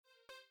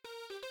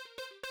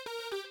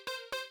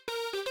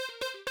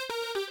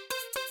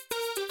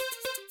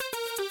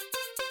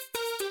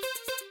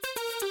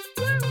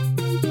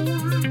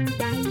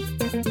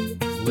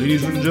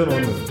Ladies and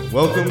gentlemen,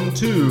 welcome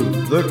to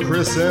the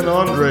Chris and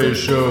Andre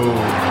Show.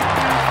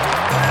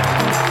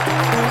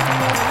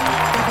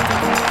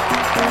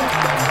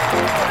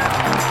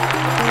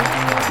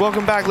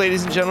 Welcome back,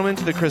 ladies and gentlemen,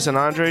 to the Chris and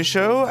Andre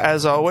Show.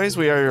 As always,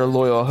 we are your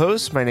loyal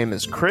hosts. My name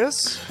is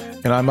Chris.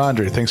 And I'm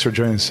Andre. Thanks for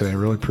joining us today. I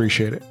really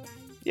appreciate it.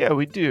 Yeah,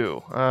 we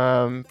do.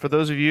 For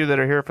those of you that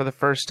are here for the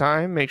first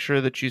time, make sure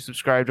that you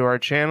subscribe to our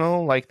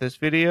channel, like this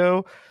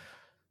video,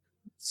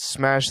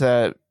 smash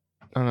that,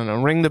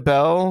 ring the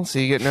bell so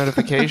you get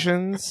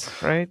notifications,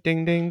 right?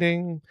 Ding, ding,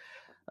 ding.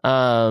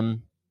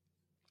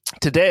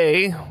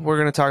 Today, we're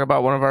going to talk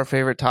about one of our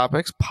favorite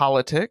topics,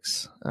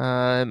 politics.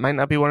 It might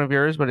not be one of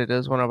yours, but it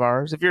is one of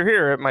ours. If you're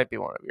here, it might be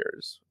one of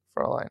yours,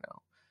 for all I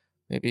know.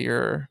 Maybe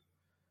you're,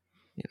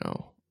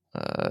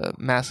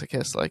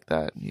 masochist like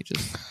that. You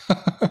just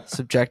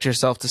subject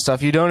yourself to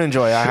stuff you don't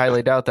enjoy. I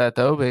highly doubt that,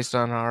 though, based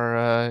on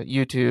our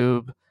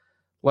YouTube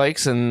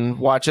likes and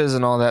watches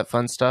and all that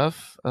fun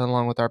stuff,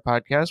 along with our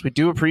podcast. We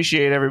do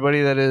appreciate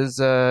everybody that is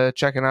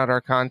checking out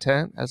our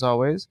content, as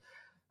always.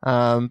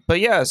 But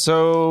yeah,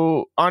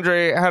 so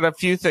Andre had a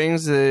few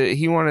things that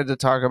he wanted to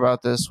talk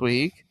about this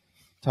week.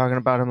 Talking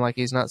about him like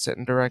he's not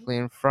sitting directly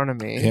in front of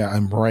me. Yeah,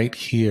 I'm right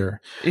here.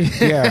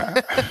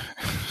 Yeah.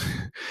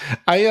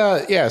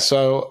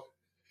 So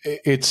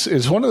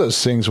it's one of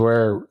those things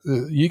where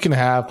you can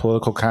have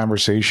political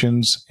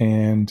conversations,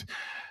 and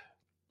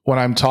when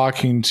I'm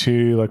talking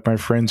to like my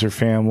friends or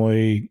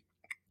family,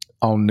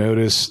 I'll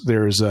notice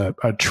there's a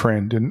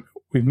trend, and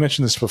we've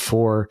mentioned this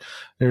before.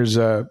 There's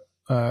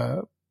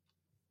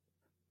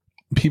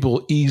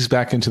people ease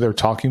back into their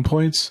talking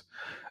points,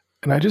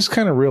 and I just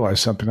kind of realized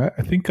something. I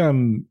think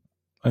I'm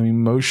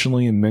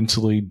emotionally and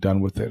mentally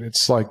done with it.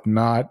 It's like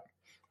not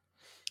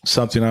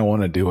something I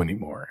want to do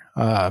anymore.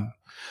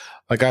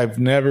 Like I've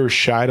never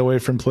shied away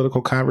from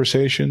political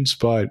conversations,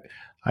 but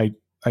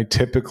I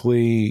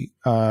typically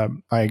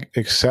I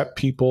accept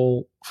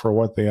people for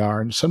what they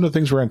are. And some of the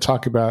things we're going to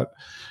talk about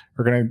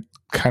are going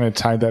to kind of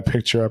tie that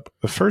picture up.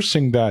 The first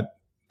thing that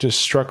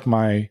just struck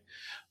my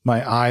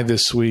eye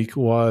this week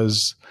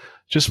was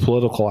just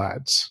political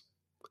ads.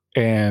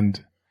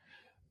 And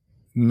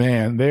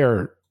man,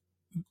 they're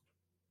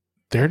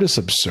just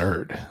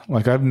absurd.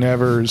 Like I've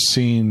never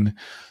seen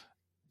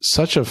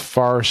such a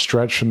far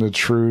stretch from the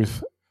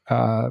truth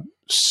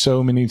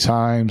so many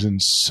times in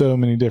so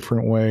many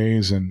different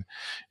ways, and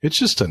it's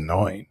just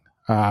annoying.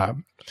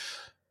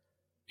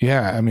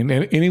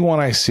 Anyone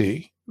I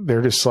see,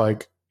 they're just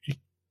like, you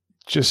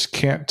just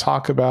can't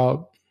talk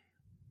about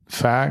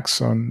facts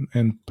and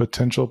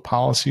potential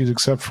policies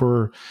except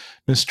for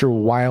Mr.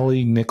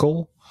 Wiley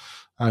Nickel,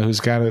 who's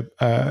got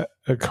a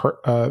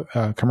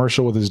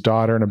commercial with his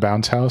daughter in a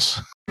bounce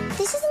house.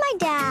 This is my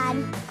dad,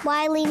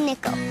 Wiley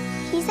Nickel.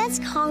 He says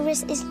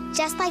Congress is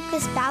just like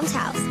this bounce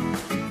house.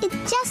 It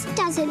just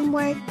doesn't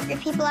work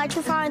if people are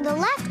too far on the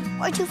left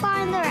or too far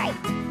on the right.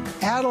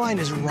 Adeline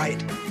is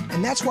right,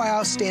 and that's why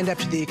I'll stand up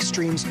to the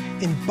extremes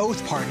in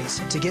both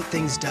parties to get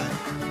things done,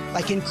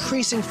 like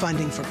increasing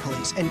funding for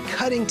police and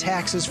cutting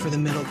taxes for the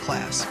middle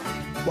class,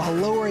 while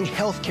lowering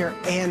health care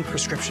and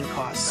prescription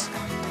costs.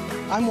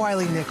 I'm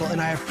Wiley Nickel,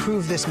 and I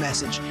approve this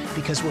message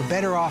because we're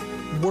better off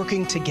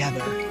working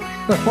together.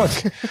 I'm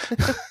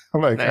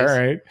like, nice. All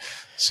right.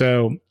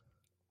 So,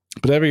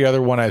 but every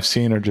other one I've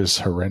seen are just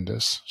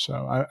horrendous.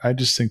 So I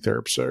just think they're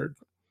absurd.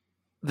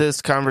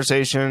 This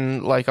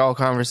conversation, like all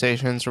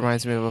conversations,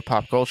 reminds me of a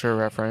pop culture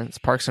reference,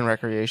 Parks and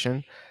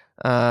Recreation.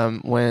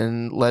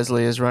 When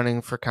Leslie is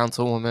running for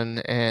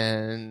councilwoman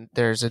and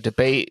there's a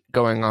debate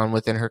going on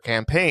within her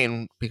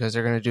campaign because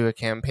they're going to do a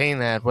campaign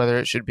ad, whether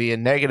it should be a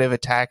negative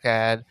attack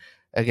ad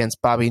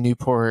against Bobby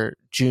Newport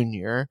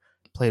Jr.,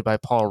 played by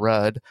Paul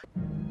Rudd.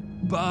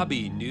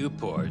 Bobby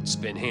Newport's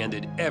been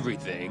handed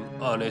everything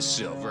on a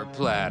silver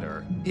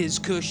platter. His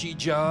cushy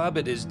job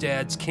at his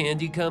dad's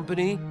candy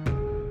company,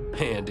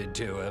 handed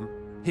to him.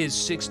 His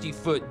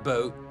 60-foot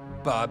boat,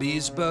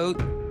 Bobby's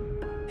boat,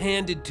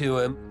 handed to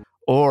him.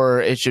 Or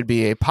it should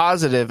be a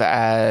positive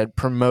ad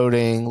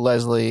promoting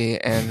Leslie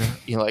and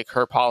like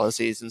her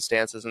policies and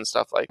stances and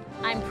stuff like.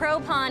 I'm pro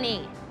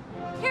Pawnee.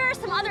 Here are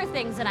some other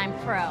things that I'm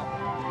pro.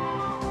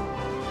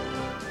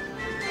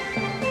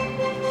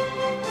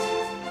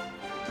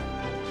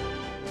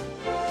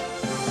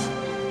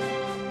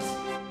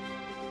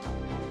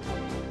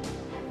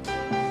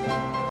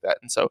 That.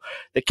 And so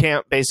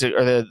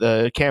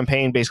the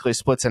campaign basically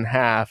splits in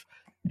half,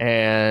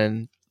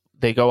 and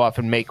they go off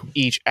and make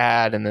each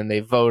ad, and then they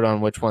vote on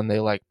which one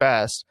they like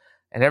best.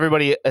 And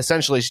everybody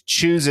essentially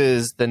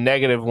chooses the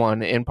negative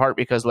one, in part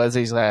because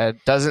Leslie's ad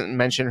doesn't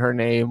mention her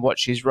name, what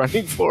she's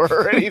running for,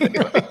 or anything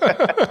like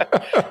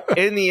that.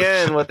 In the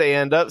end, what they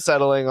end up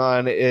settling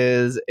on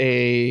is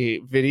a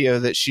video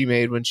that she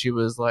made when she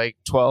was like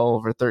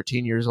 12 or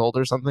 13 years old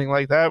or something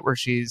like that, where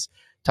she's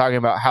talking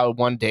about how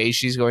one day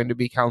she's going to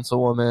be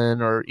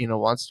councilwoman or,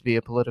 wants to be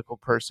a political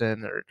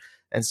person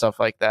and stuff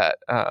like that.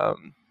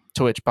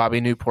 To which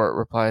Bobby Newport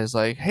replies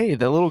like, "Hey,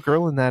 the little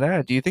girl in that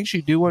ad, do you think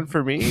she'd do one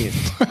for me?"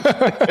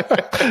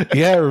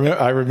 Yeah,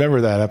 I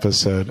remember that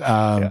episode.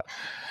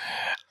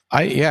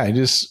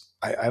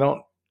 I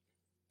don't.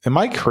 Am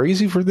I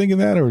crazy for thinking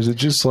that, or is it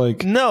just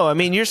like? No, I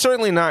mean, you're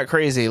certainly not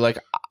crazy. Like,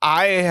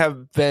 I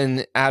have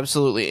been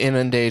absolutely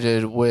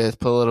inundated with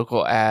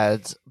political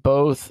ads,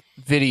 both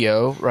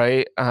video,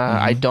 right?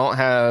 I don't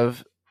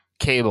have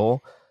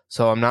cable,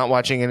 so I'm not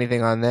watching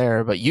anything on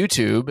there, but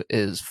YouTube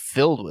is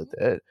filled with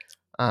it.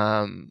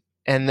 And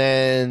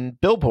then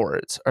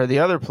billboards are the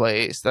other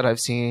place that I've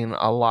seen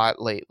a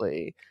lot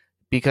lately,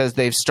 because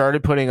they've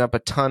started putting up a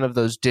ton of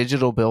those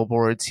digital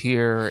billboards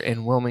here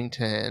in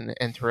Wilmington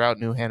and throughout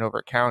New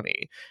Hanover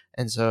County.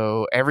 And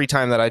so every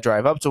time that I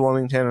drive up to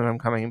Wilmington and I'm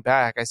coming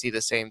back, I see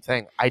the same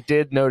thing. I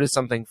did notice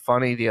something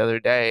funny the other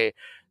day,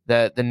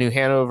 that the New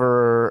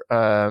Hanover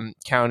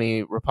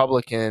County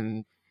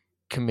Republican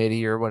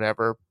Committee or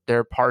whatever,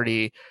 their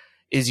party,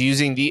 is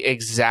using the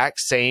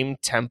exact same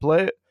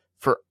template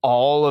for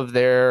all of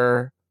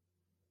their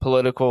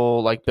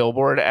political like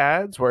billboard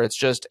ads, where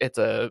it's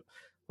a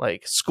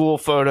like school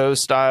photo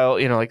style,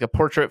 like a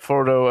portrait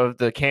photo of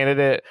the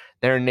candidate,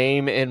 their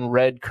name in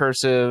red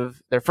cursive,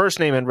 their first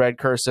name in red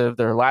cursive,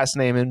 their last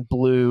name in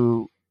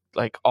blue,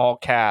 like all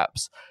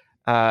caps,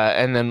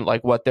 and then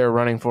like what they're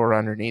running for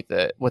underneath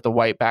it with a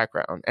white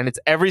background. And it's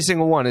every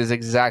single one is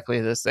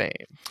exactly the same,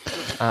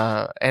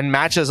 and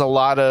matches a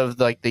lot of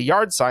like the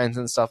yard signs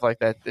and stuff like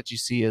that you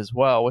see as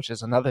well, which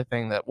is another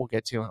thing that we'll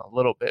get to in a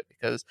little bit,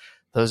 because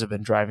those have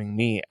been driving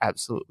me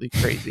absolutely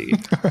crazy.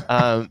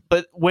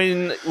 But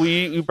when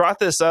we brought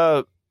this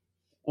up,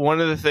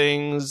 one of the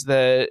things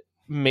that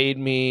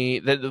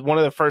one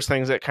of the first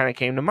things that kind of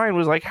came to mind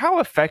was like, how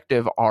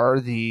effective are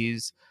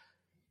these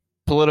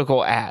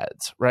political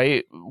ads,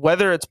 right?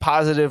 Whether it's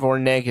positive or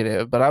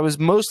negative, but I was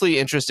mostly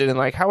interested in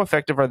like, how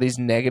effective are these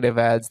negative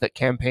ads that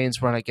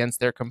campaigns run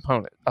against their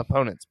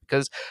opponents?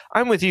 Because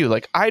I'm with you.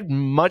 Like, I'd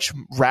much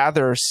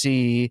rather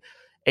see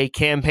a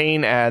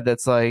campaign ad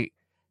that's like,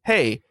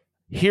 hey,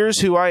 here's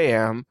who I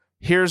am,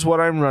 here's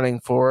what I'm running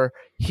for,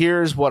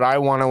 here's what I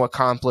want to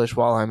accomplish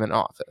while I'm in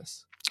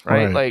office,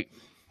 right? Like,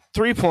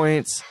 3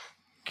 points,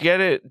 get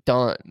it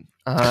done.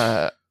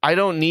 I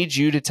don't need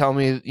you to tell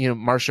me,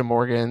 Marsha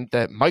Morgan,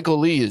 that Michael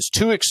Lee is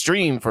too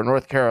extreme for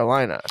North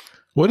Carolina.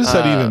 What does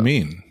that even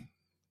mean?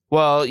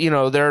 Well,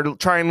 they're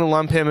trying to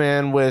lump him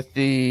in with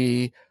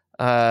the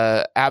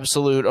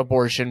absolute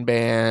abortion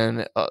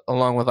ban,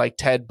 along with like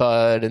Ted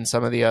Budd and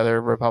some of the other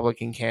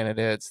Republican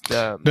candidates.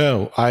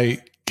 No,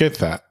 I get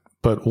that,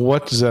 but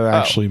what does that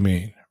actually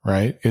mean?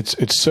 Right?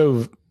 It's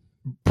so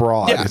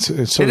broad. Yeah,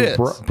 it's so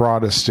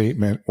broad a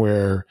statement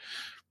where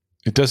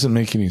it doesn't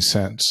make any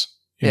sense.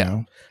 You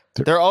know?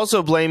 They're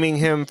also blaming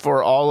him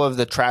for all of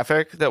the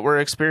traffic that we're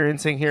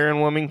experiencing here in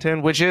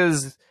Wilmington, which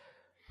is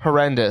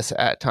horrendous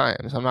at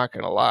times. I'm not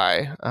going to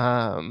lie.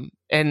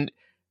 And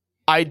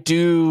I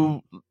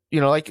do,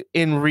 like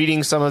in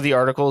reading some of the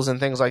articles and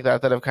things like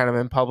that have kind of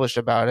been published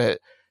about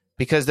it,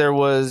 because there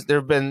was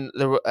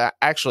a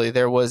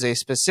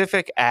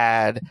specific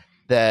ad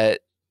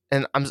that,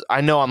 and I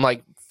know I'm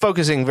like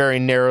focusing very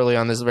narrowly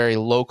on this very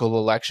local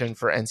election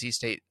for NC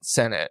State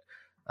Senate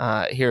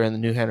here in the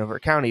New Hanover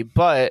County,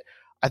 but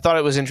I thought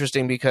it was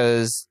interesting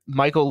because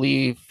Michael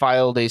Lee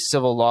filed a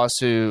civil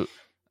lawsuit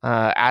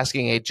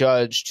asking a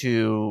judge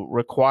to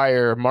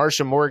require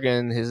Marsha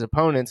Morgan, his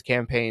opponent's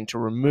campaign, to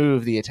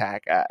remove the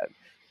attack ad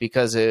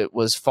because it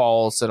was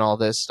false and all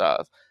this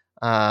stuff.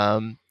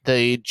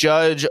 The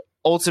judge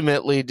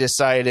ultimately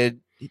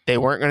decided they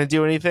weren't going to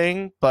do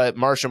anything, but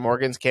Marsha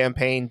Morgan's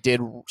campaign did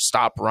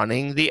stop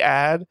running the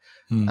ad.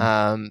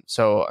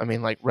 So, I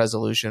mean, like,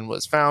 resolution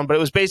was found, but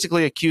it was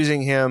basically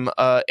accusing him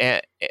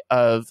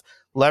of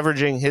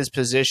leveraging his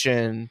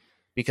position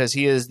because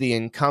he is the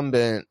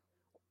incumbent,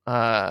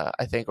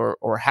 I think,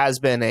 or has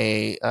been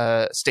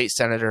a state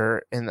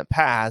senator in the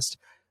past,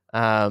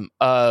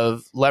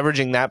 of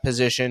leveraging that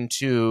position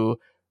to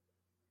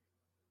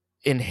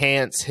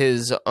enhance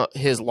his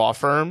law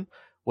firm,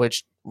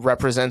 which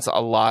represents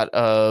a lot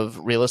of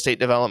real estate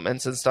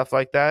developments and stuff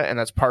like that. And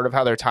that's part of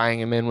how they're tying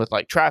him in with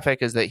like traffic,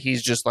 is that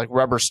he's just like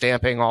rubber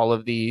stamping all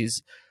of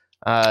these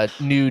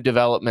new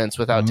developments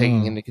without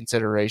taking into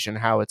consideration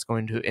how it's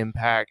going to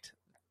impact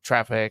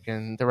traffic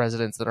and the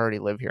residents that already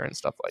live here and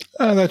stuff like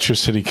that. That's your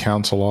city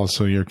council,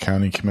 also your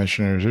county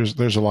commissioners.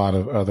 There's a lot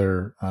of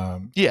other.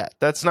 Yeah,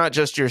 that's not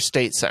just your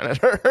state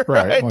senator.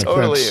 Right. I like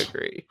totally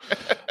agree.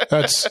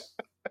 That's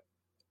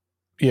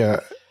yeah.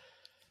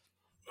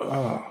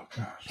 Oh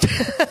gosh.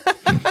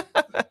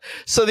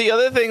 So the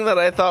other thing that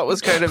I thought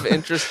was kind of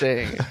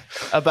interesting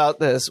about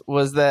this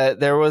was that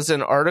there was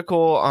an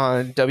article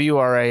on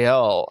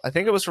WRAL. I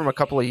think it was from a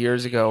couple of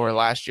years ago or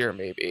last year,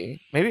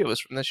 maybe it was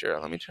from this year.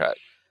 Let me check.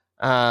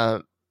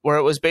 Where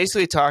it was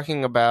basically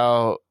talking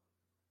about.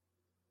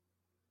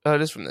 Oh,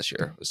 it is from this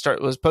year.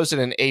 It was posted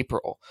in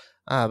April,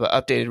 but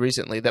updated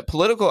recently. That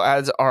political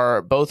ads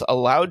are both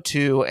allowed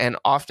to and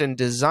often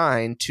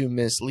designed to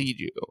mislead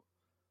you.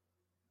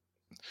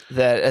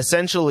 That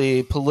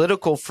essentially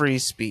political free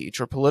speech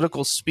or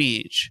political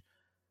speech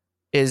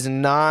does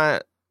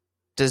not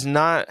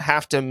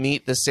have to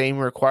meet the same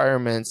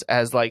requirements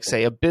as, like,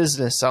 say, a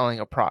business selling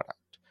a product,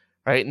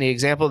 right? And the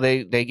example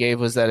they gave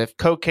was that if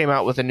Coke came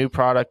out with a new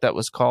product that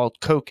was called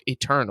Coke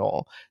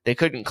Eternal, they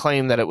couldn't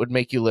claim that it would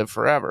make you live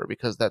forever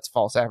because that's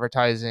false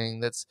advertising.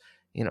 That's,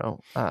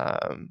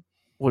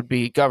 would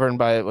be governed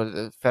by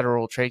the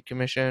Federal Trade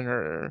Commission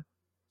or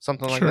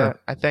something like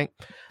that, I think.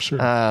 Sure.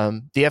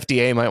 The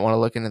FDA might want to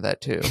look into that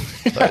too.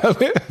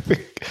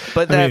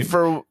 But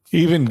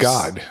even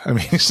God,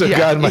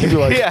 God might be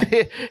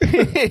like,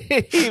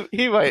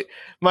 he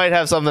might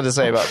have something to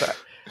say about that.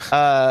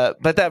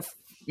 But that,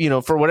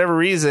 for whatever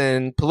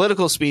reason,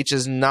 political speech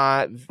is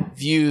not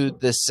viewed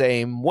the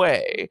same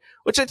way,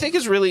 which I think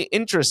is really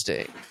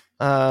interesting.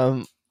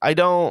 I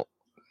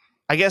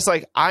guess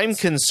I'm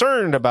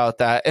concerned about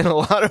that in a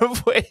lot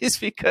of ways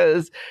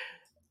because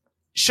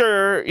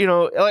sure,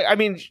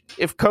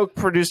 if Coke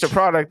produced a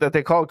product that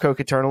they called Coke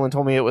Eternal and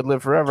told me it would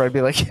live forever, I'd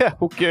be like, yeah,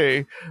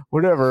 okay,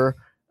 whatever.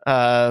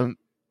 And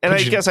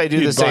I guess I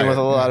do the same with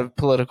a lot of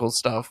political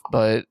stuff,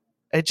 but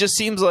it just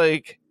seems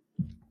like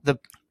the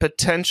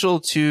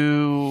potential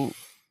to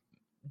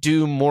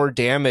do more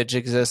damage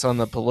exists on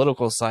the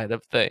political side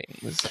of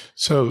things.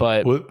 So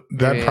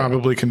that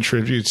probably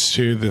contributes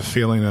to the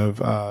feeling of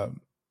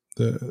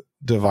the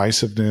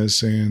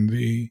divisiveness and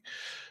the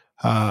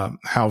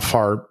how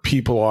far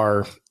people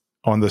are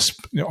on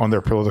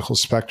their political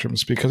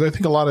spectrums, because I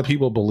think a lot of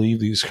people believe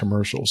these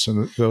commercials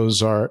and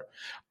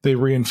they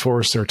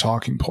reinforce their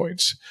talking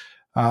points.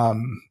 I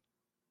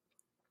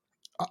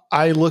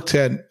looked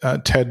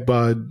at Ted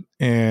Budd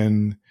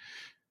and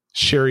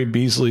Sherry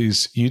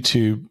Beasley's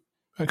YouTube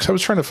because I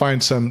was trying to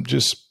find some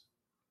just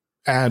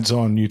ads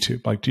on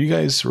YouTube. Like, do you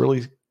guys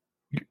really,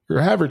 you're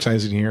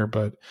advertising here,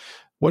 but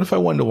what if I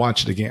wanted to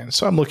watch it again?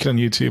 So I'm looking on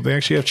YouTube. They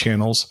actually have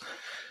channels.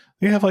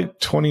 They have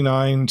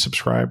 29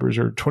 subscribers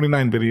or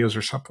 29 videos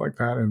or something like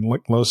that, and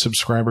low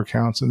subscriber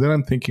counts. And then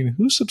I'm thinking,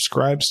 who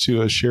subscribes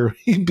to a Sherry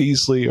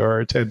Beasley or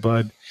a Ted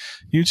Budd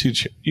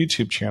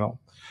YouTube channel?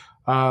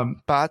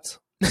 Bots.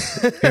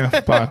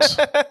 Yeah, bots.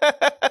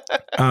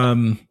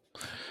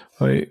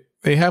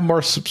 They have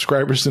more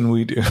subscribers than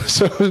we do,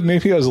 so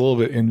maybe I was a little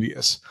bit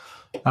envious.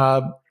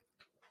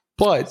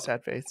 But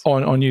sad face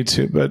on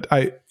YouTube. But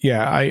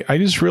I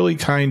just really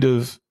kind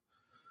of,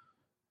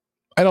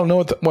 I don't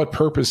know what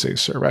purpose they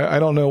serve. I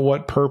don't know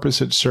what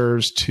purpose it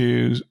serves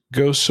to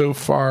go so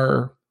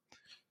far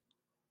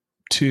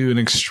to an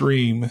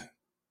extreme.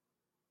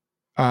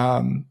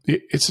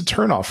 It's a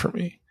turnoff for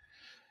me.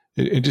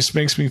 It just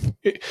makes me,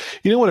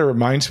 you know what it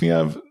reminds me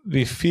of?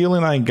 The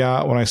feeling I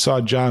got when I saw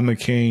John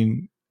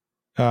McCain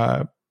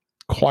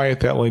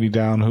quiet that lady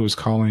down who was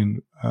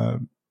calling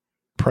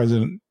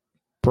President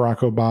Barack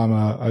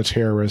Obama a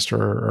terrorist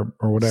or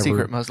whatever.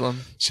 Secret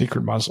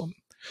Muslim.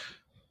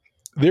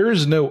 There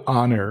is no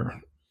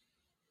honor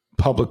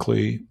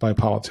publicly by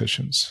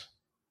politicians,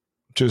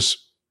 just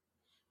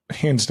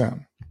hands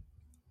down.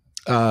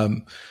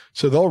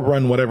 So they'll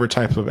run whatever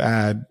type of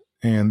ad,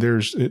 and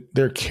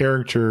their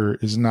character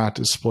is not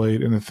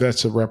displayed. And if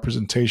that's a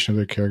representation of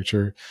their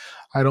character,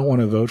 I don't want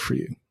to vote for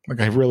you.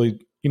 I really,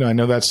 I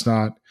know that's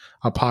not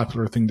a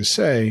popular thing to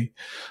say,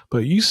 but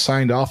you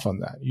signed off on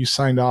that. You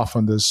signed off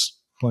on this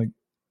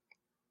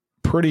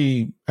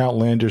pretty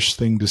outlandish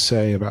thing to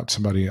say about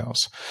somebody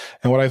else.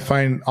 And what I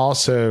find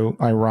also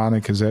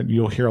ironic is that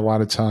you'll hear a lot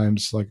of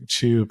times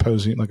two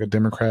opposing, a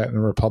Democrat and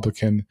a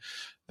Republican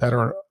that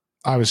are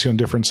obviously on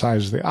different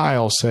sides of the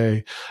aisle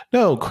say,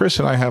 no, Chris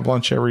and I have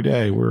lunch every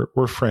day.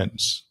 We're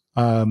friends.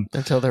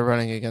 Until they're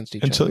running against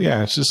each other.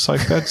 Yeah. It's just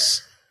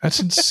that's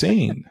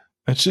insane.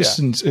 It's just,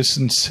 it's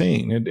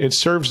insane. It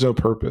serves no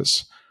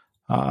purpose.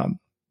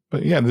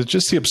 But yeah,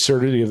 just the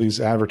absurdity of these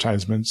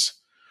advertisements.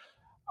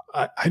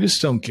 I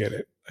just don't get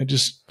it. I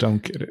just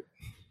don't get it.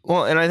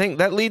 Well, and I think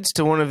that leads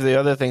to one of the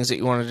other things that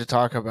you wanted to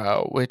talk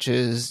about, which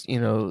is,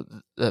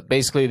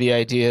 basically the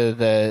idea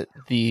that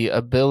the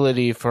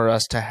ability for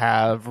us to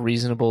have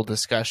reasonable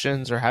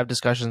discussions or have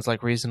discussions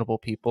like reasonable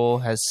people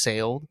has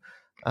sailed,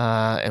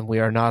 and we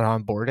are not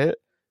on board it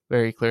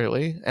very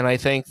clearly. And I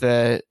think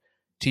that,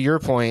 to your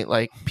point,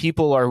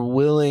 people are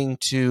willing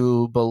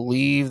to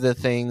believe the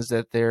things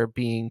that they're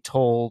being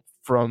told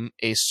from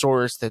a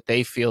source that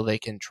they feel they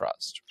can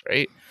trust,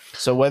 right?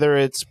 So whether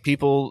it's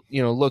people,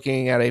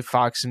 looking at a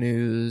Fox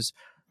News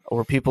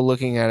or people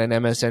looking at an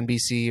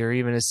MSNBC or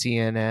even a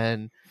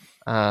CNN,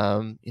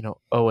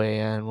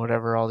 OAN,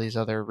 whatever, all these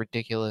other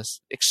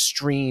ridiculous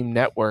extreme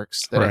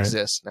networks that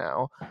exist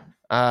now,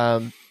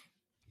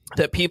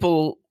 that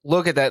people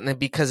look at that and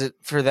because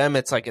for them,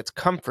 it's it's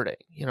comforting,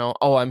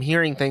 I'm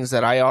hearing things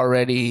that I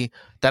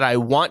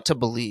want to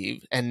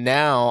believe. And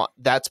now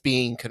that's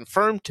being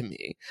confirmed to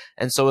me.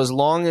 And so as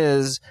long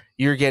as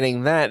you're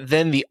getting that,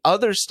 then the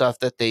other stuff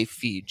that they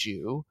feed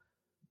you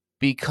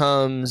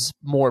becomes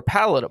more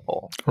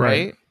palatable.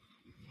 Right.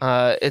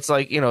 It's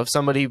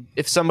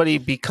if somebody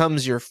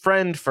becomes your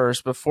friend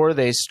first before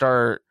they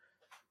start,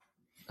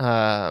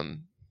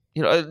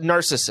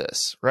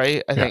 narcissists,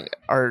 right? I think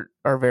are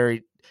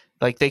very,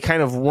 they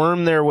kind of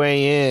worm their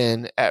way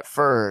in at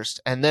first,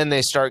 and then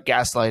they start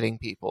gaslighting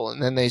people,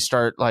 and then they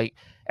start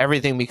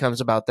everything becomes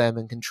about them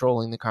and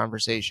controlling the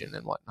conversation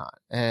and whatnot.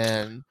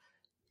 And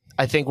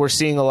I think we're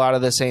seeing a lot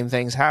of the same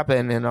things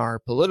happen in our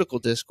political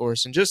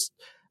discourse and just,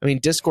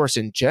 discourse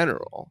in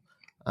general.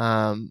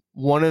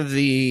 One of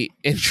the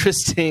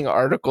interesting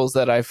articles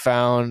that I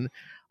found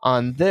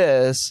on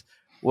this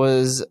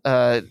was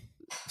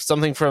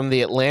something from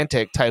The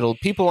Atlantic titled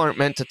 "People Aren't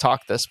Meant to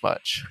Talk This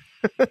Much."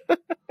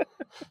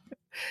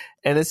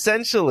 And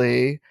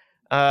essentially,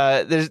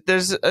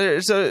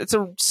 it's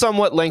a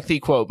somewhat lengthy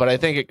quote, but I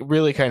think it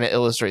really kind of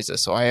illustrates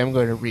this. So I am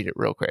going to read it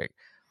real quick.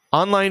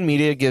 Online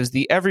media gives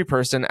the every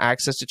person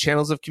access to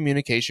channels of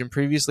communication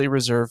previously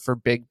reserved for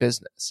big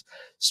business.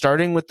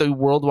 Starting with the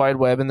World Wide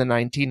Web in the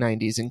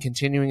 1990s and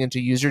continuing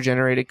into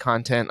user-generated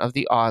content of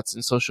the aughts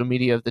and social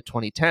media of the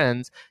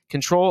 2010s,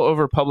 control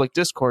over public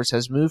discourse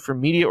has moved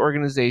from media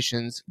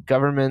organizations,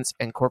 governments,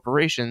 and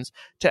corporations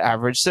to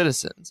average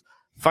citizens.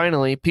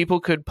 Finally, people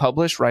could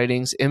publish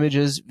writings,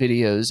 images,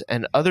 videos,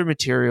 and other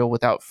material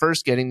without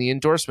first getting the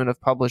endorsement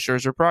of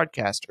publishers or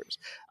broadcasters.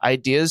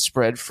 Ideas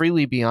spread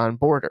freely beyond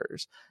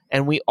borders.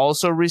 And we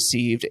also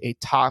received a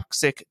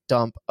toxic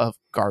dump of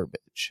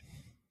garbage.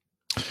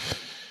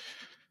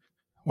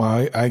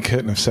 Well, I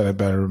couldn't have said it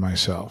better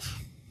myself.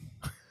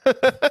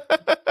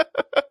 The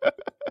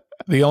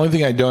only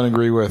thing I don't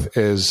agree with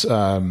is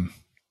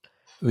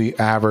the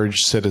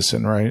average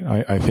citizen,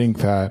 right? I think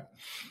that,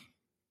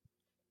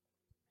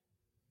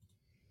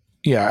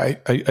 I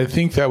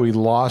think that we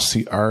lost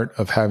the art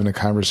of having a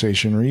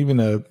conversation or even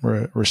a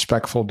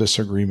respectful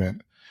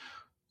disagreement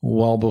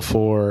well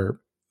before,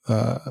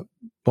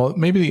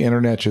 maybe the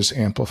internet just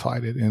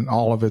amplified it in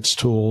all of its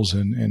tools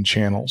and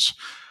channels.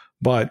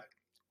 But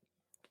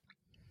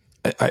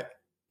think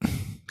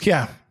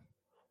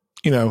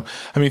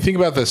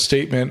about the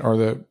statement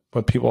or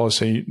what people always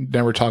say, you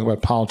never talk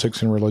about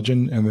politics and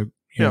religion. And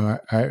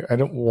I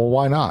don't, well,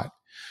 why not?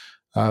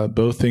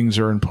 Both things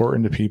are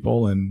important to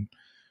people, and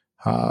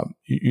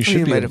you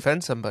should might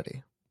offend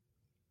somebody.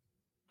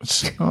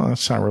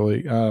 That's not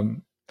really.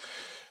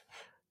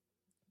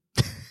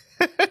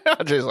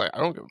 Andre's like, I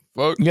don't give a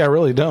fuck. Yeah, I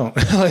really don't.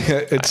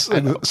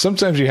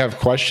 Sometimes you have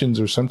questions,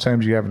 or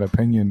sometimes you have an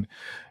opinion,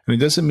 and it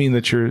doesn't mean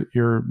that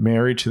you're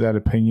married to that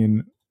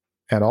opinion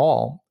at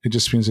all. It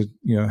just means that,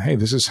 hey,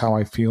 this is how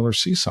I feel or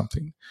see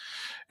something.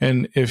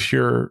 And if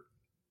you're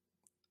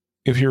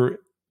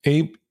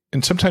and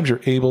sometimes you're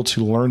able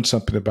to learn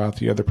something about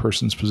the other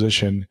person's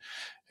position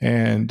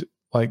and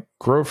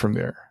grow from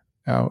there.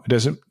 Now, it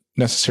doesn't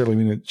necessarily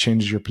mean it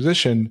changes your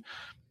position,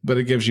 but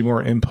it gives you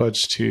more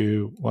inputs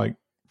to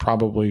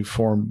probably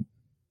form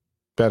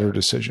better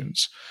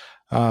decisions.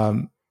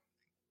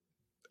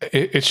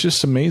 It's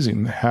just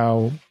amazing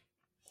how,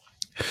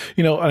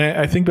 and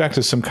I think back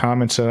to some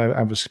comments that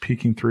I was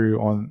peeking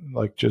through on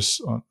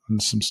on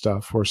some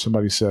stuff where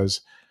somebody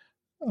says,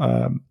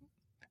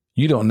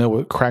 you don't know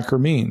what cracker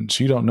means.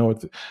 You don't know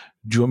what, do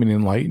you want me to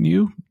enlighten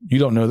you? You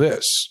don't know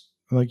this.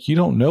 You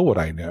don't know what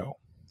I know,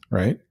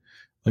 right?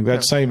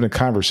 That's not even a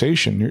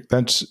conversation.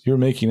 You're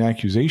making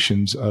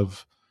accusations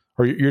of,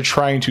 or you're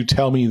trying to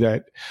tell me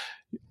that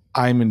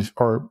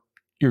or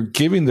you're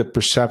giving the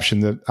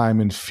perception that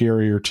I'm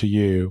inferior to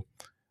you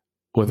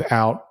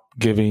without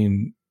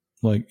giving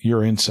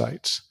your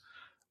insights.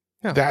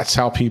 Yeah. That's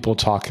how people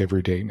talk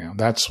every day now.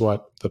 That's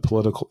what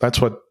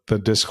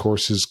the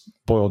discourse is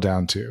boiled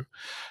down to.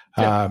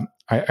 Yeah.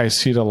 I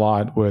see it a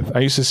lot I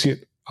used to see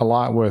it a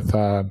lot with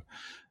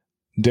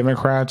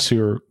Democrats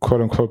who are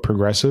quote unquote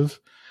progressive.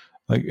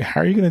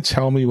 How are you going to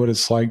tell me what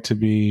it's like to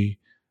be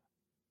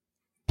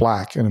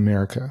Black in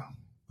America?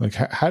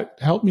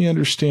 Help me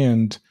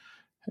understand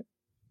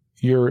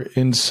your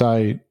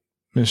insight,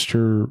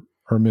 Mr.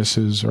 or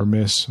Mrs. or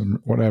Miss or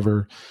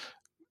whatever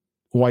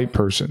white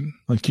person.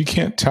 You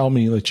can't tell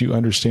me that you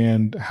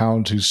understand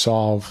how to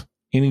solve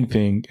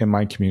anything in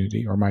my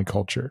community or my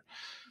culture.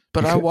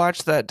 But I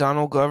watched that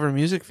Donald Glover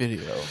music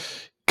video.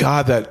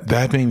 God,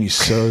 that made me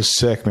so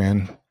sick,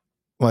 man.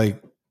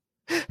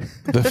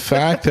 The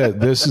fact that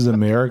This Is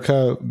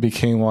America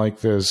became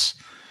this,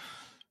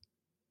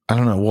 I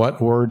don't know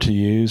what word to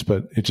use,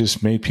 but it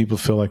just made people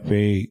feel like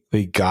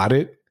they got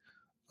it.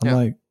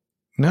 I'm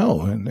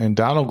no, and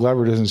Donald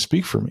Glover doesn't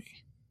speak for me.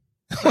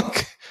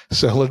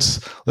 So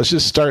let's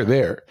just start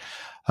there.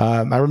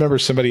 I remember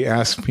somebody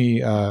asked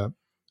me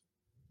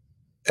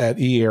at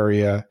E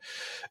Area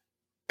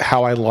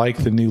how I like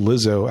the new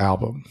Lizzo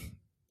album.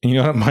 And you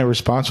know what my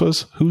response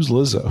was? Who's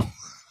Lizzo?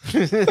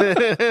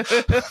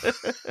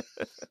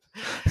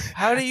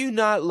 How do you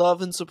not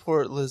love and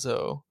support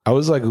Lizzo? I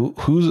was like,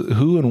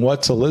 who and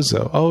what's a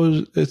Lizzo?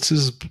 Oh, it's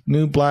his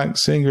new Black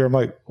singer. I'm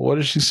like, what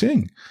does she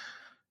sing?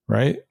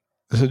 Right?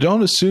 So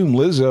don't assume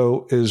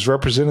Lizzo is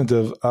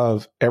representative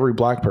of every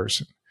Black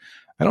person.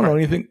 I don't know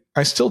anything.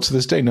 I still to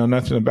this day know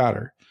nothing about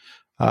her.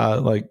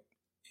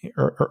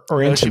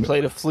 Or she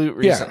played a flute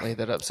recently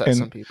that upset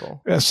some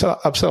people.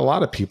 Upset a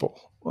lot of people.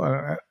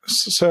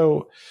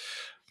 So,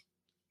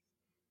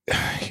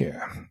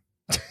 yeah.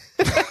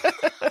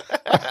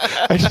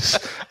 I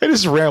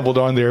just rambled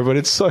on there, but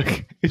it's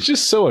it's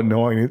just so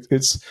annoying.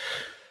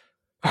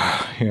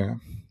 Yeah.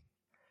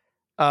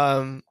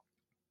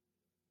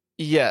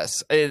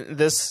 Yes.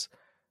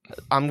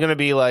 I'm going to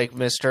be like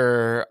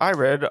Mr. I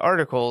read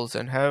articles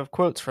and have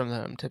quotes from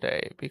them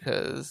today,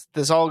 because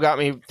this all got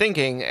me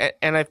thinking,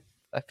 and I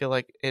feel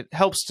like it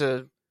helps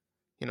to,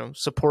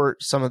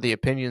 support some of the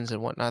opinions and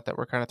whatnot that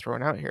we're kind of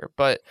throwing out here.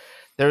 But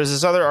there was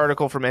this other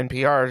article from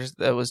NPR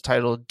that was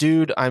titled,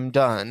 "Dude, I'm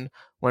Done,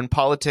 When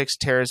Politics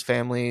Tears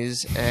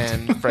Families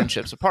and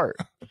Friendships Apart."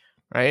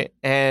 Right?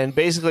 And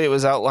basically it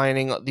was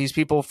outlining these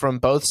people from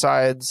both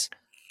sides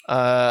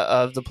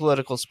of the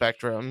political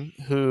spectrum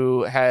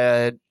who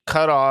had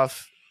cut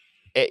off,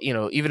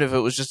 even if it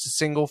was just a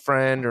single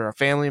friend or a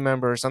family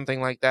member or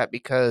something like that,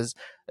 because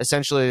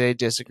essentially they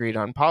disagreed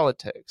on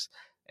politics.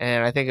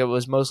 And I think it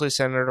was mostly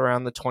centered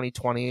around the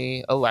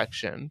 2020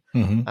 election.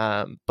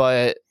 Mm-hmm.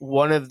 But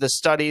one of the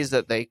studies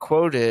that they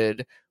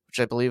quoted, which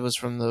I believe was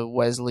from the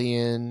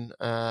Wesleyan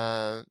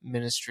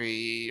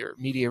Ministry or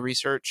Media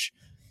Research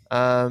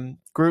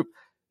group,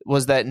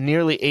 was that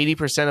nearly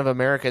 80% of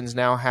Americans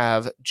now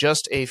have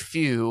just a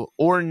few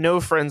or no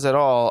friends at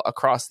all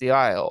across the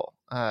aisle.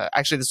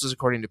 Actually, this was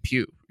according to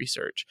Pew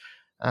Research.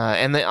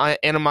 And the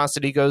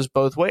animosity goes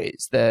both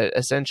ways, that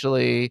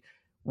essentially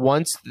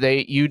once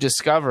you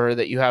discover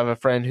that you have a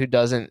friend who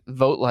doesn't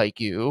vote like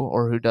you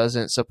or who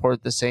doesn't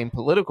support the same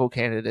political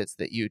candidates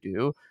that you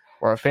do,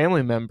 or a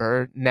family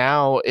member,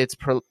 now it's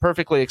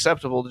perfectly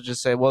acceptable to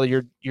just say, well,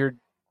 you're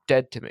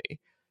dead to me.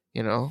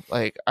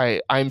 Like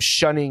I'm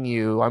shunning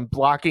you. I'm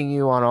blocking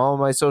you on all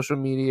my social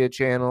media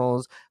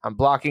channels. I'm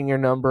blocking your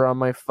number on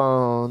my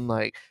phone.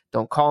 Like,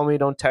 don't call me,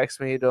 don't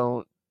text me,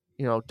 don't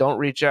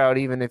reach out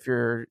even if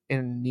you're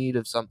in need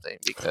of something,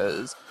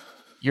 because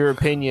your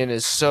opinion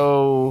is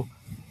so,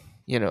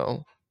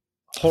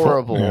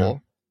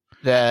 horrible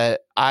that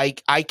I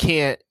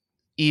can't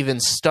even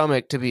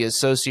stomach to be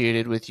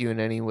associated with you in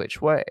any which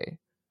way.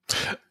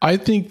 I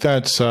think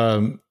that's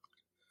an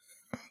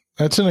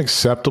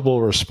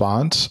acceptable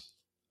response.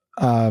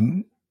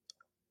 But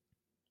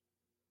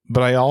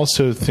I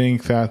also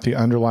think that the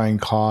underlying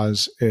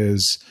cause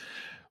is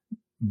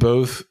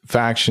both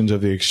factions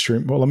of the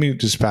extreme. Well, let me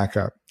just back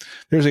up.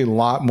 There's a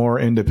lot more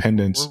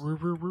independence.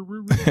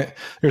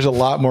 There's a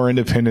lot more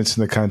independence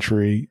in the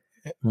country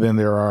than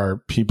there are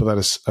people that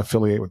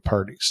affiliate with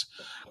parties.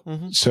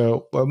 Mm-hmm.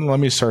 So let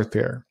me start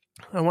there.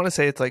 I want to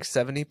say it's like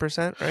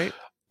 70%, right?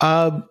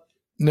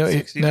 No,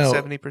 60 to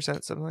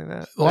 70%, something like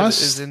that. Well,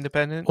 is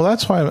independent. Well,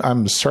 that's why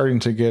I'm starting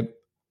to get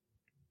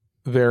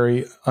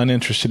very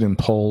uninterested in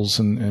polls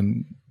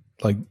and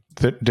like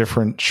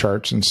different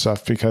charts and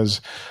stuff,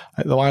 because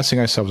the last thing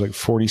I saw was like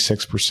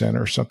 46%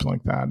 or something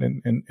like that.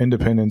 And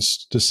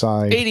independents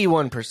decide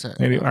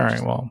 81%. All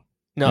right. Well,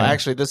 no,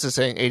 actually, this is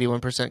saying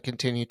 81%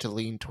 continue to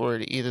lean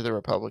toward either the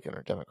Republican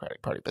or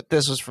Democratic Party, but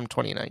this was from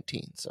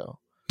 2019. So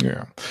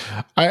yeah,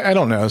 I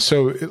don't know.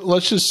 So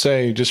let's just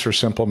say, just for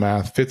simple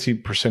math,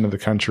 50% of the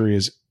country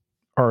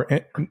are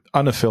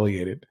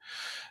unaffiliated.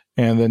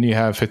 And then you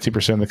have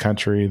 50% of the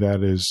country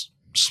that is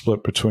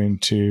split between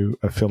two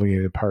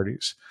affiliated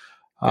parties.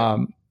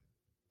 What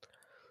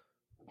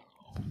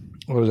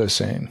was I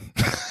saying?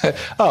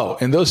 Oh,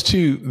 and those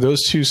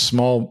two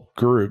small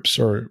groups,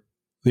 or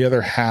the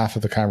other half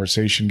of the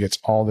conversation, gets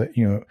all that,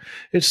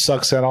 it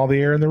sucks out all the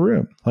air in the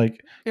room.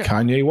 Like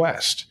Kanye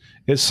West.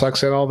 It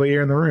sucks out all the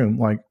air in the room.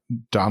 Like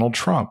Donald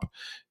Trump.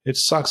 It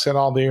sucks out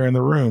all the air in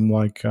the room.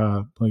 Like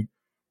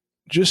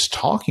just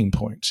talking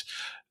points.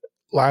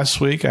 Last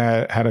week,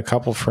 I had a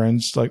couple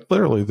friends, like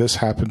literally this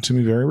happened to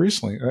me very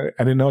recently.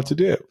 I didn't know what to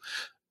do.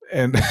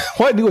 And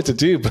well, I knew what to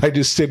do, but I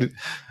just didn't.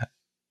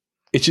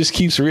 It just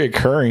keeps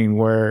reoccurring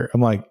where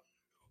I'm like,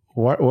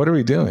 what are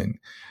we doing?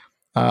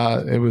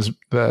 It was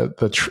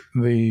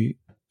the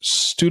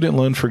student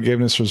loan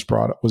forgiveness was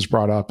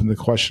brought up. And the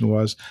question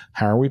was,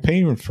 how are we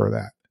paying for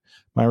that?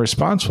 My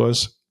response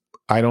was,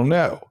 I don't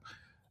know.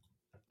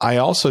 I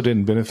also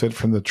didn't benefit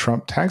from the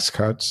Trump tax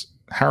cuts.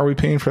 How are we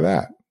paying for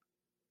that?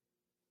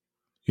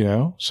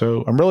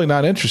 So I'm really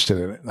not interested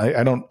in it.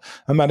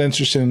 I'm not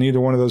interested in either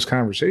one of those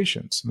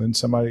conversations. And then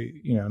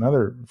somebody,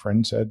 another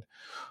friend said,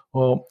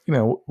 well,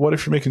 what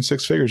if you're making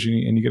six figures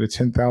and you get a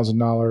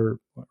 $10,000 or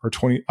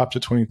up to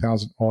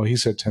 20,000? Well, he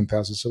said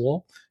 10,000. I said,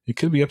 well, it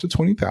could be up to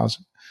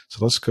 20,000.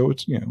 So let's go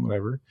with,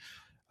 whatever.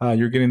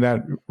 You're getting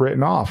that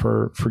written off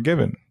or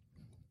forgiven.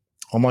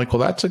 I'm like, well,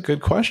 that's a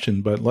good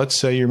question. But let's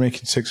say you're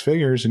making six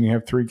figures and you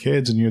have 3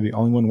 kids and you're the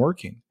only one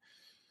working.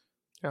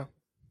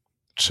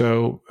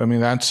 So, I mean,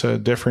 that's a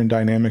different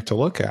dynamic to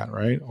look at,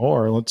 right?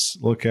 Or let's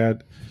look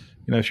at,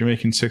 if you're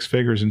making six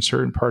figures in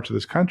certain parts of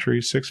this country,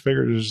 6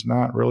 figures is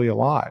not really a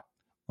lot,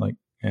 like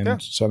in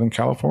Southern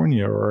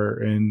California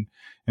or in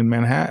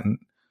Manhattan.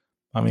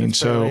 I mean,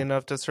 it's barely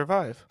enough to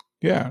survive.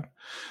 Yeah.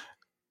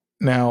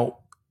 Now,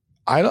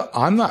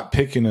 I'm not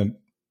picking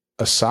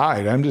a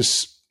side. I'm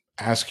just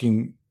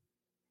asking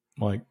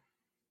like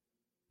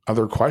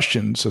other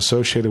questions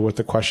associated with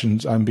the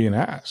questions I'm being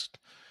asked.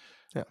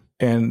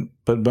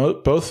 But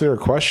both their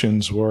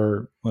questions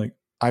were like,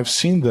 I've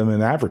seen them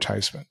in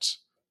advertisements.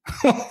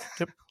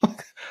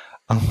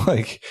 I'm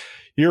like,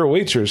 you're a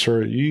waitress,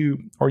 or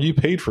you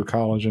paid for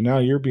college, and now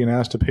you're being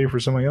asked to pay for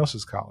somebody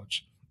else's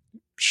college.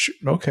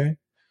 Okay.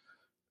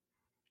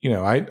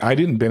 I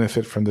didn't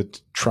benefit from the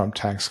Trump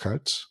tax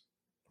cuts.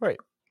 Right.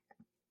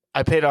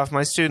 I paid off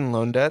my student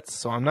loan debts,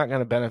 so I'm not going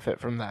to benefit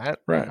from that.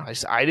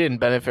 Right. I didn't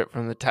benefit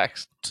from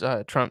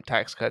the Trump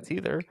tax cuts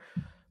either.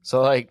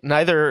 So like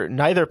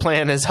neither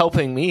plan is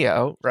helping me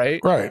out, right?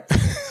 Right.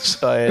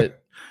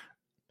 But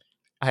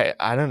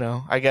I don't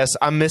know. I guess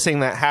I'm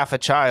missing that half a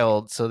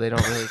child, so they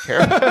don't really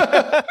care.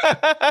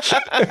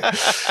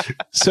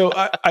 So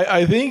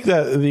I think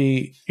that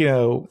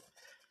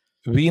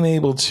being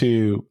able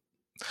to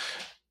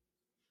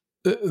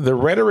the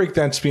rhetoric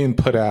that's being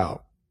put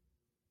out,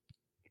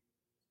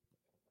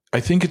 I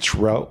think it's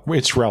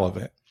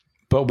relevant,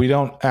 but we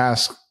don't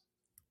ask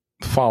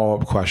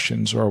follow-up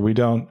questions, or we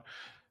don't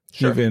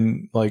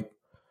even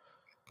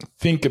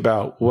think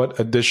about what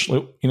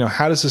additional,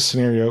 how does this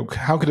scenario,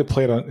 how could it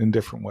play out in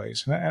different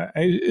ways? And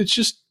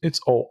it's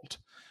old.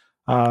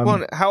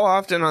 Well, how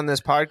often on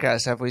this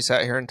podcast have we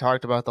sat here and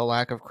talked about the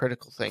lack of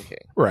critical thinking?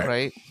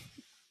 Right.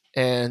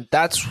 And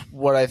that's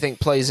what I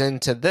think plays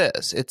into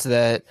this. It's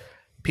that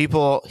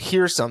people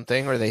hear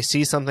something or they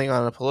see something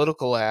on a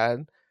political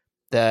ad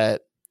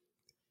that,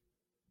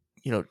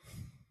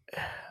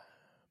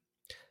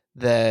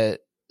 that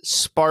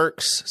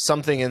sparks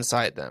something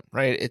inside them,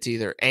 right? It's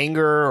either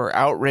anger or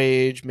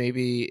outrage.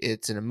 Maybe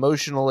it's an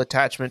emotional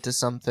attachment to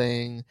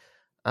something,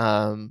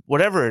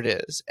 whatever it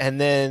is. And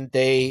then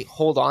they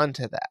hold on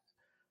to that,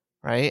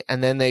 right?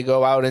 And then they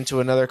go out into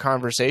another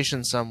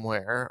conversation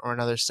somewhere or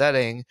another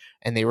setting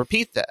and they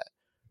repeat that,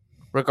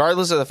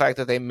 regardless of the fact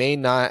that they may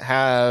not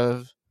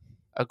have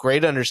a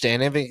great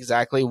understanding of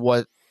exactly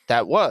what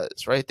that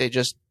was, right? They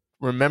just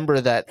remember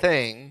that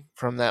thing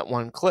from that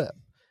one clip.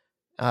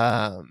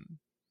 And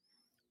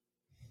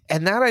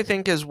that, I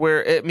think, is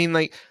where,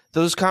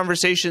 those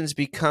conversations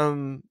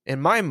become,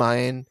 in my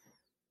mind,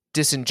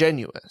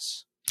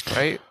 disingenuous,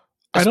 right?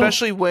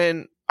 Especially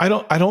when... I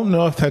don't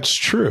know if that's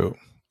true.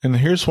 And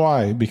here's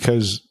why.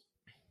 Because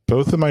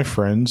both of my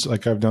friends,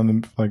 I've done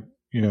them,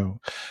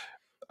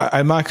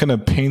 I'm not going to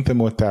paint them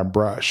with that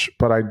brush,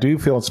 but I do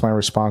feel it's my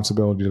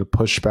responsibility to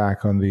push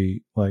back on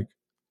the,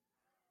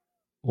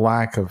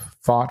 lack of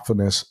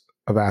thoughtfulness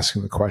of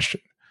asking the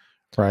question,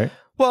 right?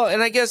 Well,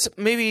 and I guess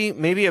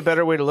maybe a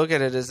better way to look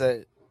at it is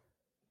that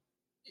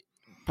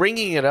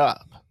bringing it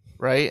up,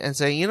 right, and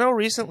saying,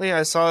 recently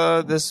I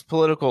saw this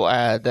political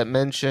ad that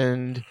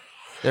mentioned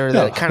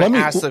that kind of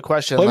asked the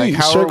question, let me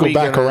how circle are we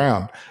back gonna...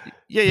 around.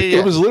 Yeah.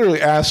 It was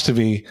literally asked to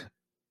me,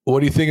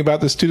 "What do you think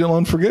about the student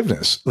loan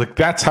forgiveness?"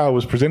 That's how it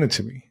was presented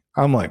to me.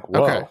 I'm like,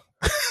 whoa. Okay.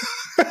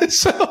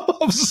 So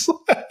I was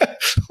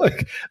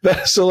like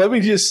that. So let me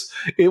just.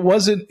 It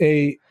wasn't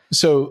a.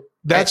 So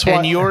that's why.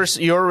 And your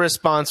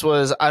response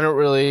was, I don't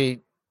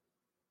really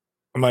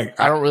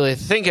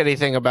think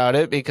anything about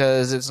it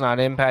because it's not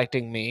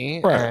impacting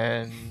me.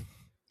 Right.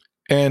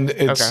 And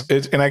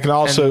and I can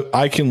also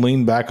I can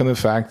lean back on the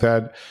fact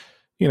that,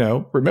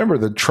 remember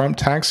the Trump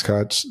tax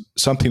cuts,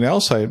 something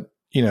else I'm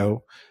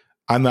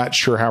not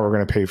sure how we're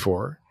going to pay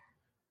for,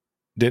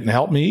 didn't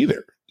help me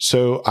either.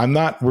 So I'm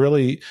not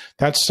really,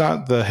 that's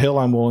not the hill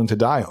I'm willing to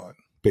die on,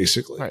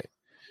 basically. Right.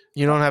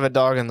 You don't have a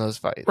dog in those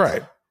fights.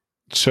 Right.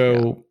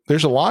 So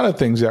there's a lot of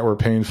things that we're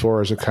paying for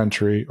as a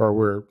country,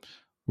 or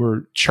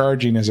we're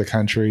charging as a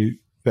country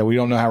that we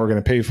don't know how we're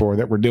going to pay for,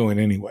 that we're doing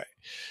anyway.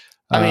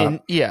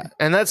 And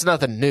that's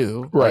nothing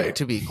new, right?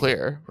 To be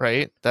clear,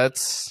 right?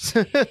 That's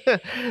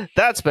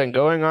that's been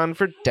going on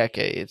for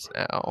decades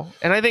now,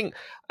 and I think,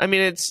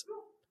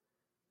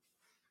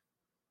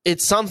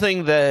 it's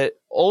something that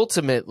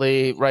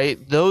ultimately, right,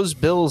 those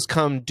bills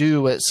come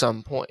due at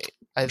some point.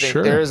 I think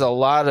there is a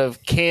lot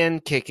of can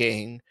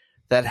kicking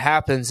that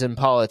happens in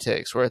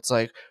politics where it's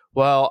like,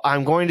 well,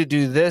 I'm going to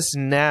do this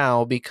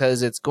now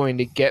because it's going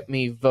to get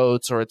me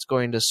votes, or it's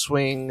going to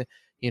swing,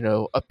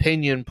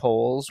 opinion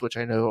polls, which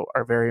I know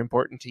are very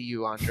important to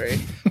you, Andre,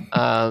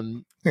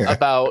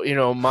 about,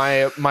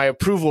 my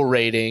approval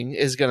rating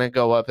is going to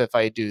go up if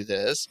I do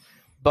this.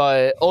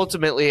 But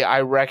ultimately, I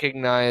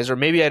recognize, or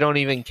maybe I don't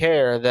even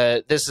care,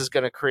 that this is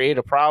going to create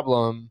a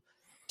problem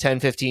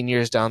 10, 15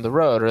 years down the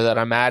road, or that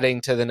I'm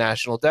adding to the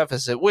national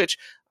deficit, which,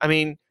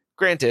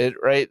 granted,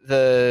 right,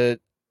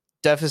 the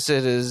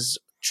deficit is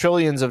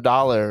trillions of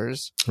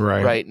dollars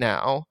right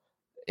now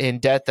in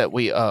debt that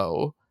we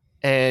owe.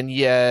 And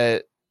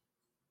yet,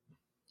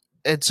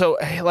 and so,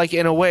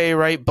 in a way,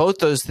 right, both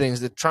those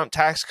things, the Trump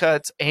tax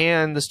cuts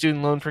and the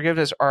student loan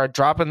forgiveness, are a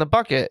drop in the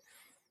bucket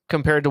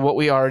compared to what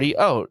we already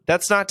owe.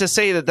 That's not to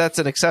say that that's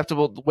an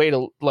acceptable way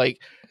to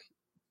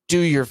do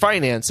your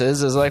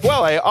finances, is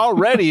well, I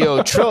already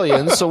owe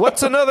trillions, so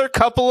what's another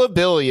couple of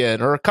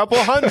billion or a couple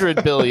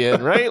 $100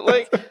 billion, right?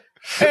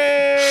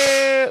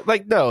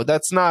 No,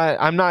 that's not,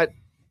 I'm not,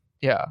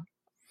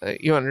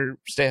 you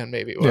understand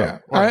maybe.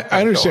 I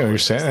understand what you're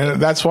saying.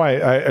 And that's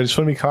why I just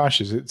want to be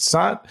cautious. It's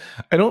not,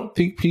 I don't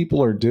think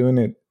people are doing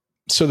it.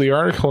 So the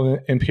article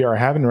in NPR, I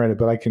haven't read it,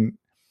 but I can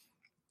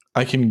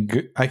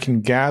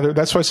gather.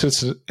 That's why I said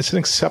it's an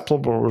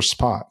acceptable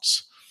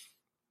response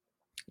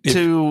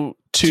to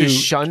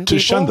shun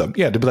them.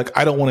 Yeah, to be like,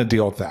 I don't want to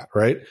deal with that.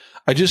 Right?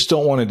 I just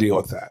don't want to deal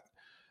with that.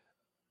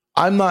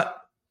 I'm not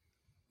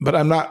but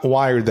I'm not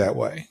wired that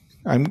way.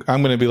 I'm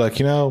going to be like,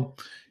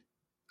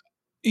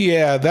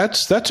 yeah,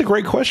 that's a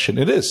great question.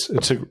 It is.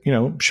 It's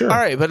sure. All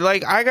right, but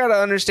like I got to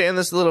understand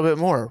this a little bit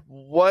more.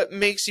 What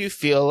makes you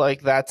feel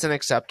like that's an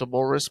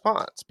acceptable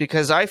response?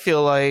 Because I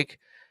feel like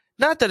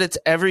not that it's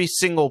every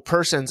single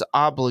person's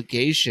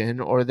obligation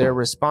or their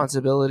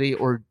responsibility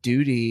or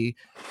duty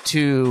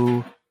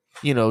to,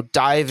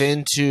 dive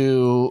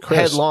into Chris,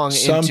 headlong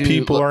some into.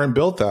 people aren't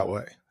built that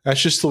way.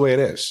 That's just the way it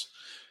is.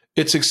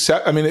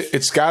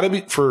 It's got to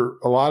be for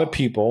a lot of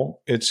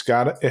people. It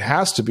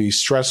has to be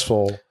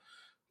stressful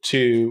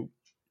to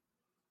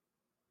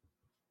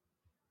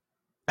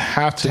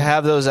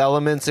have those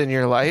elements in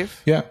your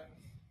life. Yeah.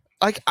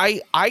 Like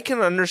I can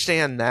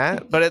understand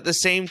that, but at the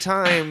same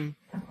time,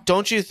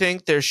 don't you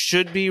think there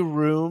should be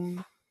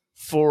room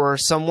for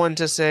someone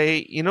to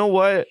say, you know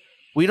what,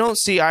 we don't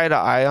see eye to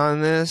eye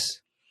on this,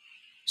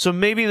 so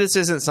maybe this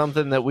isn't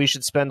something that we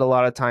should spend a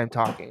lot of time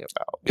talking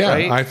about. Yeah,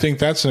 right? I think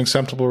that's an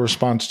acceptable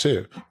response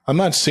too. I'm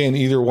not saying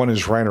either one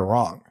is right or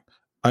wrong.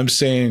 I'm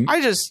saying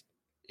I'm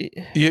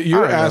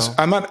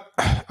not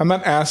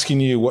asking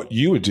you what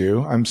you would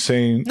do. I'm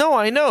saying no,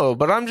 I know,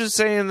 but I'm just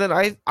saying that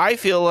I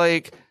feel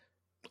like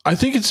I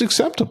think it's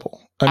acceptable.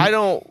 I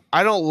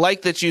don't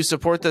like that you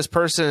support this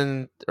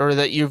person or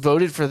that you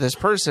voted for this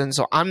person,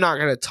 so I'm not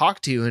going to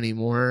talk to you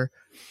anymore.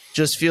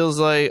 Just feels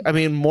like,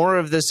 more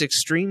of this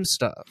extreme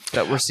stuff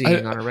that we're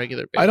seeing on a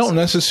regular basis. I don't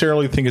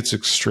necessarily think it's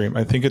extreme.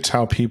 I think it's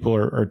how people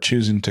are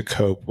choosing to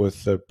cope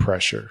with the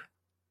pressure.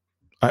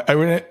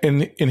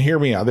 And hear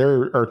me out.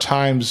 There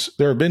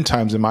have been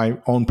times in my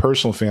own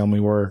personal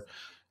family where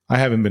I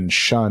haven't been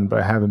shunned, but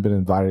I haven't been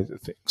invited to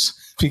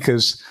things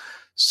because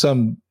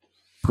some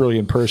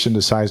brilliant person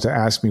decides to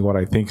ask me what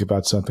I think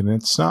about something,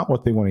 and it's not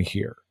what they want to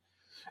hear.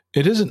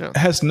 It isn't. It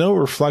has no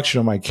reflection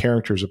on my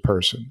character as a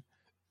person.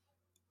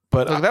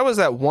 But look, that was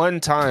that one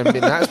time,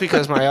 and that's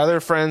because my other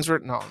friends were.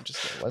 No, I'm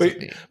just. It wasn't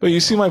me. But you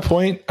see my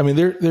point.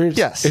 There's.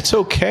 Yes. It's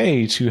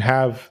okay to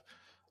have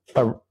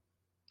a.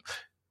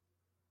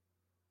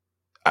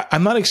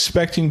 I'm not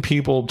expecting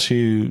people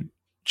to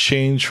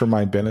change for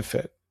my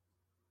benefit,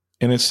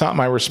 and it's not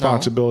my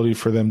responsibility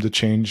for them to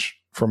change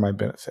for my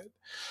benefit.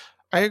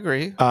 I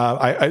agree.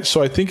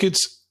 So I think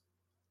it's.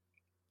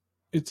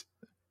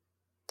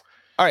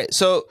 All right.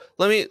 So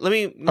let me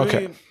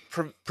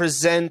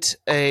present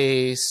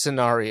a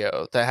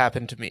scenario that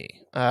happened to me.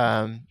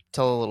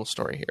 Tell a little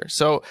story here.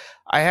 So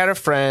I had a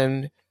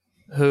friend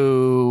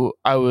who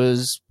I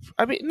was,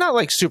 not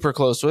like super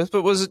close with,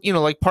 but was,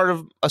 like part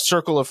of a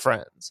circle of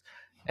friends.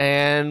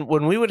 And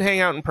when we would hang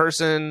out in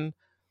person,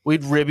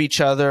 we'd rib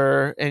each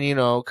other and,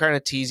 kind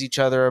of tease each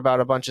other about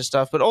a bunch of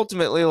stuff. But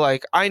ultimately,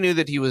 like, I knew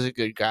that he was a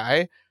good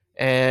guy.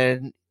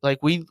 And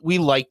like we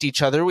liked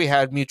each other. We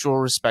had mutual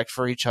respect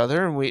for each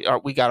other. And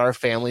we got our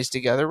families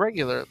together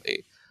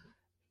regularly.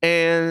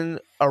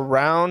 And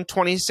around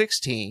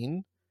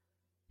 2016,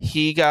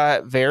 he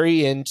got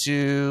very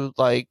into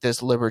like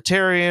this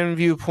libertarian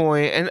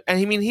viewpoint. And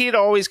he had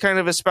always kind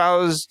of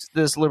espoused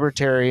this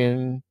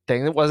libertarian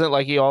thing. It wasn't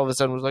like he all of a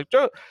sudden was like,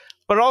 Joe,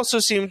 but also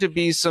seemed to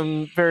be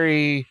some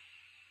very,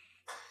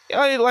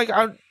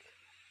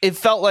 it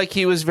felt like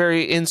he was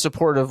very in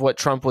support of what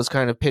Trump was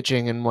kind of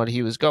pitching and what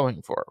he was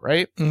going for.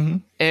 Right. Mm-hmm.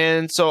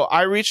 And so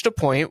I reached a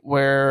point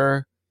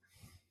where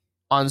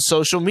on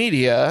social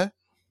media,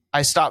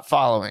 I stopped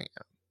following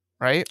him.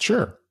 Right.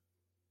 Sure.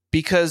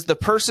 Because the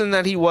person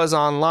that he was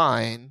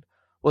online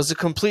was a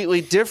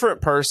completely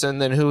different person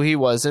than who he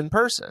was in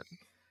person.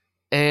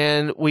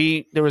 And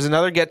there was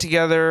another get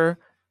together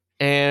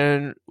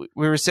and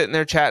we were sitting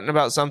there chatting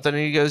about something.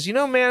 And he goes,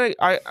 man,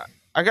 I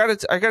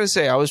gotta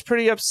say, I was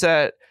pretty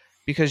upset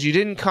because you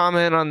didn't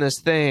comment on this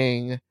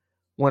thing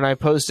when I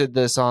posted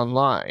this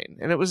online.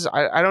 And it was,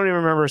 I don't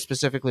even remember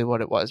specifically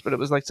what it was, but it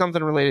was like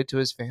something related to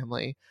his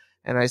family.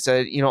 And I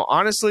said,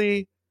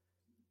 honestly,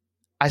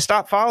 I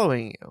stopped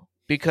following you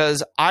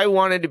because I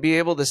wanted to be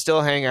able to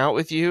still hang out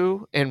with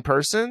you in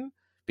person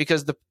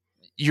because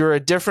you're a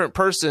different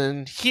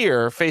person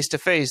here face to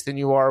face than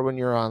you are when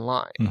you're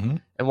online. Mm-hmm.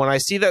 And when I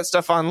see that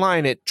stuff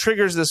online, it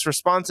triggers this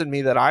response in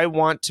me that I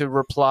want to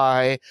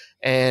reply.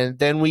 And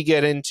then we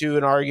get into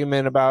an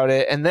argument about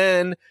it. And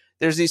then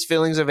there's these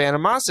feelings of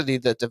animosity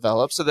that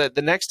develop so that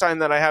the next time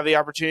that I have the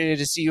opportunity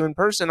to see you in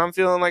person, I'm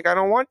feeling like I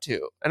don't want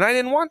to. And I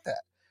didn't want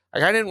that.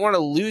 Like, I didn't want to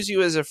lose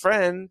you as a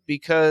friend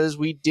because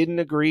we didn't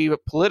agree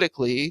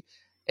politically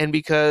and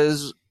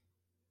because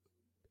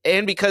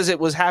it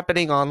was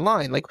happening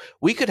online. Like,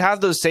 we could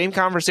have those same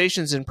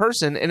conversations in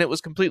person and it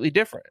was completely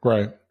different.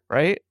 Right.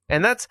 Right.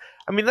 And that's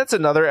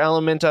another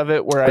element of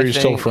it where Are you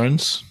still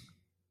friends?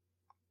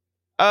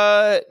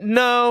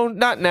 No,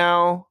 not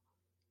now.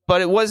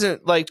 But it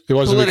wasn't like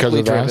politically because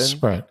of driven. that,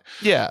 right?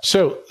 Yeah.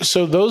 So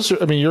those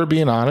are, you're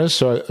being honest.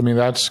 So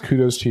that's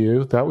kudos to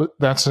you.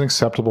 That's an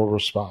acceptable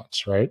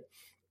response, right?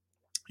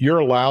 You're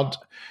allowed.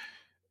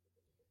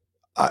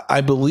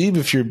 I believe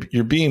if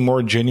you're being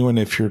more genuine,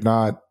 if you're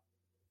not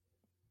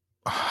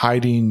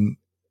hiding,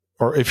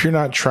 or if you're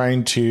not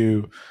trying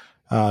to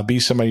be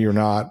somebody you're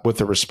not with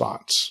the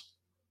response,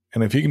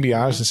 and if you can be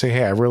honest and say,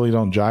 "Hey, I really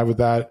don't jive with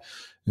that,"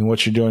 and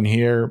what you're doing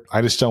here,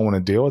 I just don't want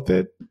to deal with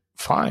it.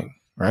 Fine.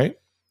 Right.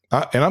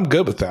 And I'm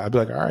good with that. I'd be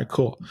like, all right,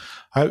 cool.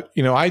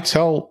 I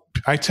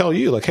tell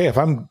you, like, hey, if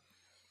I'm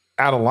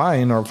out of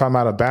line or if I'm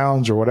out of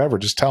bounds or whatever,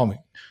 just tell me.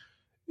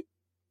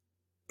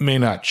 May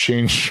not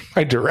change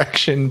my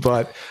direction,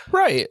 but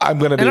right. I'm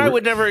going to be. And I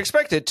would never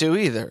expect it to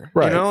either.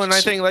 Right. And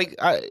I think like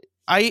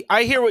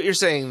I hear what you're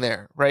saying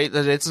there, right?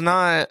 That it's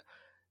not,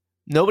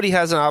 nobody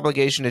has an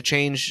obligation to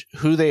change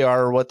who they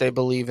are or what they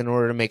believe in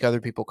order to make other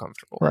people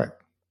comfortable. Right.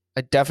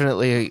 I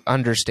definitely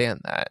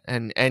understand that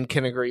and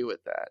can agree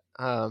with that.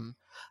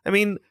 I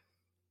mean,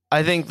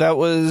 I think that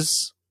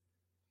was.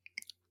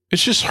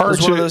 It's just hard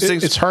to.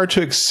 It's hard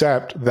to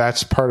accept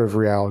that's part of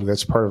reality.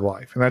 That's part of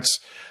life,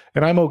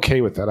 and I'm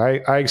okay with that.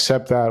 I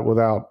accept that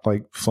without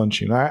like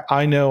flinching.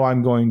 I know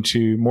I'm going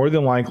to more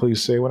than likely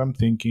say what I'm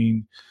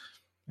thinking,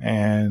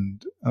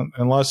 and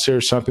unless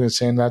there's something that's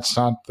saying that's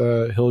not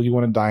the hill you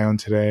want to die on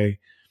today,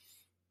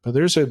 but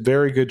there's a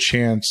very good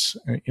chance,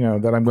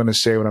 that I'm going to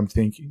say what I'm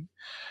thinking.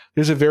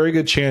 There's a very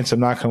good chance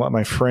I'm not going to let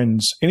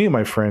any of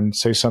my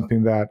friends, say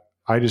something that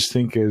I just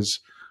think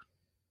is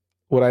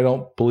what I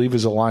don't believe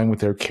is aligned with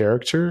their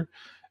character,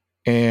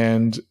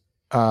 and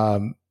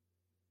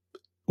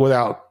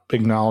without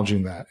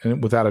acknowledging that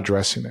and without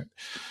addressing it.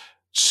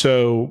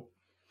 So,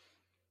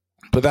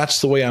 but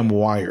that's the way I'm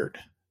wired,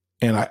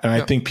 and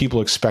I think people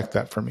expect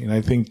that from me, and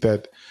I think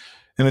that,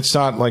 and it's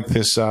not like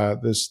this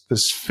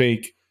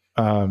fake.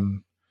 I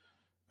don't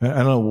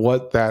know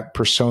what that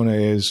persona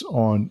is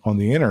on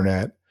the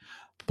internet,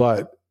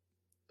 but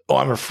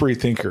I'm a free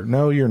thinker.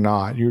 No, you're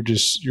not.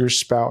 You're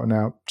spouting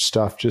out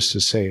stuff just to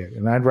say it.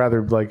 And I'd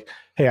rather like,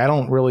 hey, I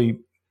don't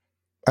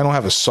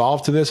have a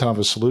solve to this. I don't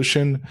have a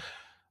solution.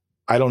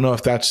 I don't know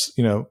if that's,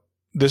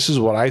 this is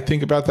what I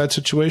think about that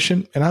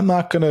situation. And I'm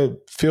not going to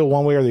feel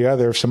one way or the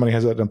other if somebody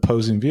has an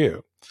opposing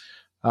view.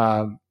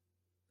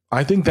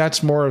 I think that's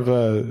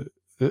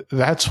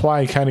that's why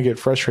I kind of get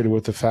frustrated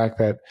with the fact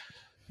that,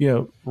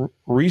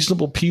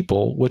 reasonable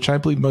people, which I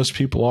believe most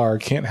people are,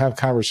 can't have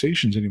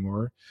conversations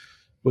anymore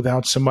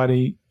without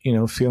somebody,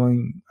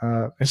 feeling,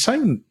 it's not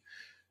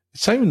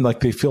even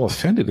like they feel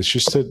offended. It's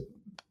just that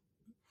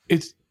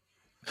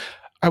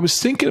I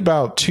was thinking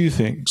about two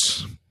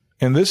things,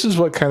 and this is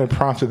what kind of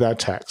prompted that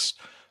text.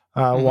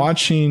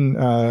 Watching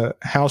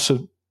House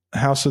of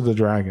the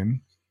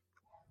Dragon.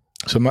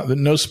 So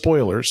no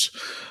spoilers,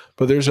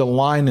 but there's a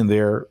line in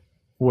there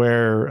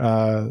where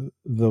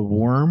the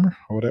worm,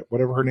 or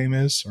whatever her name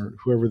is, or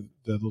whoever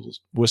the little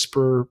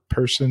whisper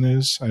person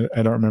is,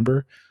 I don't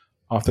remember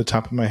off the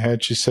top of my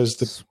head. She says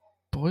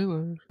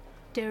spoiler.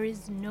 There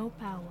is no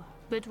power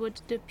but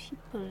what the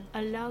people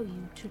allow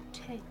you to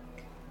take.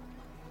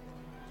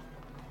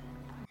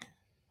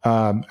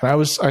 And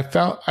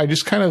I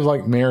just kind of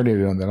like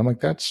marinated on that. I'm like,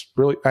 that's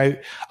really,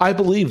 I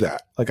believe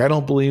that. Like, I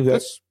don't believe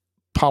that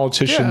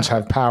politicians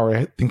have power.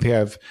 I think they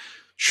have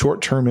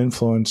short-term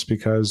influence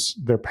because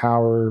their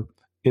power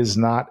is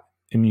not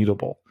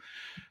immutable.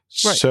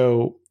 Right.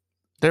 So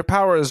their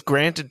power is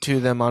granted to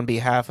them on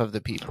behalf of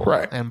the people,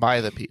 right, and by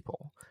the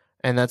people.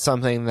 And that's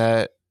something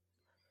that,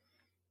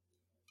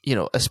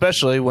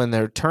 especially when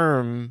their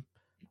term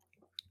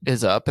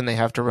is up and they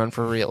have to run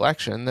for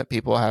re-election, that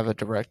people have a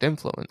direct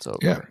influence over.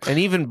 Yeah. And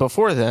even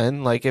before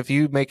then, like if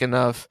you get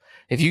enough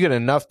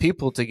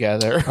people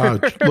together.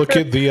 Look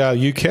at the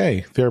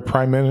UK. Their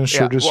prime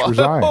minister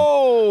resigned.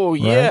 Oh,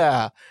 right?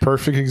 Yeah.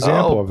 Perfect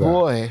example of that. Oh,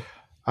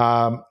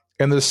 boy.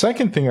 And the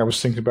second thing I was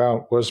thinking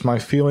about was my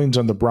feelings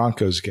on the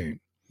Broncos game.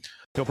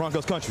 Go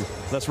Broncos country.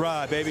 Let's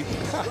ride, baby.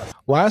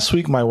 Last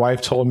week, my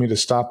wife told me to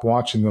stop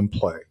watching them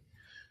play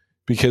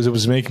because it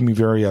was making me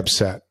very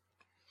upset.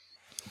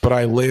 But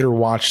I later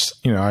watched,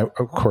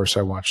 of course,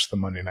 I watched the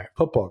Monday Night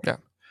Football game.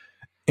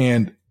 Yeah.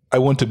 And I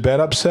went to bed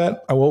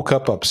upset. I woke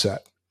up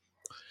upset.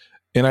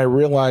 And I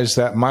realized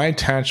that my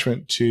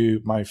attachment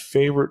to my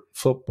favorite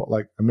football,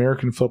 like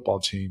American football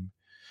team,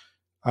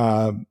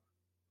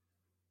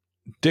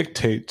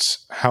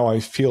 dictates how I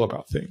feel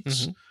about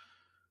things. Mm-hmm.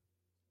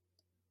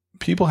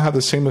 People have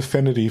the same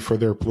affinity for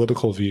their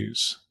political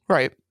views.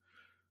 Right.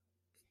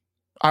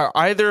 Are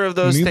either of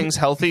those things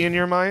healthy in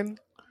your mind?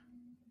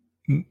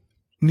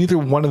 Neither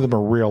one of them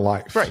are real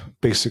life, right?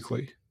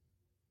 Basically.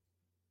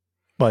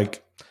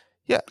 Like,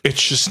 yeah,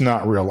 it's just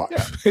not real life.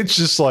 Yeah. It's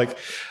just like,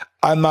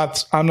 I'm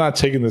not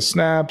taking the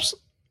snaps.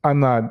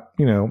 I'm not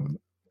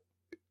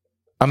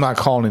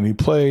calling any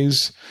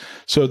plays.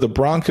 So the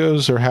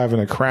Broncos are having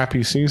a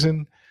crappy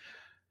season.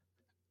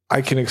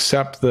 I can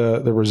accept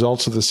the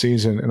results of the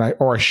season, and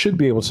I should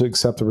be able to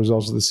accept the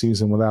results of the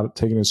season without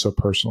taking it so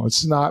personal.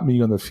 It's not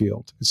me on the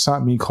field. It's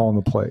not me calling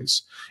the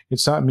plays.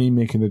 It's not me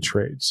making the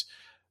trades.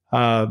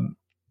 And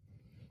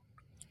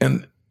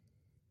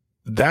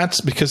that's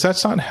because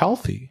that's not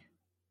healthy.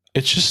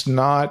 It's just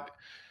not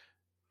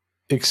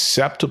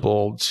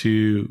acceptable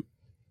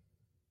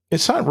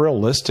it's not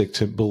realistic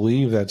to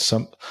believe that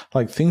some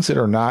things that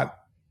are not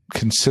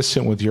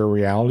consistent with your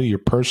reality, your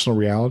personal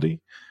reality,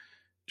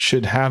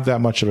 should have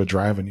that much of a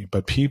drive in you.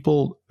 But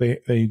people,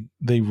 they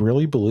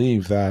really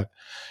believe that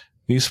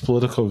these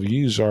political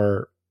views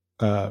are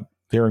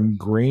they're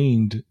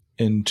ingrained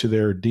into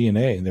their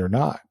DNA, and they're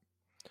not.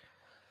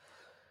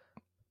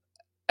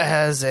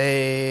 As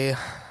a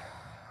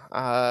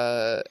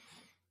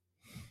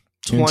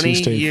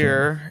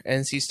 20-year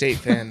NC State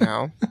fan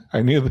now,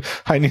 I knew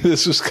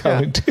this was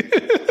coming.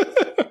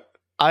 Yeah.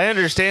 I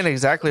understand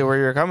exactly where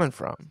you're coming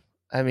from.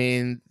 I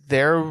mean,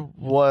 there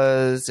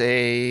was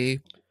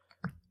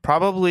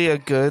probably a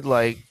good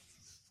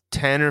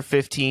 10 or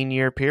 15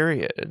 year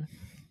period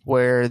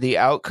where the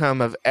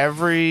outcome of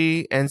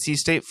every NC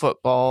State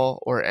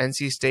football or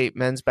NC State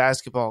men's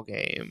basketball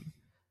game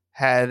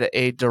had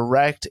a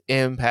direct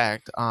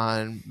impact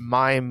on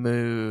my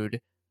mood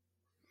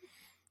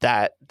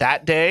that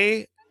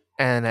day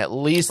and at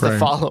least the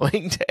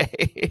following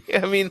day.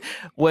 I mean,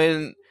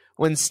 when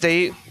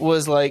State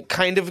was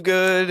kind of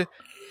good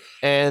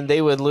and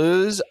they would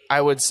lose,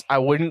 I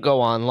wouldn't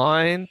go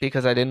online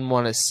because I didn't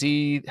want to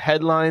see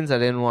headlines. I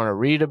didn't want to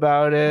read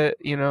about it,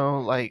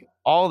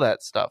 all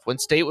that stuff. When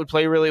State would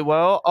play really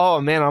well, oh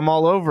man, I'm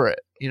all over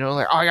it.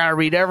 I got to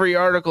read every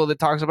article that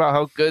talks about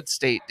how good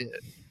State did.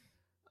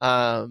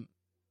 And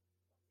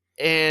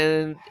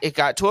it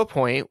got to a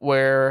point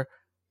where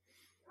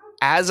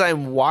as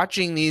I'm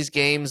watching these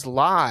games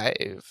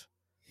live,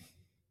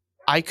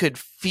 I could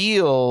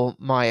feel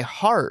my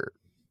heart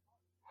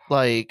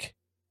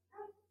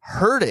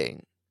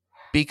hurting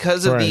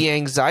because of the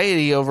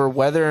anxiety over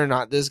whether or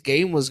not this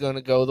game was going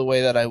to go the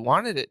way that I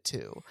wanted it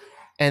to.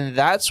 And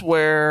that's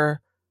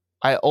where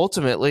I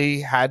ultimately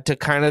had to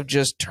kind of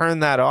just turn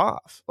that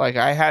off.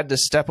 I had to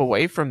step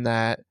away from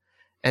that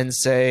and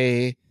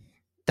say,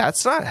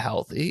 that's not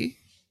healthy.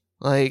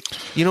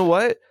 You know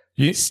what?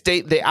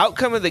 The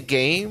outcome of the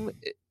game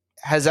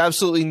has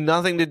absolutely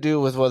nothing to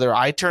do with whether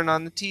I turn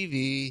on the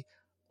TV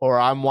or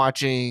I'm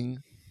watching,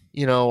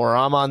 or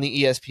I'm on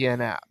the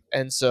ESPN app.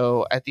 And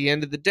so at the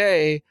end of the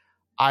day,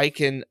 I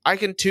can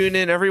tune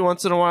in every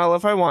once in a while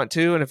if I want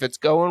to. And if it's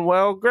going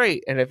well,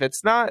 great. And if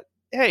it's not,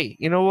 hey,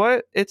 you know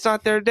what? It's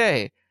not their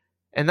day.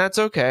 And that's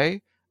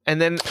okay. And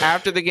then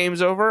after the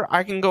game's over,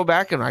 I can go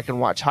back and I can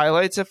watch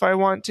highlights if I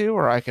want to,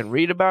 or I can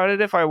read about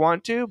it if I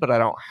want to, but I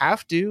don't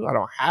have to. I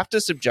don't have to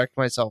subject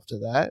myself to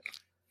that.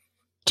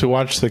 To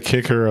watch the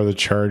kicker of the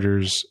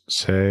Chargers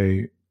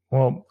say,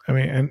 well, I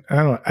mean, and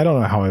I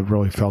don't know how I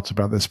really felt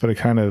about this, but it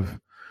kind of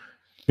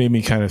made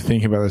me kind of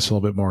think about this a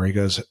little bit more. He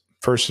goes,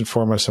 first and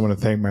foremost, I want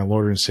to thank my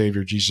Lord and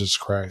Savior, Jesus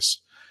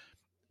Christ.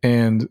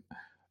 And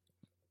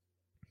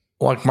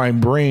my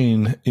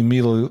brain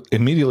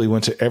immediately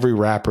went to every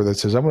rapper that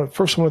says, I want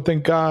to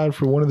thank God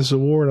for winning this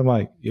award. I'm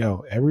like,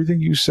 yo,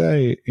 everything you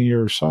say in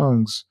your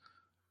songs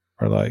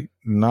are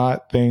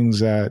not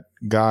things that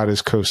God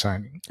is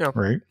co-signing. Yeah.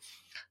 Right.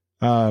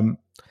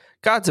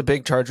 God's a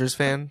big Chargers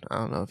fan. I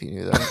don't know if you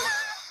knew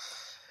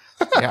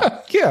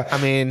that. Yeah.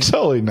 I mean,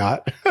 totally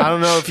not. I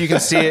don't know if you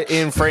can see it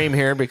in frame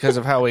here because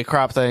of how we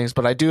crop things,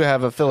 but I do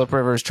have a Phillip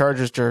Rivers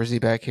Chargers jersey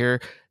back here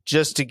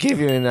just to give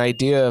you an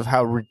idea of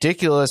how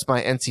ridiculous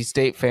my NC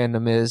State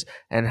fandom is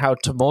and how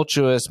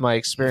tumultuous my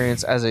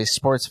experience as a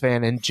sports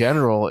fan in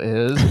general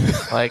is.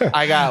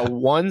 I got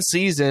one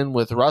season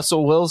with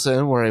Russell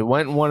Wilson where he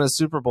went and won a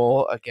Super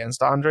Bowl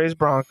against Andre's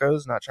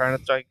Broncos, not trying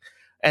to strike.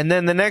 And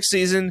then the next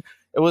season,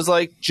 it was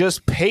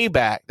just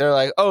payback. They're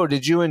like, oh,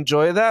 did you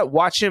enjoy that?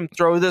 Watch him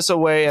throw this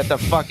away at the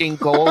fucking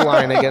goal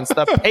line against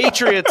the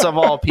Patriots of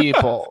all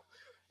people.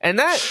 And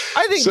I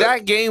think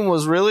that game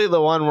was really the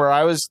one where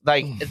I was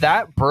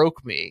that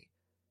broke me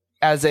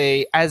as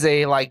a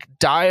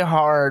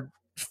diehard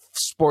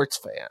sports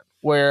fan.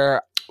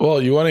 Where, well,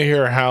 you want to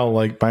hear how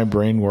my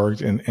brain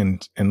worked and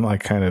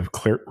kind of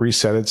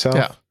reset itself.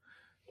 Yeah.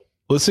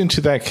 Listening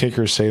to that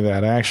kicker say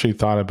that, I actually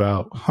thought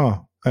about,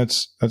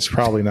 that's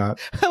probably not.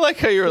 I like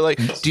how you were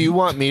like, do you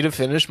want me to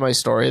finish my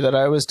story that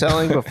I was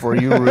telling before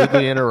you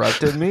rudely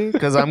interrupted me?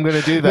 Because I'm going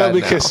to do that. No,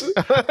 because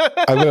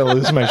I'm going to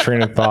lose my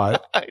train of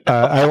thought.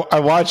 I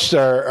watched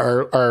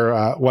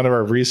our one of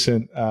our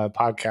recent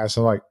podcasts.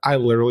 And I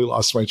literally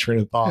lost my train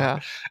of thought. Yeah.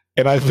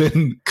 And I've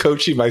been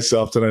coaching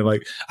myself and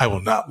I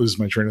will not lose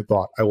my train of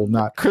thought. I will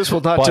not. Chris will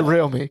not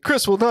derail me.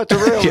 Chris will not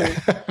derail me.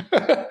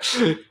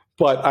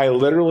 But I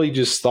literally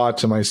just thought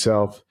to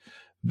myself,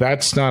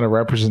 that's not a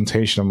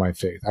representation of my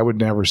faith. I would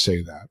never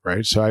say that,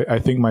 right? So I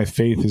think my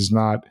faith is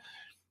not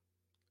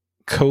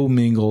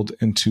commingled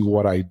into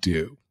what I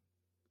do.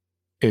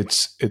 And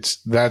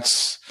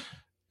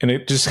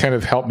it just kind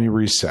of helped me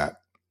reset,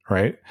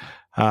 right?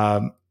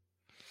 I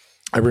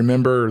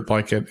remember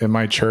in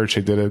my church,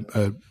 I did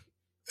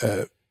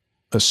a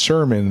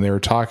sermon. They were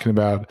talking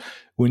about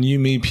when you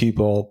meet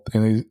people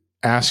and they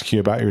ask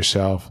you about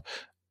yourself,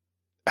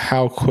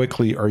 how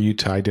quickly are you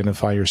to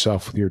identify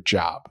yourself with your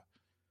job?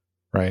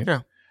 Right. Yeah.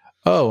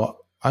 Oh,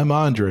 I'm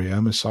Andre.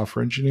 I'm a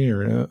software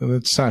engineer.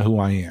 That's not who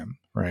I am.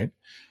 Right.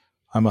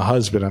 I'm a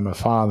husband. I'm a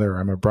father.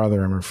 I'm a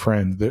brother. I'm a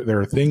friend. There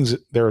are things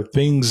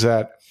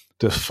that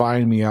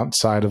define me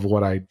outside of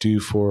what I do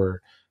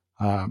for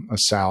a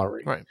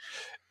salary. Right.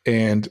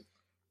 And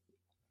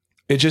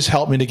it just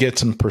helped me to get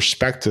some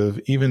perspective,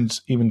 even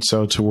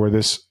so to where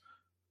this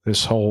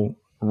whole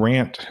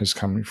RANT is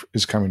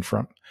coming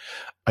from.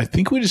 I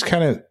think we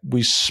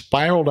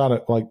spiraled out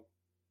of, like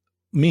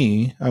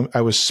me,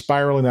 I was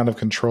spiraling out of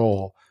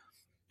control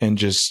and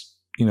just,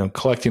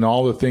 collecting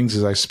all the things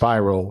as I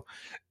spiral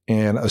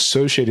and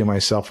associating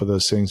myself with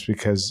those things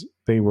because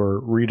they were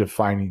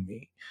redefining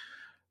me.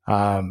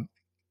 And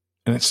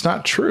it's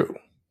not true.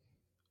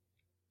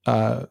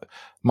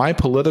 My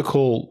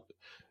political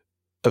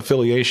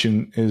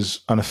affiliation is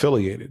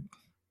unaffiliated.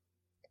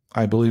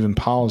 I believe in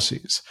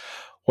policies.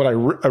 What I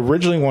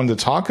originally wanted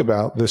to talk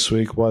about this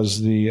week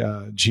was the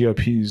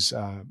GOP's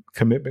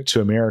commitment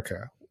to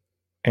America.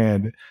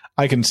 And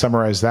I can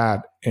summarize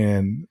that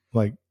in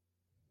like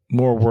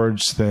more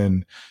words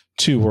than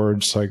 2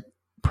 words, like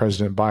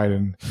President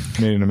Biden,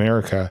 Made in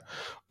America.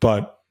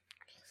 But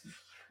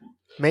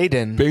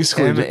Maiden,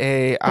 basically,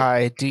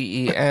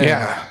 MAIDEN,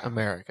 yeah,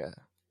 America.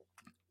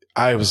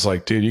 I was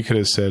like, dude, you could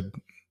have said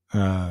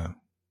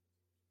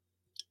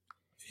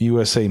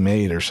USA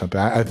made or something.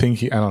 I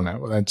think I don't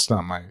know. That's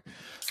not my.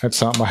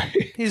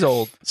 He's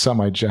old. It's not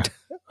my job.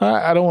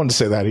 I don't want to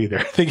say that either.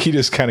 I think he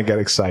just kind of got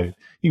excited.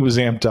 He was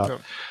amped up.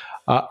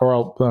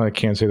 I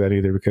can't say that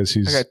either because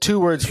he's. I got 2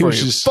 words for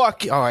you.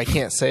 Fuck. Oh, I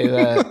can't say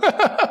that.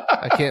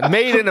 I can't.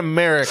 Made in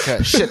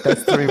America. Shit,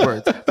 that's 3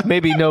 words.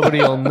 Maybe nobody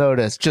will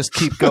notice. Just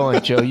keep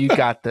going, Joe. You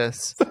got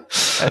this.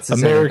 That's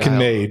American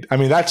made. I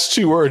mean, that's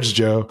 2 words,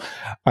 Joe.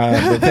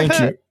 But thank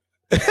you.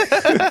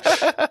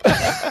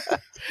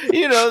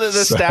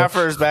 The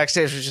staffers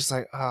backstage was just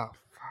like, oh,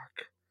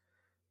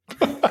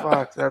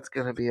 fuck, that's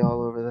going to be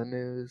all over the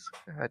news.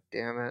 God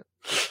damn it.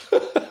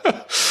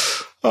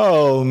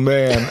 Oh,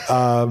 man.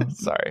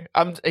 Sorry.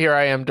 Here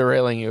I am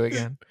derailing you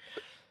again.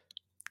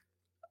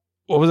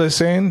 What was I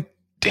saying?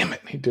 Damn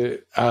it. He did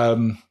it.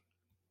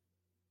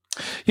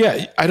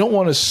 Yeah, I don't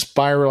want to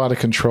spiral out of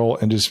control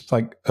and just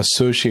like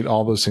associate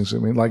all those things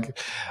with me. Like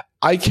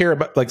I care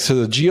about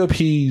so the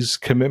GOP's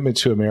commitment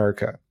to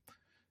America,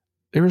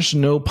 there's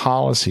no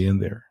policy in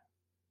there.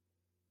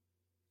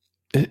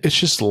 It's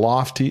just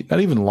lofty,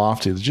 not even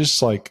lofty. It's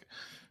just like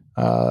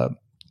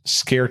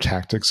scare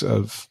tactics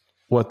of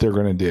what they're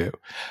going to do.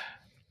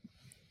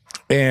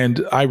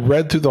 And I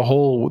read through their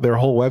whole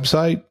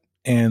website,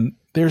 and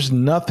there's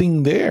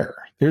nothing there.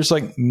 There's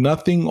like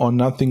nothing on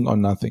nothing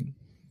on nothing.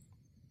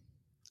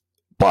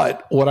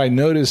 But what I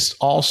noticed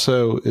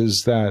also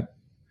is that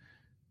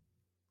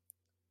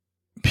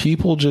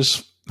people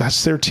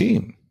that's their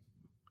team.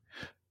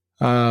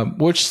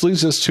 Which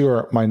leads us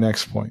to my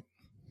next point.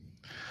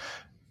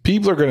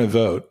 People are going to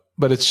vote,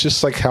 but it's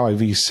just like how I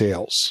view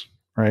sales,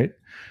 right?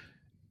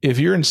 If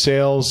you're in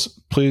sales,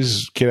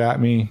 please get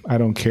at me. I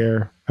don't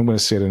care. I'm going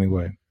to say it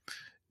anyway.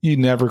 You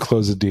never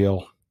close a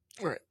deal.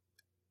 Right.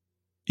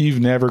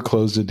 You've never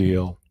closed a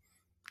deal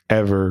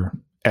ever,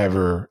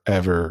 ever,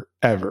 ever,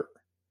 ever.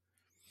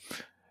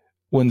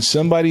 When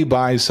somebody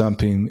buys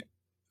something,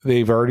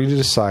 they've already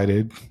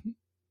decided.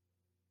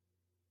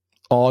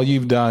 All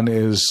you've done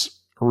is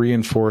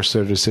reinforce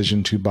their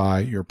decision to buy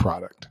your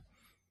product.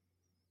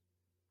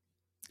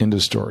 End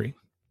of story.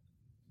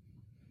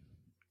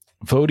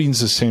 Voting's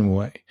the same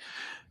way.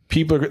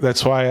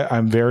 That's why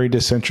I'm very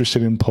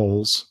disinterested in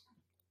polls.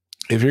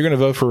 If you're going to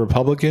vote for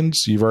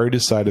Republicans, you've already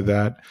decided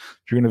that.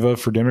 If you're going to vote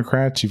for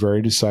Democrats, you've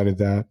already decided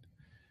that.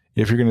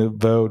 If you're going to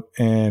vote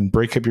and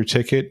break up your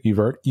ticket,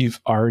 you've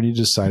already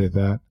decided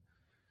that.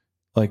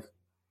 Like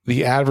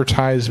the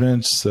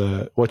advertisements,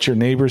 what your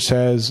neighbor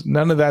says,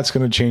 none of that's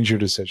going to change your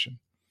decision.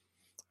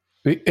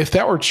 If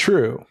that were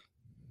true,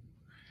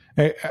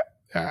 I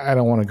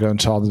don't want to go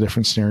into all the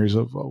different scenarios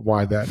of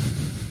why that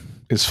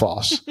is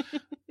false.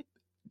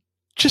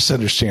 Just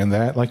understand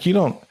that. Like you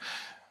don't,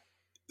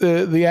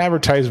 the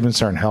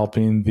advertisements aren't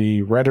helping.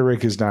 The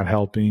rhetoric is not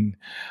helping.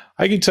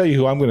 I can tell you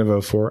who I'm going to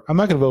vote for. I'm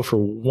not going to vote for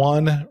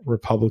one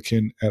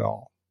Republican at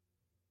all.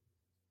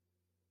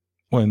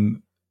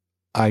 When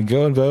I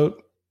go and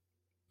vote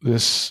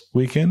this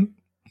weekend,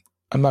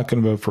 I'm not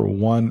going to vote for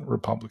one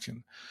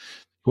Republican.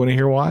 You want to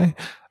hear why?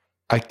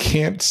 I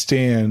can't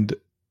stand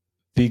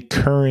the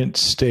current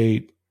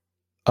state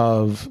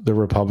of the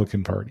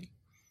Republican Party.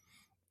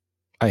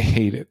 I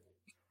hate it.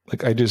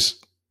 Like it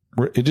just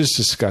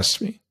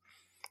disgusts me.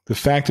 The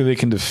fact that they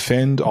can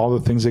defend all the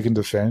things they can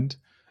defend,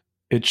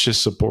 it's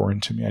just so boring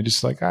to me. I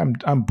just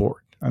I'm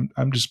bored.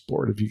 I'm just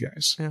bored of you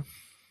guys. Yeah.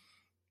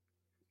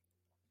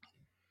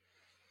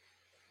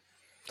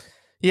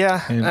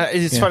 Yeah,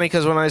 it's funny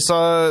because when I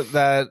saw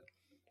that,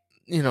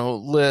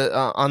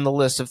 on the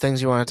list of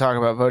things you want to talk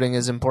about, voting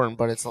is important,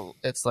 but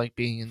it's like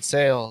being in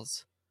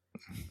sales.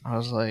 I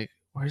was like,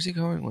 where's he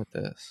going with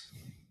this?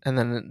 And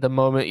then the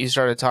moment you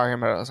started talking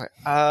about it, I was like,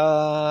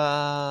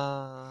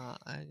 I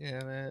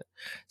get it.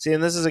 See,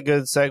 and this is a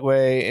good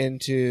segue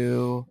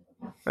into,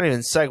 not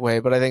even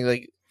segue, but I think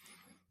like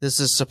this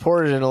is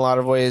supported in a lot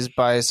of ways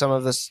by some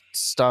of the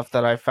stuff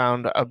that I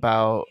found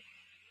about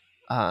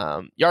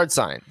yard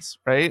signs,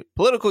 right?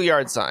 Political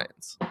yard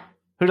signs.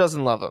 Who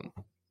doesn't love them?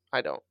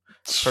 I don't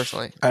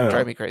personally. They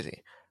drive me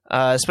crazy,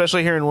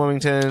 especially here in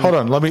Wilmington. Hold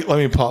on, let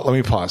me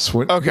pause.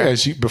 Okay,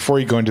 before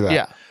you go into that.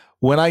 Yeah.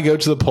 When I go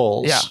to the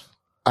polls,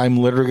 I'm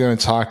literally going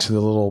to talk to the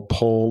little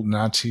poll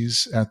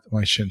Nazis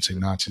I shouldn't say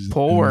Nazis.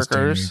 Poll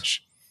workers.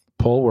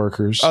 Poll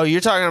workers. Oh,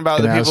 you're talking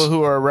about And the people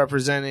who are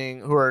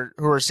representing, who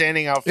are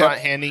standing out front,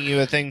 handing you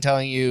a thing,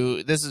 telling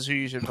you this is who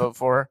you should vote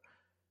for.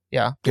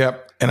 Yeah.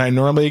 Yep. And I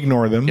normally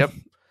ignore them. Yep.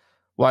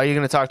 Why are you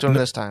going to talk to them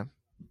this time?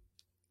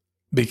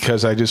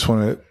 Because I just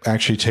want to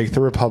actually take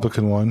the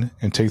Republican one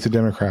and take the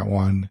Democrat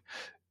one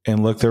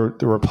and look the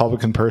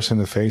Republican person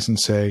in the face and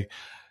say,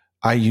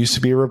 I used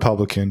to be a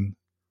Republican,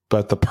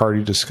 but the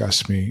party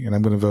disgusts me, and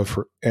I'm going to vote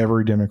for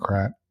every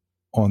Democrat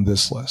on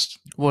this list.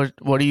 What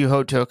do you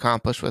hope to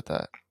accomplish with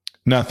that?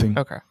 Nothing.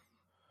 Okay.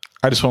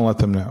 I just want to let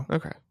them know.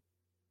 Okay.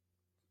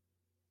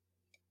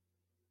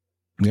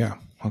 Yeah.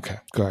 Okay.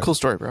 Go ahead. Cool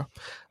story, bro.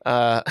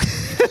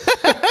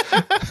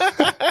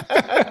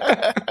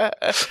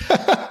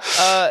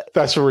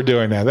 That's what we're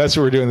doing now. That's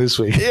what we're doing this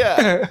week.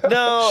 Yeah.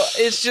 No,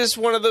 it's just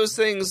one of those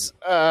things.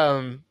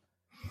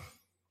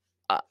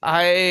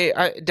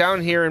 I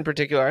down here in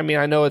particular, I mean,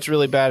 I know it's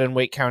really bad in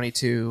Wake County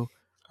too.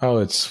 Oh,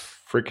 it's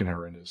freaking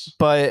horrendous.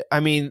 But I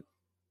mean,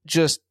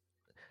 just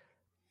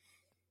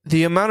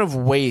the amount of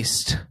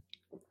waste,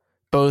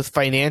 both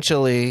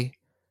financially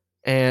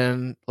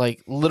and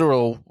like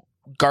literal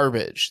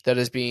garbage that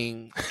is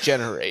being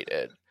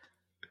generated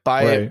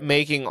by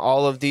making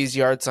all of these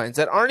yard signs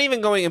that aren't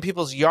even going in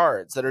people's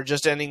yards, that are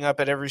just ending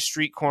up at every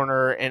street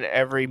corner and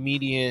every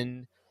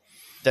median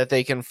that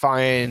they can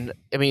find.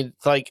 I mean,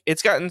 like,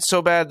 it's gotten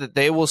so bad that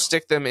they will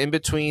stick them in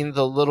between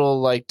the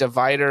little like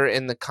divider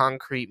and the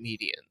concrete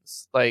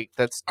medians. Like,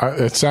 that's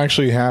it's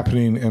actually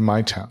happening in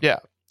my town. Yeah.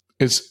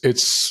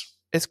 It's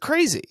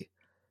crazy.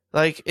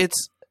 Like,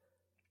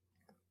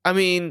 I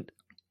mean,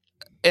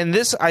 and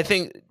this, I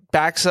think,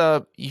 backs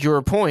up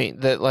your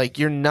point that, like,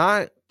 you're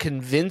not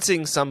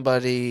convincing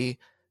somebody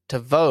to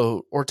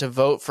vote or to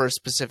vote for a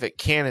specific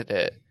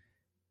candidate,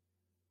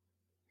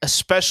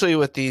 especially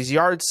with these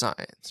yard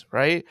signs,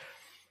 right?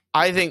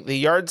 I think the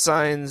yard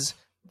signs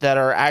that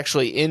are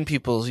actually in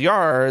people's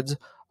yards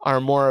are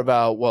more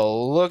about,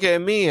 well, look at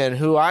me and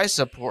who I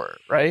support,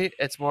 right?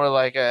 It's more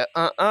like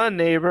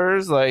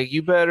neighbors, like,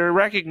 you better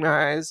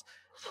recognize,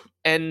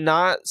 and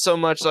not so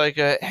much like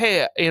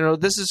hey,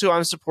 this is who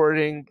I'm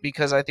supporting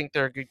because I think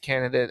they're a good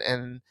candidate.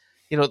 And,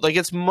 like,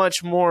 it's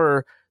much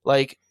more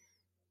like,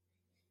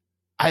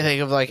 I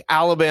think of like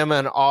Alabama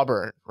and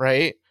Auburn,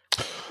 right?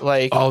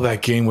 Like, oh,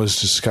 that game was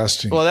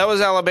disgusting. Well, that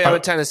was Alabama,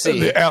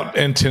 Tennessee. Out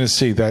in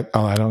Tennessee,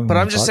 I don't. But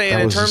I'm just saying,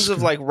 in terms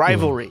of like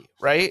rivalry,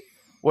 right?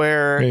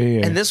 Where,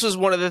 and this was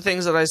one of the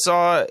things that I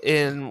saw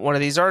in one of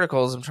these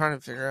articles. I'm trying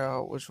to figure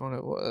out which one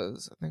it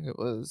was. I think it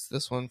was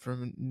this one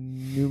from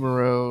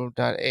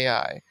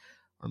numero.ai,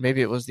 or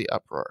maybe it was the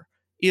Uproar.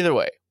 Either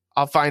way,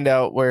 I'll find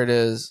out where it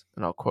is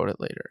and I'll quote it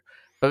later.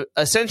 But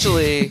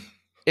essentially,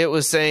 it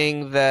was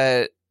saying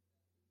that,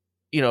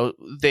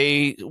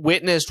 they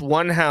witnessed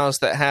one house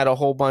that had a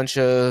whole bunch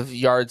of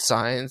yard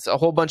signs, a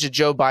whole bunch of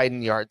Joe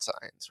Biden yard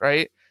signs,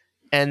 right?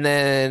 And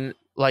then,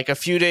 like, a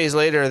few days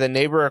later, the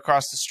neighbor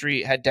across the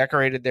street had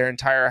decorated their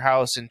entire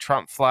house in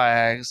Trump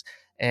flags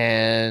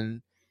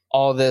and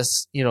all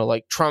this,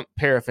 like, Trump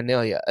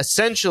paraphernalia,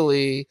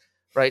 essentially,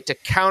 right, to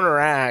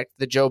counteract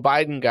the Joe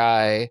Biden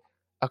guy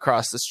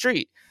across the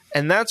street.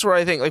 And that's where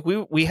I think, like,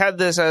 we had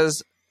this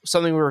as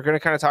something we were going to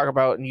kind of talk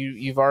about, and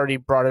you've already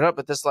brought it up,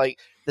 but this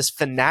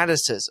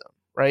fanaticism,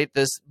 right?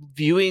 This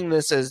viewing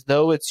this as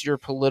though it's your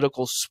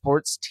political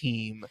sports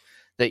team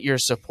that you're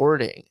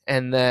supporting,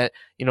 and that,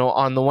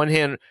 on the one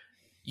hand,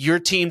 your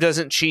team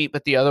doesn't cheat,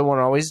 but the other one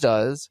always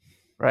does,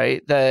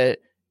 right? That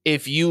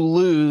if you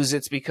lose,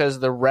 it's because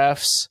the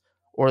refs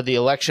or the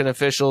election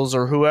officials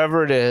or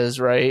whoever it is,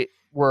 right,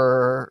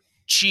 were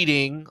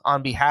cheating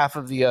on behalf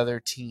of the other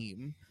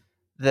team.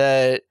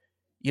 That,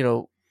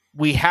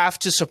 we have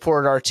to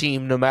support our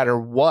team no matter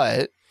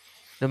what,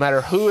 no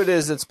matter who it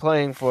is that's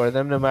playing for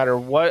them, no matter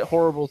what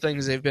horrible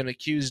things they've been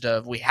accused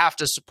of. We have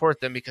to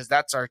support them because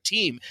that's our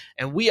team.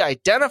 And we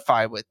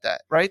identify with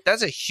that, right?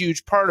 That's a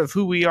huge part of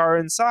who we are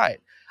inside.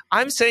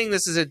 I'm saying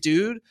this as a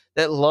dude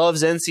that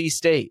loves NC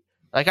State.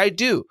 Like, I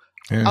do.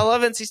 Yeah. I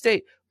love NC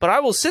State. But I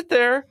will sit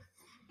there,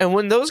 and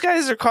when those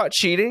guys are caught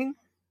cheating,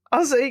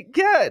 I'll say,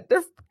 yeah,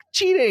 they're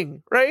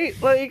cheating,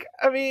 right? Like,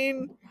 I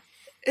mean,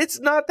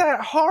 it's not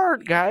that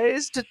hard,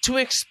 guys, to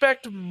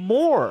expect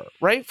more,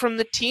 right, from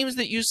the teams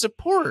that you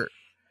support.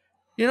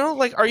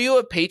 Like, are you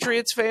a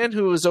Patriots fan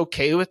who was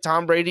okay with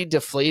Tom Brady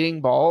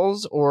deflating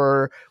balls,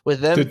 or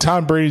with them? Did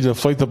Tom Brady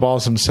deflate the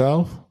balls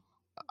himself?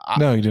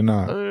 No, he did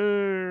not.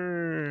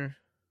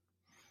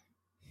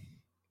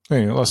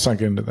 Anyway, let's not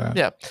get into that.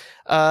 Yeah.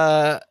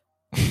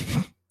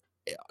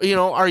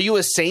 Are you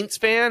a Saints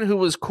fan who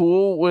was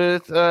cool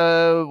with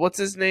what's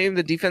his name,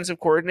 the defensive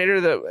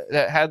coordinator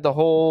that had the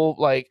whole,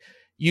 like,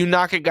 you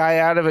knock a guy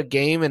out of a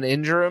game and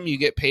injure him, you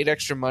get paid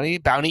extra money,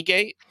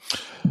 Bountygate?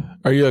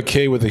 Are you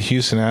okay with the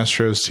Houston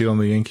Astros stealing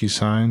the Yankee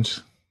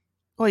signs?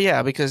 Well,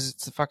 yeah, because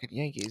it's the fucking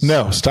Yankees.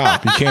 No,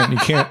 stop. You can't.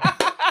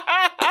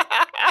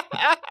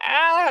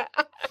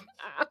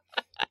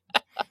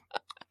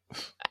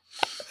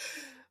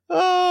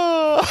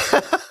 Oh,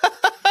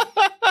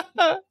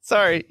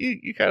 sorry.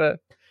 You kind of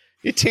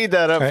You teed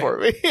that up for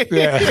me.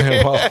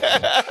 Yeah. Well,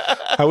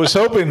 I was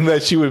hoping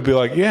that you would be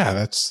like,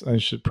 yeah, I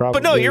should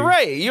probably. But no, you're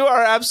right. You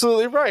are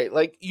absolutely right.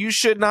 Like, you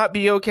should not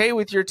be okay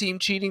with your team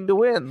cheating to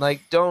win.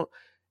 Like,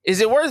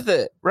 is it worth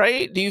it?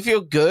 Right? Do you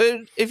feel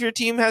good if your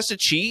team has to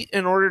cheat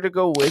in order to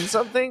go win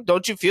something?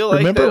 Don't you feel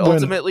like that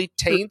ultimately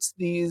taints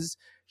these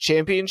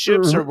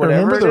championships or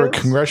whatever? Remember there were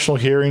congressional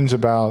hearings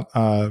about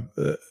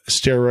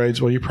steroids?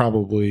 Well, you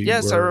probably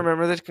Yes, I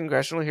remember the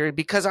congressional hearing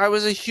because I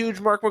was a huge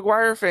Mark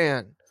McGwire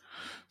fan.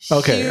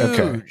 Okay.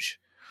 Huge.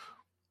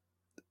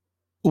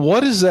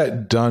 What has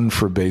that done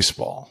for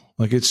baseball?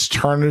 Like, it's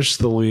tarnished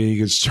the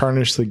league, it's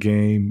tarnished the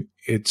game.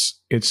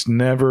 It's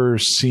never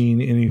seen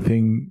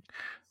anything.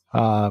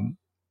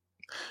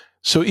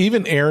 So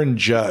even Aaron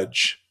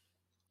Judge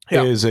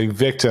is a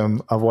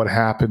victim of what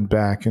happened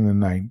back in the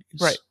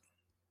 90s. Right.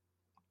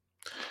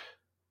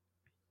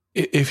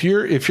 If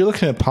you're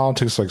looking at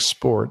politics like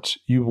sports,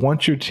 you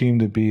want your team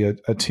to be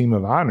a team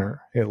of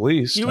honor, at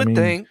least. You would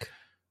think.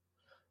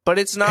 But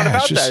it's not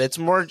about that.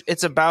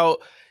 It's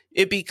about,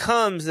 it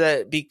becomes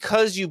that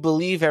because you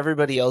believe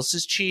everybody else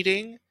is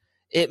cheating,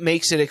 it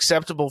makes it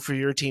acceptable for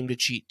your team to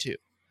cheat too.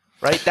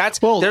 Right?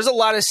 There's a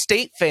lot of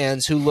state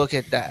fans who look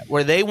at that,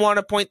 where they want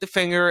to point the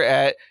finger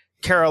at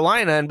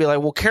Carolina and be like,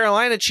 well,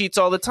 Carolina cheats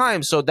all the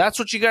time, so that's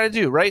what you got to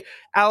do, right?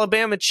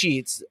 Alabama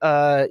cheats,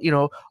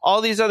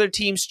 all these other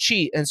teams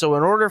cheat, and so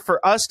in order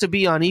for us to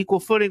be on equal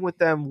footing with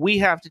them, we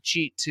have to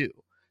cheat too.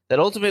 That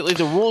ultimately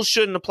the rules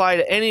shouldn't apply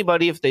to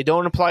anybody if they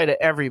don't apply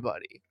to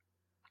everybody.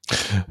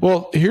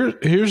 Well,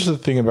 here's the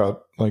thing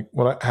about like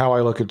how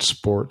I look at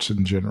sports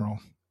in general.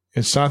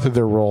 It's not that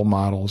they're role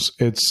models.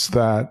 It's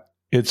that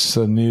it's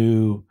a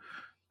new,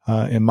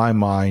 in my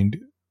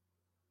mind,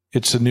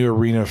 it's a new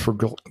arena for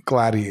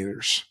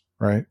gladiators,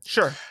 right?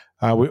 Sure.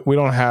 We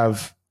don't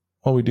have,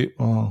 well, we do.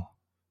 Well,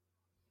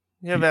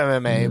 you have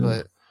MMA,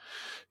 but.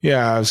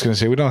 Yeah, I was going to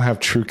say we don't have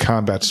true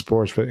combat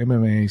sports, but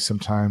MMA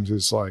sometimes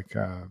is like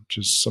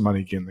just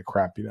somebody getting the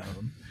crap beat out of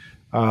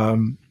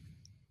them.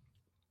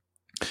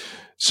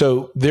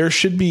 So there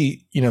should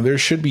be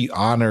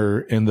honor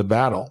in the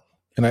battle,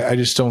 and I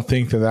just don't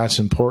think that that's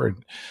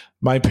important.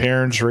 My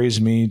parents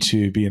raised me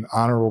to be an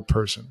honorable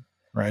person,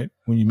 right?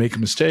 When you make a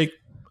mistake,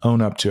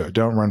 own up to it.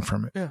 Don't run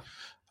from it. Yeah.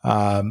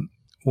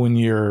 When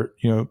you're,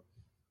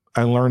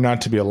 I learned not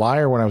to be a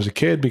liar when I was a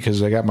kid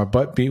because I got my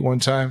butt beat one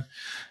time.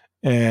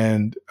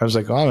 And I was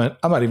like, oh,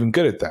 I'm not even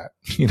good at that,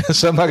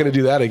 so I'm not going to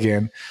do that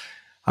again.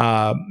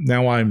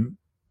 Now I'm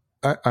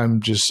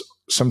just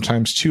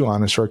sometimes too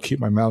honest, or I keep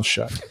my mouth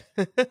shut.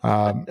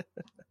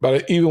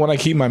 But even when I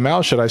keep my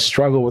mouth shut, I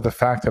struggle with the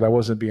fact that I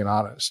wasn't being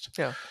honest.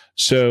 Yeah.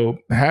 So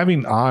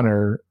having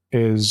honor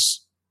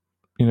is,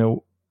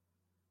 now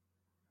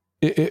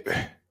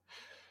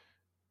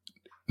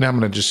I'm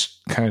going to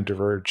just kind of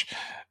diverge.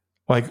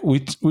 Like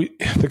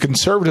the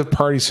conservative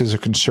party says they're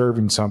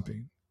conserving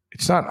something.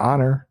 It's not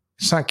honor.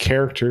 It's not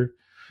character.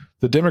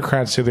 The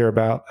Democrats say they're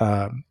about,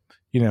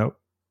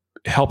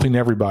 helping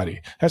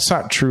everybody. That's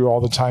not true all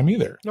the time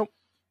either. Nope.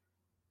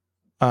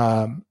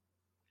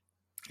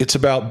 It's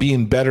about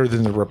being better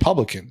than the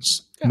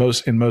Republicans in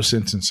most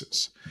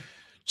instances.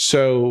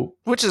 So,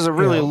 which is a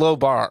really low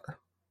bar,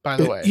 by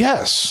the way.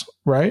 Yes,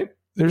 right.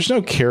 There's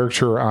no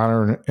character or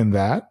honor in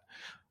that.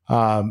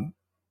 So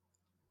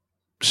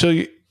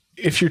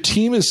if your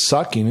team is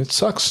sucking, it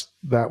sucks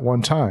that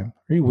one time.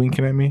 Are you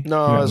winking at me?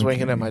 No, I was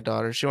winking at my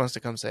daughter. She wants to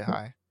come say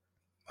hi.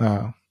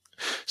 Oh,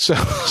 so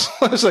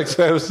I was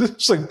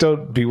like,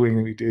 don't be winking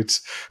at me,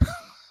 dudes.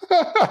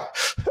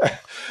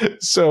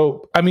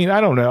 So, I mean, I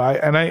don't know.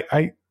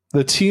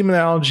 The team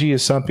analogy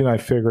is something I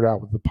figured out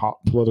with the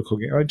political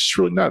game. I just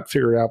really not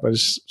figured it out, but I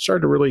just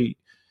started to really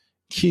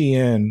key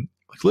in.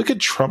 Like, look at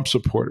Trump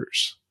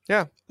supporters.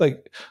 Yeah.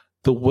 Like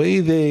the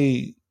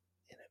way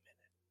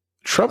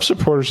Trump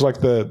supporters like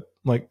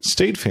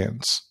state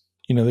fans.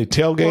 They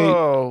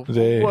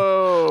tailgate.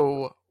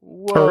 Whoa.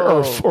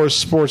 Or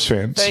sports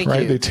fans,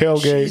 right? They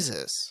tailgate.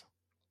 Jesus.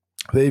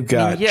 They've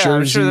got jerseys.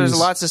 I'm sure there's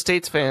lots of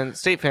state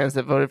fans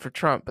that voted for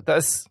Trump, but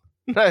that's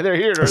neither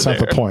here nor there. That's not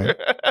the point.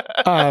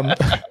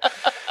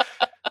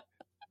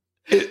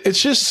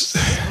 It's just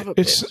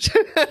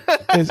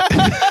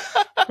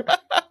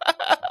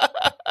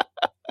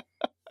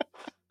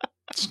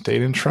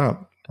state and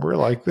Trump. We're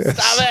like this.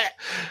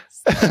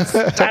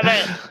 Stop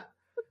it.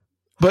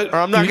 But or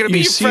I'm not going to be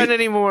your friend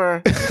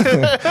anymore.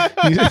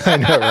 I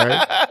know,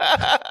 right?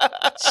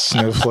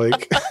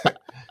 Snowflake.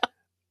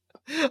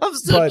 I'm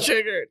so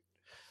triggered.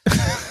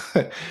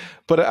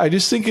 But I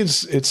just think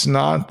it's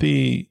not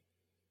the.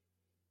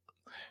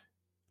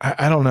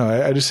 I don't know.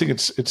 I just think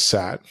it's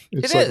sad.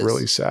 It's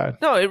really sad.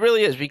 No, it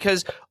really is,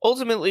 because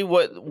ultimately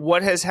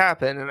what has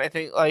happened, and I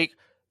think like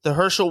the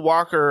Herschel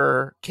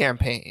Walker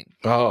campaign.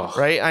 Oh,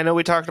 right. I know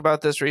we talked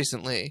about this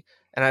recently,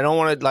 and I don't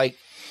want to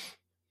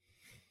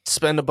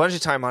spend a bunch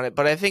of time on it,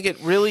 but I think it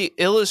really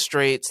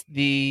illustrates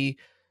and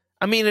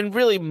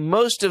really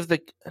most of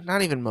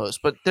not even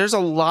most, but there's a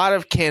lot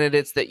of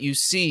candidates that you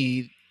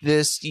see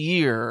this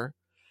year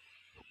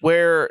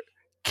where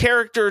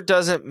character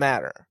doesn't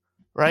matter,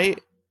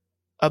 right?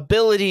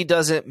 ability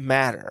doesn't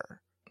matter.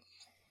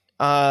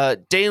 Dana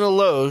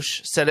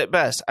Loesch said it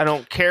best. I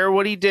don't care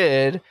what he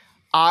did.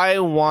 I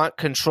want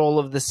control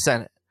of the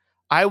Senate.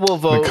 I will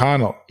vote.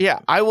 McConnell. Yeah,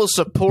 I will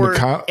support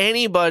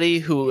anybody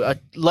who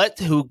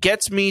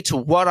gets me to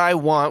what I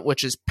want,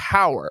 which is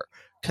power,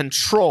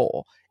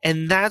 control.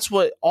 And that's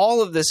what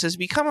all of this has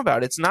become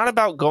about. It's not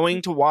about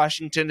going to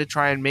Washington to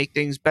try and make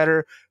things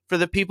better for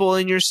the people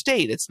in your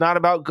state. It's not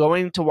about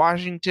going to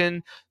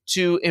Washington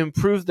to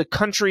improve the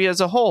country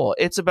as a whole.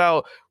 It's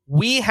about,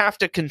 we have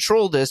to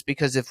control this,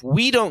 because if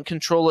we don't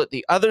control it,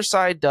 the other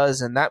side does,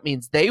 and that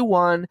means they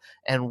won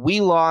and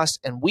we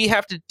lost, and we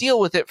have to deal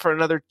with it for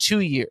another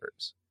 2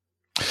 years.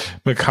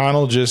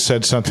 McConnell just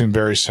said something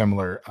very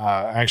similar.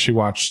 I actually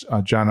watched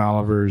John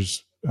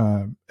Oliver's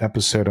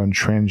episode on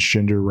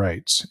transgender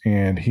rights,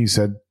 and he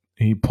said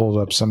he pulled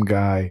up some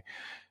guy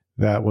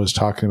that was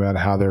talking about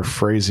how they're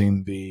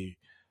phrasing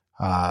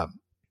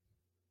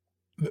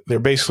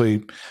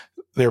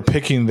they're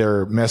picking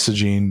their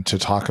messaging to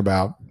talk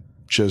about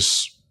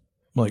just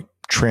like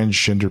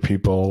transgender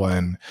people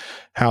and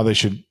how they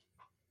should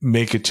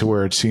make it to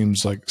where it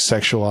seems like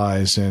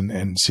sexualized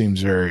and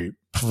seems very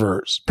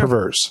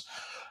perverse.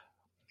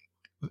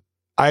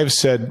 I've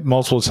said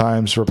multiple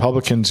times,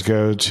 Republicans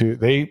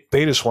they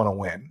just want to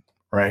win,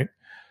 right?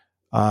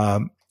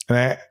 And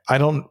I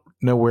don't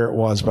know where it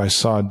was, but I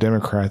saw a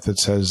Democrat that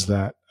says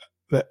that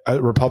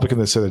a Republican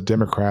that said that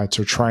Democrats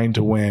are trying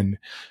to win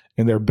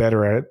and they're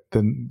better at it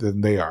than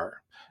they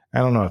are. I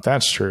don't know if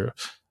that's true.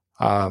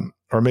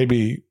 Or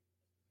maybe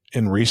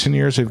in recent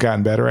years they've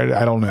gotten better at it.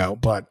 I don't know.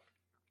 But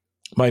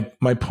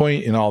my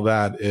point in all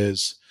that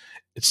is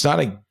it's not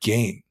a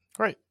game.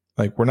 Right.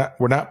 Like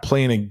we're not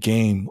playing a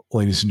game,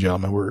 ladies and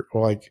gentlemen.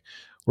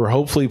 We're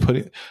hopefully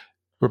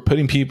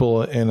putting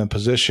people in a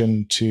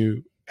position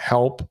to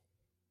help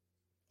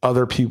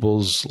other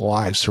people's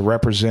lives, to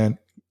represent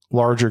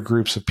larger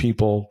groups of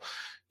people,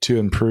 to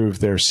improve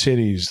their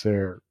cities,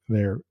 their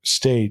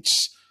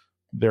states,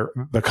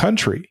 the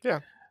country.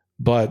 Yeah.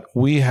 But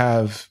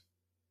we've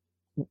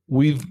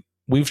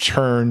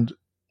turned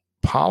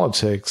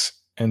politics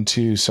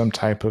into some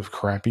type of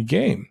crappy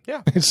game.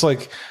 Yeah. It's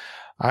like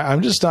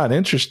I'm just not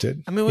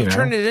interested. I mean, we've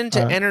turned it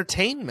into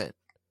entertainment.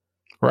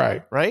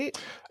 Right. Right?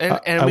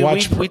 And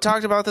we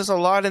talked about this a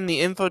lot in the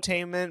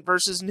infotainment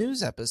versus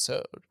news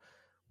episode,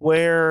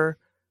 where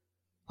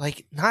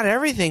like not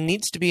everything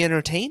needs to be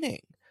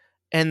entertaining.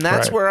 And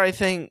that's where I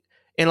think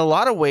in a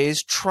lot of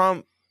ways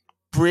Trump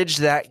bridged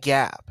that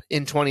gap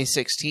in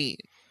 2016,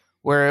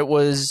 where it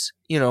was,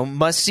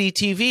 must-see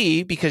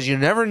TV because you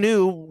never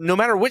knew, no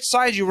matter which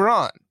side you were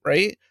on,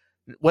 right?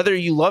 Whether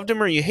you loved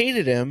him or you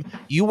hated him,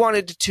 you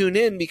wanted to tune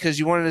in because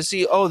you wanted to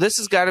see, oh, this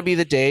has got to be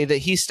the day that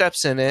he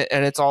steps in it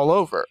and it's all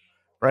over,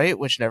 right?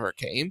 Which never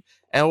came.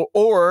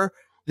 Or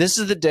this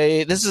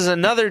is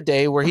another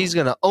day where he's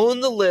going to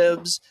own the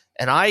libs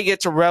and I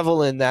get to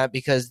revel in that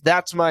because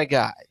that's my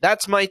guy.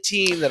 That's my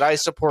team that I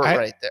support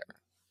right there.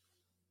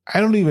 I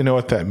don't even know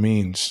what that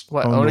means.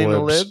 What, owning the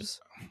libs?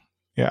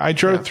 Yeah, I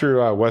drove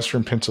through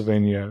Western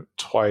Pennsylvania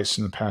twice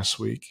in the past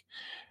week,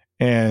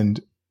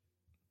 and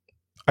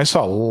I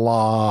saw a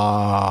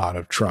lot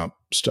of Trump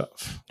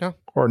stuff,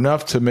 or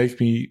enough to make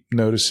me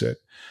notice it.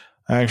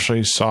 I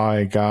actually saw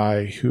a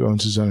guy who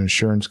owns his own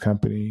insurance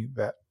company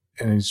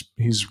and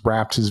he's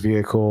wrapped his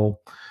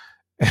vehicle,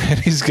 and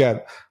he's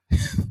got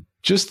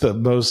just the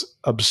most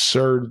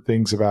absurd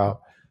things about.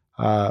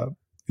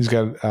 He's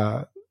got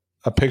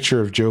a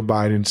picture of Joe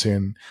Biden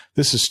saying,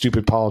 "This is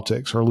stupid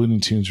politics," or Looney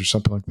Tunes or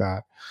something like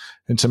that,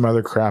 and some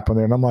other crap on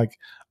there. And I'm like,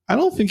 I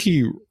don't think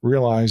he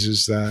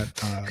realizes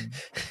that,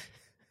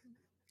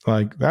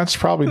 like, that's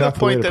probably not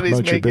the way to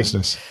promote your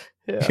business.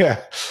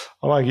 Yeah.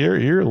 I'm like,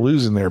 you're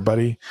losing there,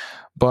 buddy.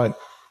 But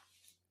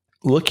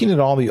looking at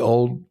all the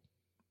old,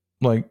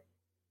 like,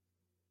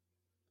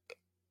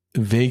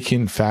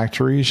 vacant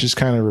factories just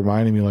kind of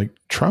reminded me, like,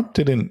 Trump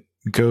didn't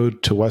go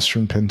to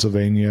Western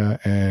Pennsylvania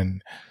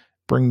and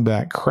bring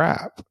back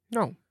crap.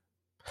 No.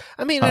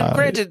 I mean, and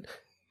granted,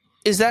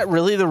 is that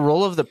really the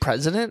role of the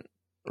president,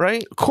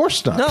 right? Of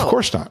course not. No. Of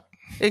course not.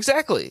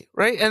 Exactly,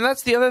 right? And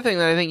that's the other thing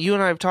that I think you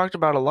and I have talked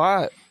about a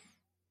lot,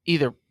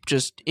 either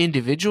just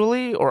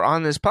individually or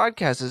on this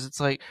podcast, is it's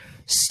like,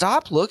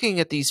 stop looking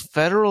at these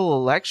federal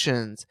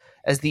elections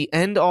as the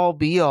end-all,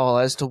 be-all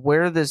as to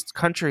where this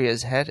country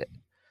is headed.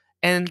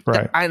 And,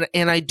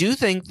 and I do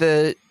think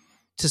that,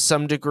 to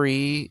some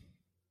degree,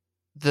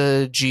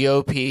 the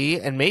GOP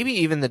and maybe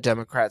even the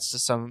Democrats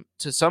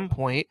to some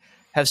point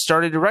have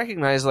started to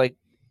recognize, like,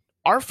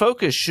 our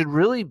focus should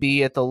really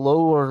be at the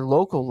lower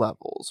local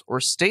levels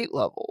or state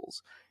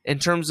levels in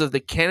terms of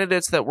the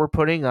candidates that we're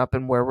putting up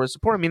and where we're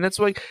supporting. I mean, that's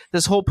like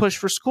this whole push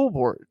for school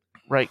board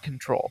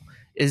control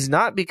is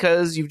not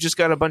because you've just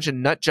got a bunch of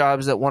nut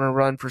jobs that want to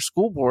run for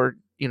school board,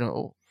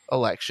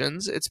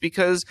 elections. It's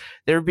because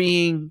they're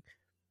being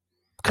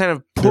kind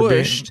of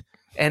pushed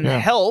and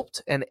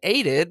helped and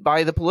aided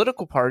by the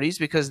political parties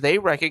because they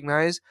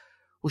recognize,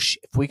 well,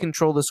 if we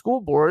control the school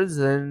boards,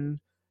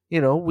 then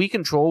we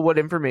control what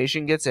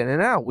information gets in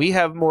and out. We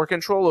have more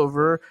control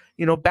over,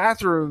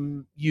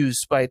 bathroom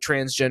use by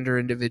transgender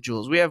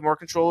individuals. We have more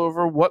control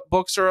over what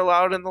books are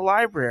allowed in the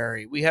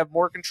library. We have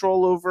more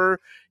control over,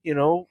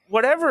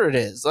 whatever it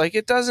is. Like,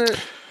 it doesn't.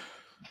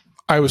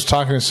 I was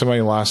talking to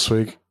somebody last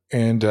week,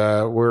 and we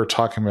were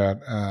talking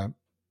about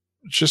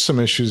just some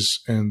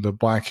issues in the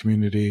Black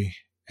community.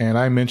 And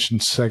I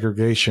mentioned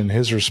segregation.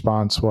 His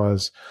response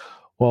was,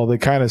 well, they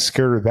kind of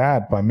scared of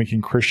that by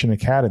making Christian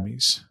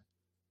academies.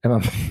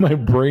 And my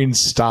brain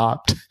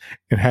stopped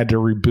and had to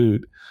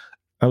reboot.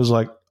 I was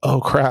like,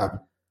 oh,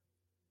 crap.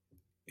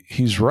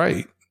 He's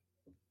right.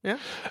 Yeah.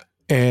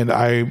 And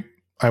I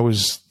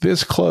was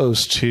this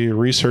close to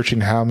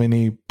researching how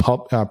many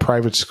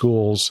private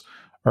schools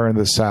are in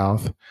the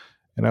South.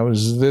 And I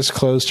was this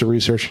close to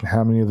researching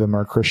how many of them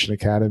are Christian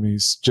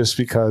academies, just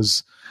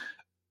because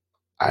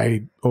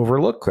I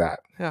overlooked that.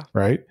 Yeah.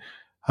 Right.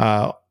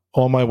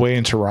 On my way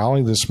into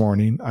Raleigh this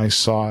morning, I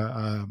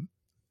saw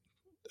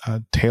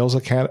Tales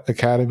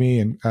Academy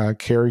and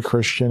Cary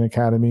Christian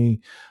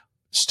Academy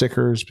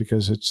stickers,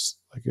 because it's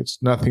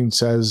nothing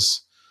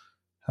says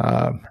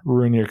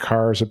ruin your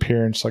car's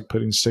appearance like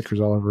putting stickers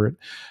all over it.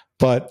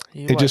 But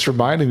it just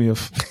reminded me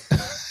of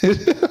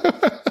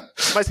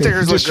my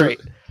stickers look great.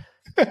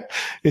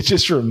 It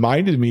just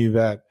reminded me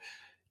that,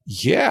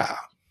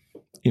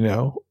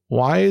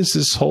 why is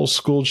this whole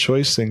school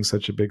choice thing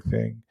such a big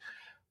thing?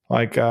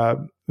 Like,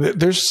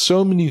 there's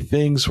so many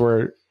things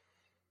where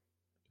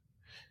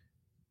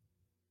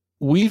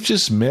we've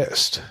just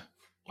missed.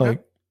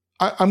 Like,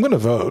 I'm going to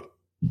vote.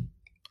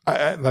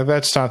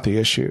 That's not the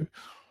issue.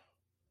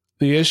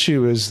 The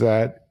issue is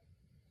that,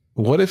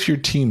 what if your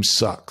team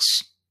sucks?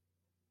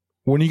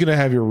 When are you going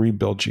to have your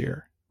rebuild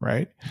year,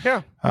 right?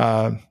 Yeah.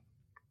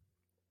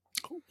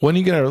 When are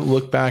you going to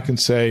look back and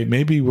say,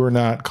 maybe we're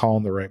not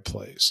calling the right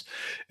plays?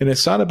 And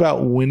it's not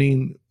about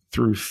winning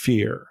through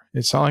fear.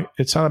 It's not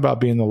about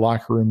being in the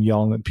locker room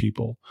yelling at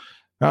people.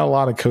 Not a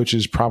lot of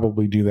coaches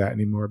probably do that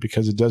anymore,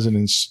 because it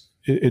doesn't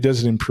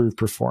improve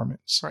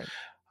performance. Right.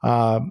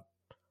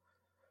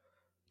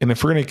 And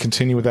if we're going to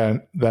continue with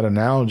that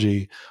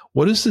analogy,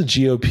 what is the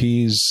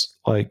GOP's,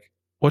 like,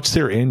 what's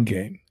their end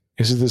game?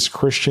 Is it this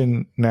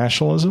Christian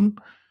nationalism?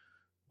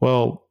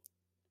 Well,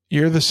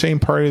 you're the same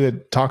party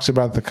that talks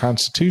about the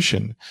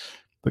Constitution.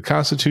 The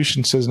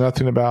Constitution says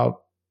nothing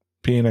about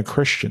being a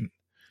Christian.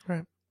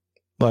 Right.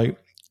 Like,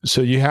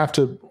 so you have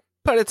to.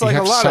 But it's like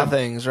a lot of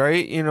things,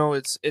 right?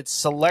 It's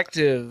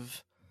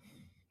selective.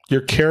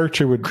 Your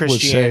character would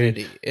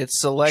Christianity. Would say, it's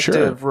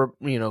selective,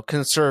 sure.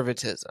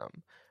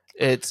 Conservatism.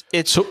 It's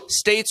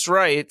states'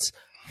 rights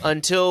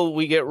until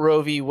we get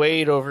Roe v.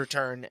 Wade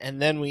overturned,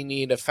 and then we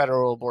need a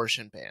federal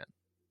abortion ban,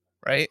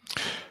 right?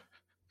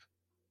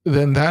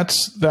 Then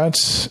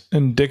that's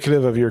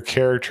indicative of your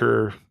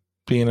character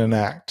being an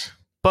act.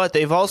 But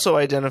they've also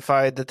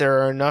identified that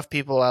there are enough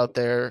people out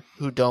there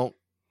who don't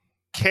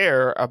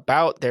care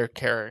about their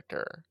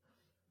character,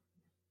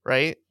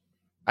 right?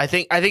 I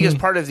think it's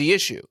part of the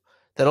issue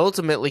that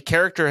ultimately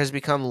character has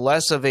become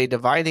less of a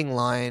dividing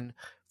line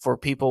for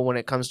people when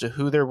it comes to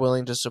who they're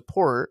willing to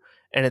support,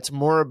 and it's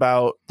more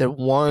about the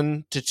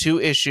 1 to 2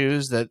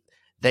 issues that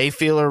they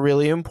feel are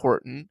really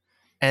important,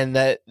 and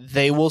that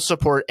they will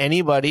support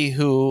anybody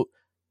who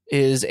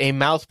is a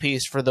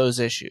mouthpiece for those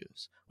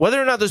issues. Whether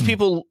or not those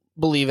people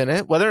believe in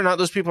it, whether or not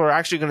those people are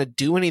actually going to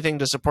do anything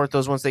to support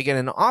those once they get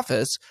into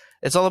office,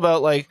 it's all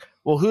about, like,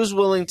 well, who's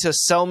willing to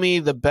sell me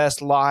the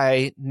best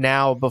lie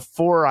now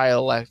before I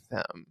elect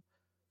them?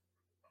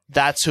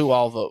 That's who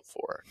I'll vote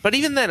for. But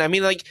even then, I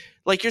mean,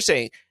 like you're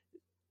saying,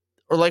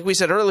 or like we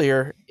said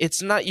earlier,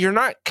 you're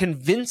not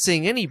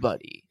convincing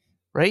anybody.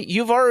 Right?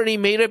 You've already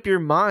made up your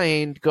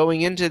mind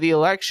going into the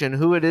election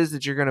who it is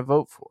that you're going to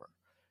vote for.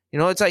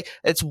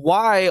 It's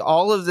why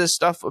all of this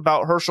stuff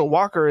about Herschel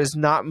Walker is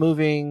not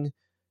moving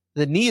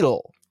the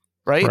needle,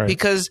 right?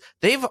 Because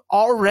they've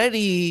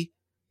already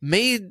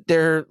made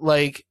their,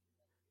 like,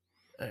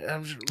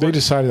 they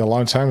decided a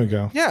long time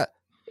ago. Yeah,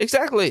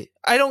 exactly.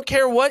 I don't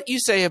care what you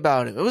say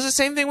about him. It was the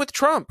same thing with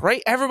Trump,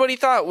 right? Everybody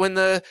thought when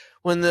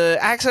the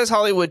Access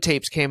Hollywood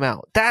tapes came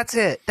out, that's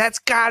it. That's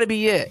got to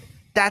be it.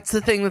 That's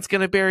the thing that's going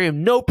to bury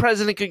him. No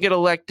president could get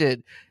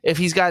elected if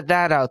he's got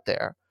that out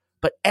there.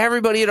 But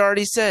everybody had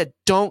already said,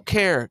 don't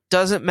care,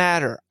 doesn't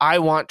matter. I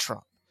want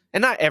Trump.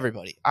 And not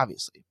everybody,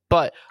 obviously,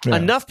 but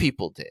enough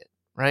people did,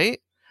 right?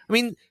 I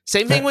mean,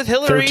 same thing with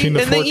Hillary and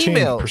the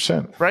email,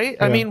 right?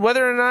 Yeah. I mean,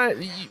 whether or not,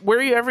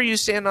 wherever you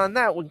stand on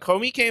that, when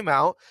Comey came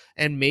out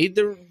and made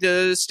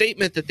the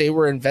statement that they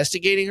were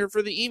investigating her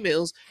for the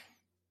emails,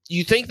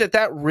 you think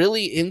that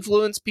really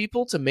influenced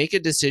people to make a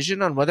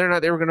decision on whether or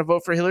not they were going to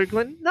vote for Hillary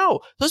Clinton?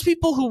 No. Those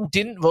people who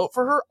didn't vote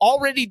for her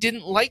already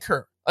didn't like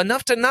her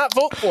enough to not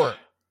vote for her.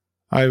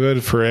 I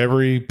voted for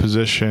every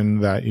position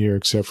that year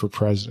except for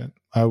president.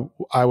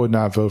 I would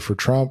not vote for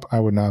Trump. I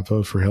would not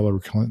vote for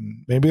Hillary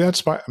Clinton. Maybe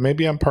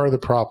I'm part of the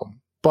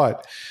problem.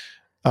 But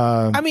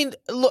I mean,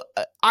 look,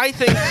 I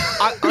think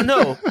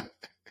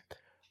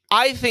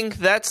I think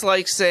that's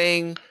like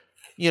saying,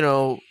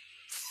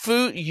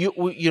 food,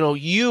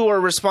 you are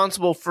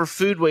responsible for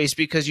food waste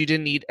because you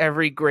didn't eat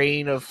every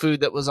grain of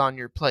food that was on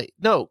your plate.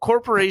 No,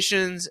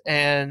 corporations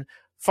and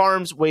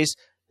farms waste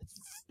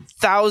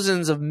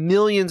thousands of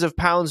millions of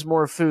pounds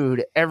more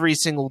food every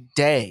single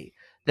day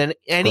than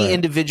any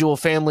individual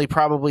family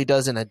probably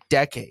does in a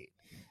decade.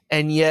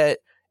 And yet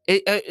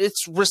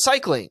it's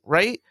recycling,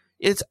 right?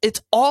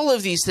 It's all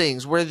of these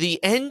things where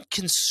the end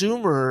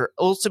consumer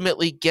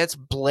ultimately gets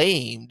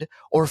blamed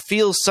or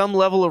feels some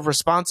level of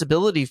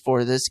responsibility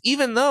for this,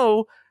 even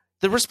though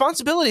the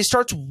responsibility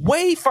starts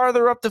way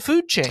farther up the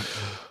food chain.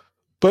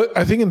 But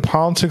I think in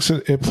politics,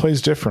 it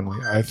plays differently.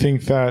 I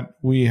think that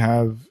we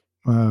have...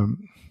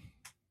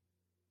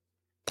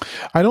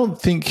 I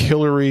don't think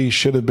Hillary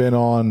should have been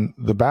on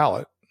the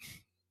ballot,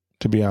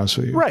 to be honest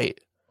with you. Right.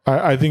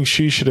 I think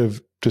she should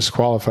have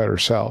disqualified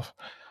herself.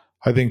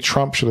 I think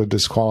Trump should have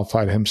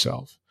disqualified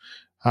himself.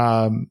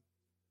 But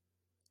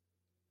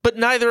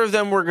neither of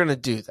them were going to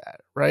do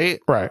that, right?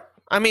 Right.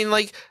 I mean,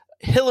 like,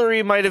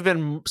 Hillary might have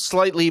been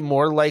slightly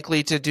more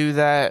likely to do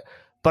that,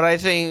 but I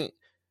think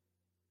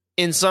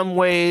in some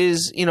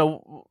ways, I don't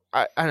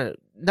know,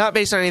 not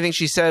based on anything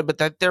she said, but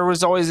that there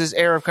was always this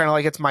air of kind of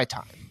like, it's my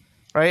time.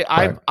 Right.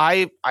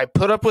 I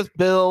put up with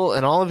Bill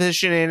and all of his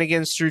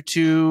shenanigans through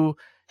 2,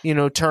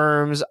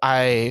 terms.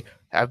 I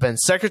have been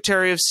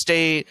Secretary of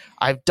State.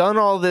 I've done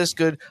all this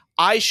good.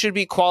 I should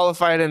be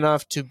qualified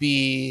enough to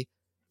be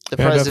the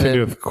president. It had nothing to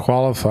do with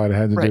qualified. It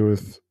had to do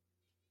with,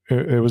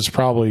 it was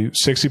probably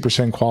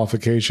 60%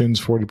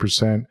 qualifications,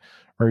 40%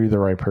 are you the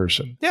right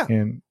person? Yeah.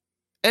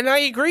 And I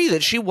agree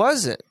that she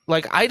wasn't.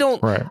 Like, I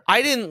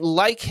didn't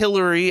like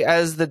Hillary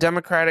as the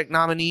Democratic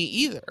nominee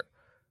either.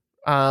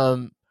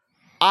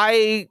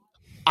 I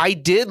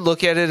did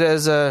look at it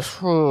as a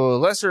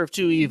lesser of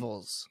two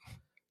evils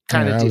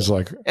kind of deal. I was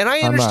like, and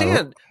I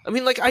understand. I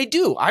mean, like, I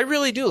do. I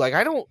really do. Like,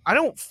 I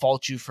don't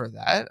fault you for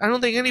that. I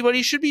don't think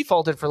anybody should be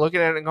faulted for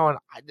looking at it and going,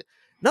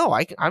 no,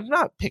 I'm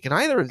not picking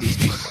either of these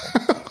people.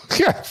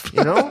 Yeah.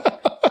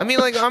 I mean,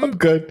 like, I'm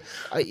good.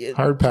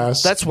 Hard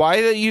pass. That's why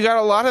you got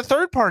a lot of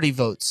third party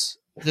votes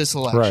this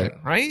election,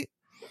 right?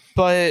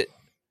 But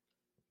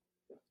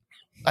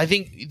I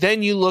think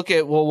then you look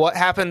at, well, what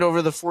happened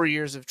over the 4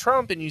 years of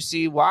Trump, and you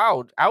see,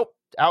 wow,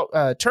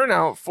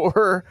 turnout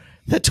for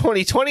the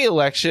 2020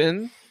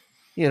 election,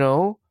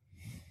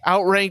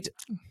 outranked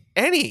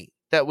any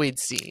that we'd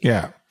seen.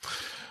 Yeah.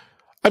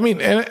 I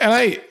mean, and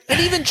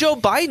even Joe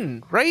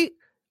Biden, right?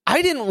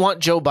 I didn't want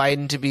Joe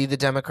Biden to be the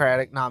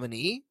Democratic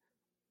nominee.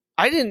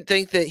 I didn't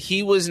think that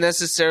he was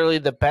necessarily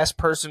the best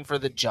person for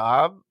the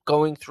job,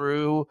 going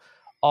through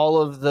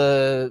all of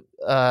the,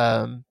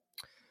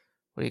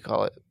 what do you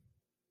call it?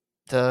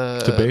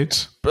 The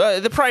debates,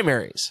 the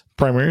primaries.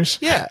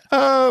 Yeah.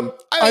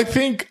 I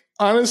think,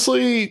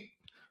 honestly,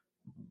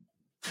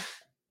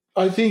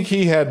 I think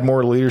he had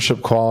more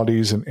leadership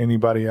qualities than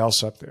anybody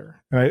else up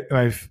there.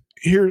 And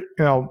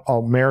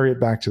I'll marry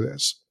it back to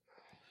this.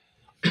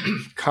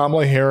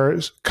 Kamala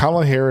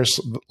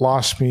Harris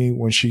lost me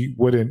when she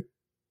wouldn't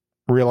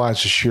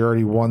realize that she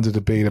already won the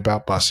debate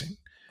about busing.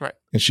 Right.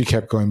 And she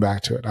kept going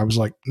back to it. I was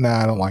like,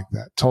 nah, I don't like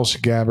that. Tulsi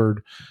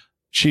Gabbard,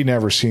 she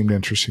never seemed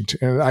interesting to,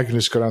 and I can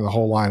just go down the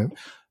whole line.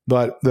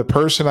 But the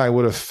person I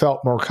would have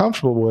felt more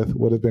comfortable with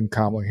would have been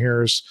Kamala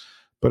Harris,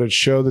 but it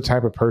showed the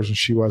type of person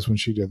she was when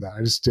she did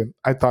that.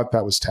 I thought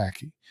that was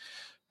tacky.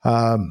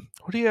 What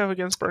do you have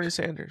against Bernie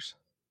Sanders?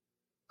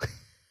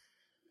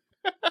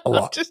 A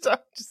lot. I'm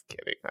just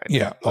kidding.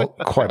 Yeah,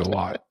 quite a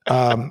lot.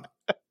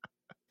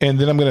 And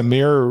then I'm going to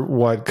mirror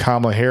what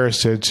Kamala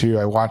Harris did too.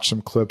 I watched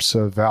some clips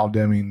of Val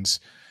Demings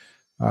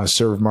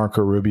serve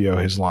Marco Rubio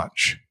his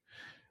lunch.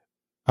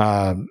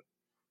 And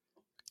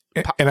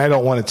I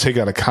don't want to take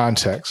out of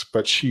context,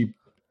 but she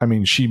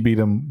beat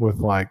him with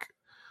like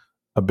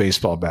a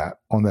baseball bat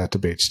on that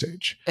debate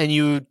stage. And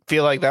you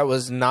feel like that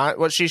was not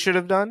what she should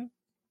have done?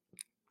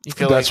 You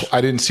feel I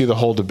didn't see the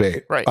whole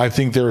debate. Right. I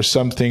think there are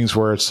some things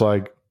where it's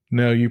like,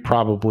 no, you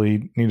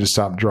probably need to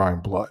stop drawing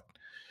blood.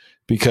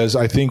 Because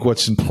I think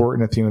what's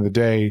important at the end of the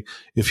day,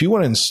 if you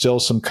want to instill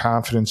some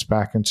confidence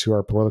back into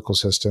our political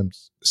system,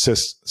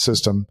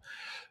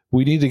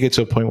 we need to get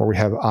to a point where we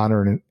have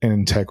honor and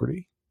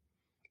integrity.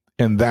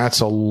 And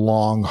that's a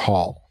long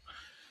haul.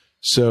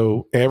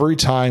 So every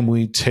time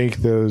we take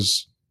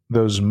those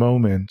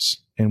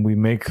moments and we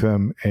make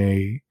them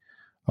a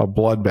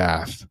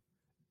bloodbath,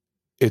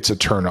 it's a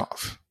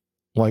turnoff.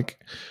 Like,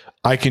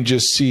 I can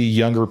just see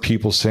younger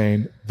people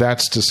saying,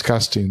 that's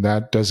disgusting.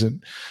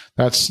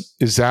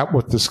 Is that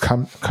what this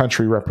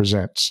country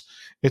represents?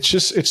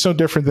 It's no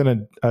different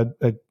than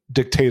a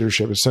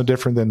dictatorship. It's no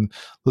different than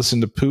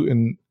listen to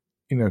Putin,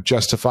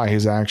 justify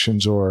his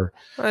actions, or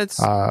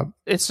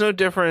it's no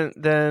different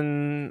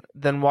than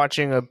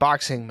watching a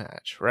boxing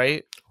match,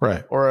 right?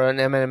 Right. Or an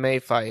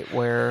MMA fight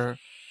where,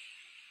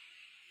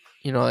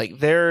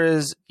 like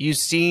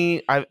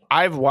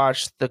I've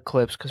watched the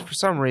clips because for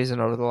some reason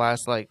over the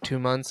last like 2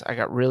 months, I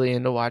got really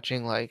into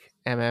watching like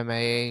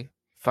MMA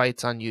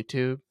fights on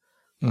YouTube.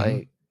 Mm-hmm.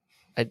 Like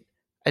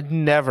I'd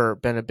never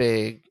been a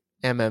big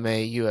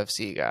MMA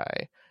UFC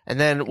guy. And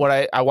then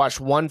I watched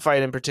one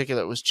fight in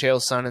particular. It was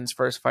Chael Sonnen's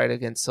first fight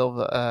against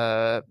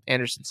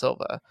Anderson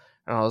Silva.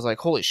 And I was like,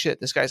 holy shit,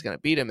 this guy's going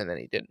to beat him. And then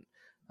he didn't.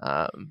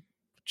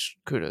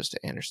 Kudos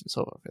to Anderson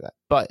Silva for that.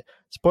 But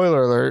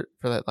spoiler alert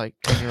for that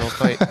 10-year-old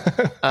fight.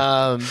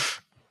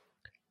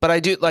 But I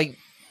do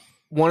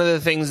one of the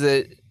things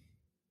that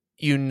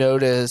you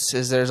notice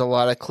is there's a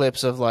lot of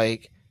clips of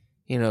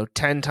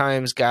 10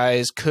 times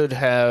guys could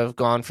have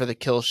gone for the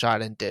kill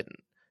shot and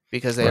didn't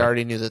because they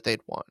already knew that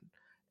they'd won.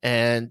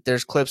 And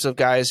there's clips of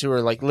guys who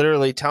are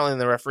literally telling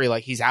the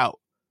referee he's out.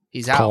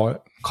 He's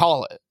out.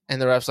 Call it.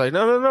 And the ref's like,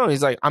 no.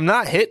 He's like, I'm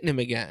not hitting him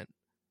again.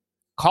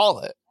 Call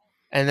it.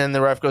 And then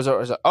the ref goes over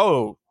and says,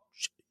 oh,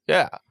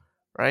 yeah,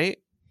 right?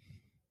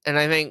 And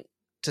I think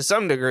to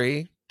some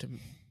degree, to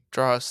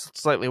draw a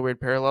slightly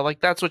weird parallel,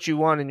 that's what you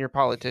want in your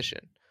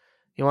politician.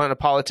 You want a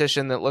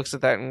politician that looks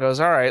at that and goes,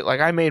 all right,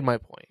 I made my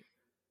point.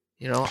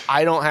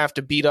 I don't have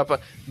to beat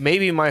up.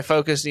 Maybe my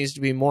focus needs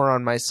to be more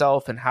on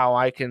myself and how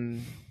I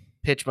can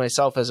pitch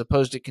myself as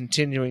opposed to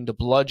continuing to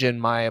bludgeon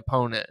my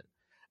opponent.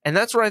 And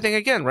that's what I think,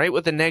 again, right,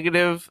 with the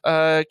negative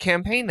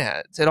campaign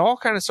ads. It all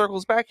kind of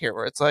circles back here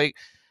where it's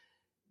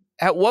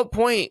at what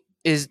point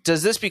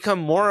does this become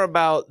more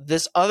about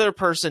this other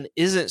person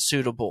isn't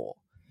suitable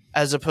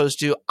as opposed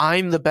to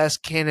I'm the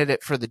best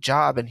candidate for the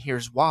job and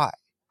here's why?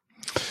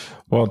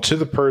 Well, to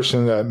the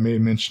person that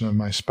made mention of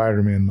my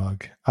Spider-Man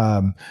mug,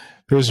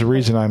 there's a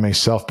reason I'm a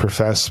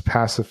self-professed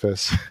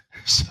pacifist.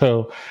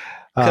 So,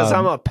 because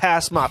I'm going to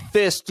pass my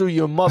fist through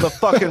your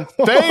motherfucking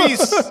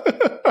face.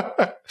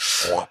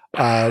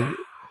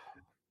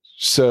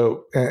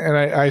 So, and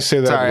I say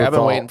that. Sorry, I've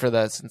been waiting for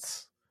that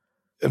since.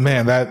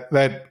 Man,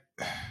 that.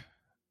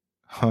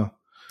 Huh.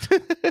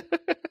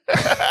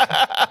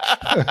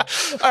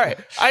 All right.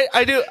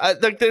 I do.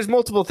 There's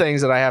multiple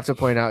things that I have to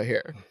point out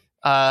here.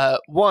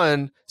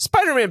 One,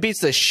 Spider-Man beats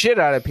the shit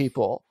out of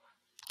people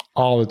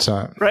all the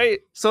time. Right?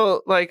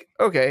 So,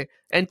 okay.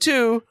 And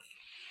two,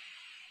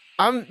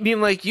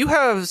 you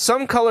have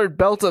some colored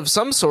belt of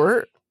some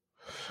sort.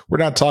 We're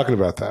not talking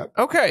about that.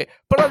 Okay.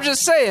 But I'm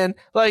just saying,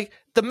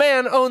 the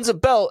man owns a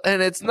belt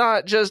and it's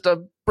not just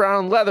a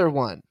brown leather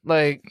one.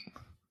 Yeah,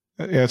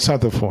 it's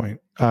not the point.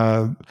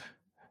 And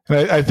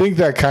I think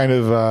that kind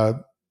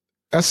of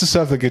that's the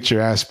stuff that gets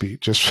your ass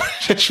beat. Just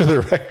for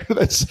the record,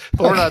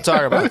 we're not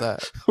talking about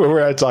that. We're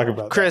not talking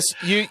about Chris,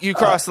 that. You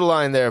crossed the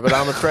line there, but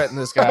I'm gonna threaten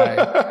this guy.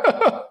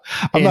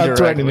 I'm not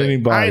threatening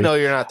anybody. I know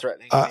you're not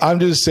threatening. I'm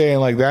just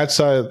saying, that's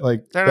how they're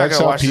not that's gonna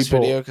how watch people, this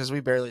video because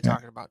we barely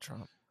talking about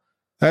Trump.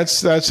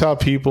 That's how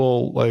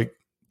people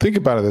think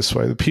about it this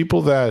way. The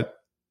people that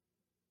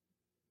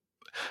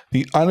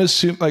the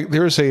unassuming,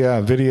 there's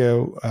a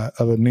video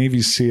of a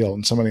Navy SEAL,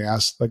 and somebody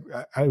asked,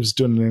 I was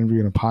doing an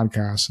interview in a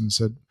podcast and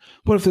said,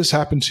 what if this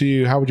happened to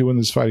you? How would you win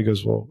this fight? He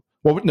goes, well,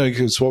 what would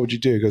you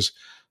do? He goes,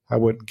 I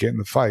wouldn't get in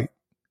the fight.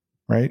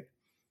 Right.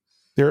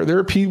 There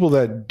are people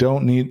that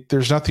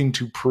there's nothing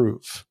to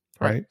prove.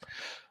 Right.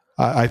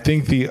 I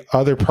think the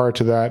other part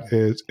to that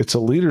is it's a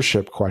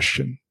leadership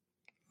question.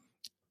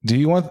 Do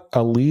you want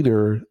a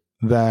leader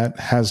that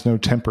has no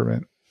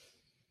temperament?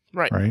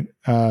 Right. Right.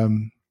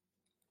 And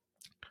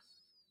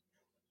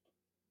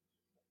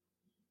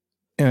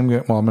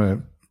I'm going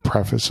to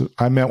preface it.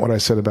 I meant what I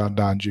said about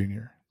Don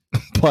Jr.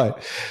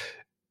 But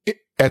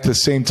at the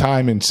same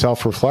time, in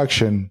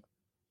self-reflection,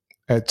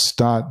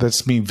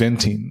 that's me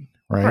venting,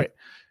 right?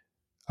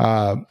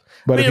 But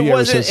it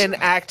wasn't an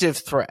active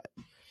threat.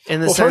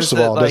 First of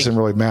all, it doesn't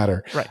really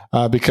matter,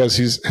 right? Because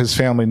his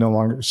family no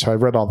longer. So I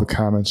read all the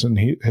comments, and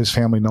his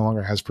family no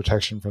longer has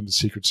protection from the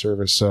Secret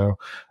Service. So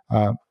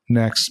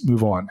next,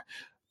 move on.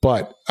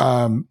 But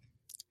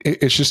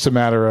it's just a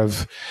matter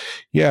of,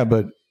 yeah.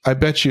 But I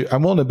bet you,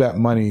 I'm willing to bet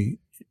money,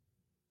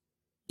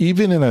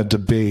 even in a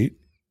debate.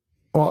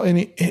 Well,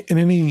 in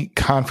any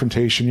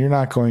confrontation, you're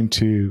not going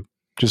to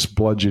just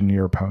bludgeon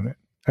your opponent.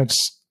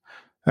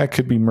 That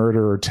could be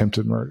murder or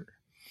attempted murder.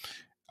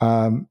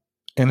 And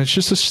it's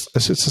just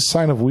it's a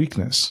sign of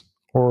weakness,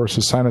 or it's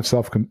a sign of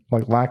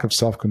lack of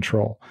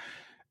self-control.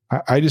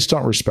 I just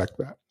don't respect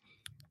that.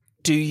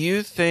 Do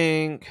you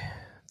think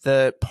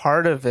that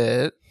part of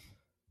it,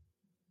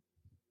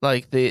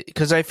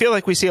 because I feel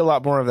like we see a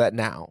lot more of that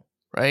now,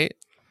 right?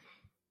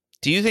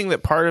 Do you think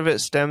that part of it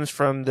stems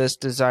from this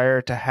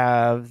desire to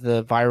have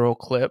the viral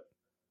clip,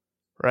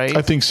 right?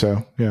 I think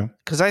so, yeah.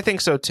 Because I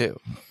think so too.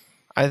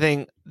 I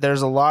think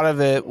there's a lot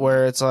of it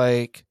where it's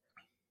I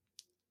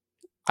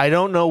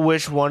don't know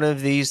which one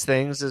of these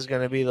things is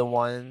going to be the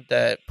one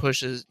that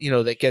pushes,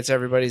 that gets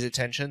everybody's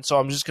attention. So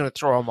I'm just going to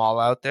throw them all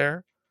out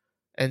there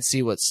and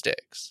see what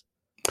sticks.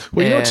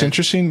 Well, you know what's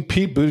interesting?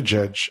 Pete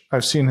Buttigieg,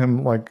 I've seen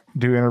him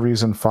do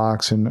interviews on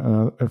Fox and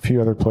a few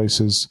other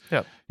places.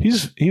 Yeah.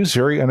 He's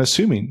very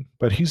unassuming,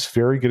 but he's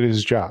very good at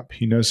his job.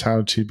 He knows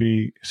how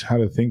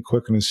to think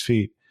quick on his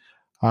feet.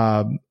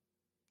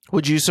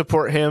 Would you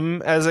support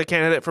him as a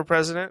candidate for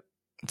president?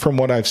 From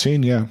what I've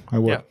seen, yeah, I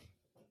would. Yeah.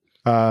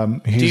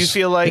 Do you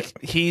feel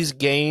like he's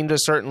gained a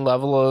certain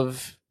level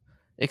of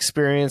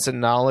experience and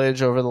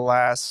knowledge over the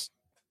last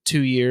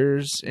 2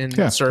 years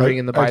in serving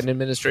in the Biden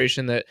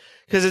administration?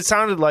 Because it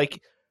sounded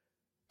like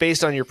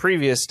based on your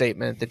previous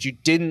statement, that you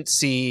didn't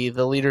see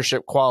the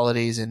leadership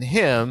qualities in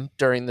him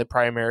during the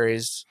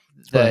primaries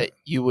that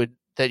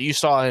you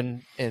saw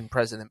in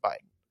President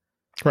Biden.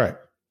 Right.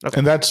 Okay.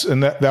 And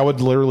that would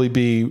literally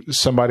be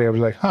somebody I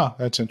was like,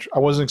 that's interesting. I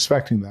wasn't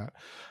expecting that.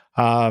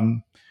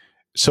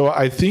 So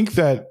I think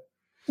that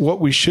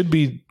what we should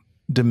be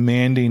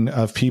demanding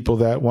of people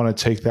that want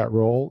to take that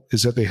role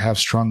is that they have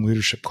strong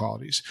leadership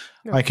qualities.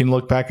 Yeah. I can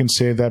look back and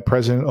say that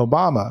President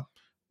Obama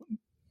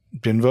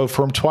didn't vote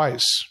for him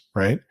twice,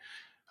 right?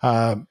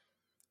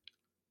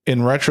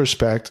 In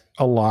retrospect,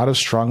 a lot of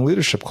strong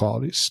leadership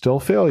qualities, still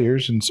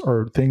failures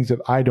or things that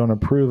I don't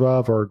approve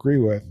of or agree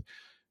with.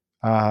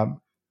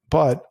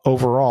 But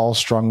overall,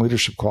 strong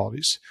leadership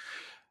qualities.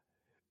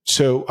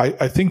 So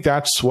I think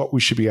that's what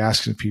we should be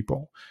asking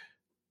people.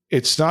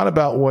 It's not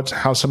about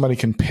how somebody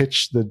can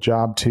pitch the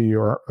job to you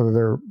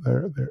or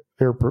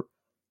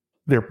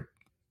their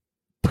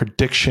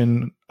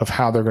prediction of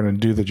how they're going to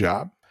do the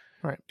job.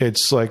 Right.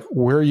 It's like,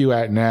 where are you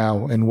at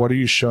now, and what are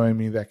you showing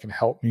me that can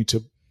help me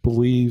to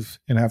believe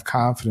and have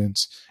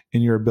confidence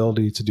in your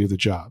ability to do the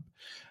job?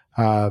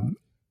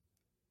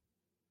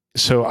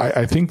 So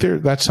I think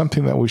that's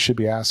something that we should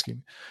be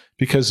asking,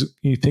 because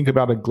you think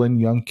about a Glenn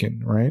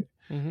Youngkin, right?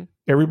 Mm-hmm.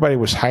 Everybody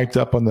was hyped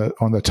up on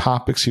the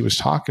topics he was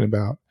talking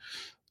about,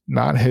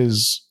 not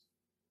his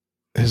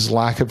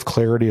lack of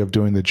clarity of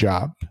doing the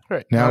job.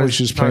 Right. Now he's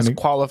just playing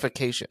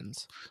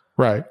qualifications.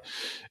 Right.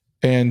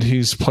 And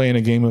he's playing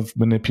a game of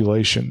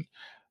manipulation.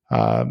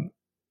 And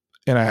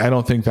I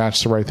don't think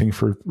that's the right thing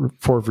for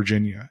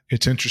Virginia.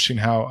 It's interesting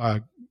how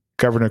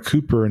Governor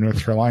Cooper in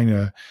North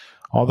Carolina,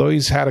 although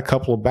he's had a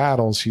couple of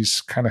battles, he's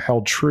kind of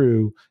held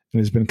true and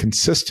has been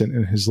consistent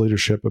in his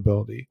leadership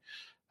ability,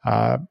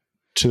 to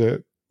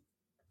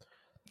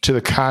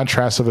the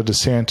contrast of a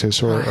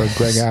DeSantis or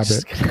Greg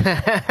Abbott.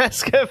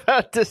 Ask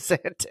about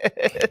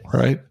DeSantis.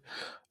 Right.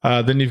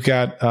 Then you've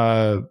got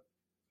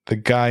the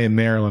guy in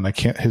Maryland.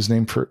 His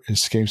name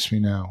escapes me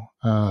now.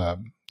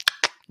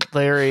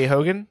 Larry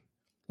Hogan.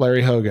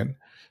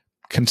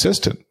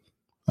 Consistent.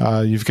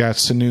 You've got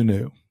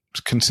Sununu.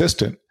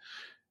 Consistent.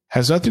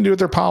 Has nothing to do with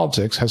their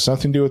politics, has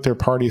nothing to do with their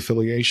party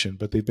affiliation,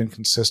 but they've been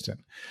consistent.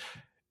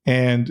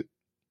 And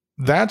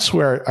that's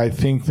where I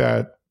think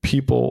that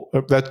people,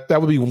 that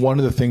would be one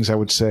of the things I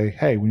would say,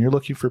 hey, when you're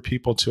looking for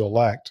people to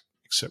elect,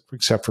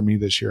 except for me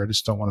this year, I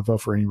just don't want to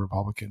vote for any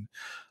Republican.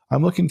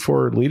 I'm looking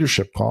for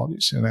leadership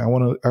qualities, and I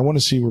want to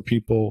see where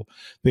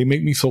they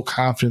make me feel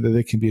confident that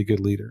they can be a good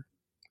leader.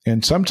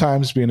 And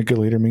sometimes being a good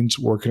leader means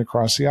working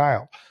across the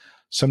aisle.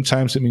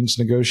 Sometimes it means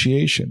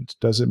negotiations.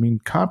 Does it mean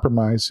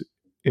compromise?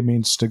 It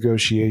means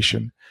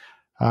negotiation.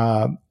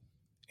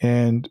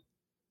 And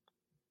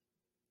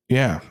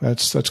yeah,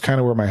 that's kind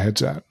of where my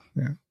head's at.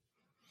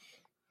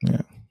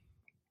 Yeah.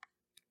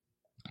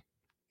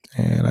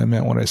 And I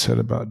meant what I said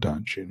about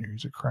Don Jr.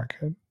 He's a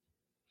crackhead.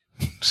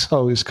 He's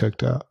always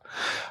cooked up.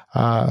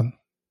 I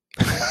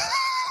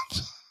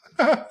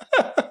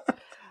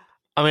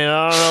mean,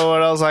 I don't know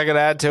what else I could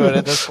add to it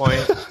at this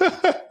point.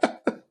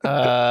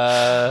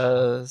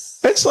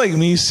 It's like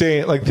me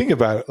saying, like, think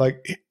about it.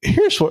 Like,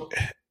 here's what,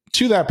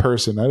 to that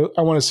person,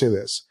 I want to say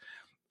this.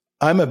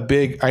 I'm a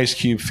big Ice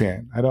Cube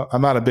fan.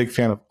 I'm not a big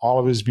fan of all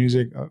of his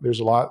music.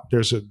 There's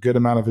a good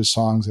amount of his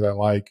songs that I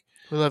like.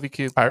 We love you,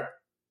 Cube. I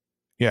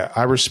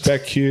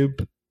respect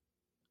Cube.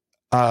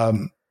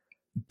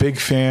 Big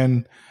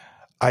fan.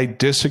 I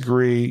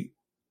disagree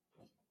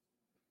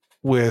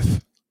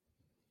with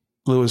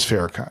Louis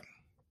Farrakhan,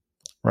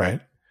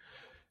 right?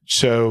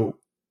 So,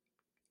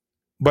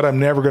 but I'm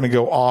never going to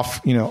go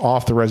off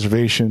the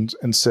reservations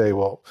and say,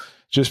 well,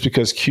 just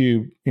because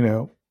Cube,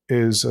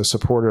 is a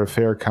supporter of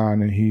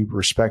Farrakhan and he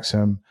respects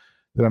him,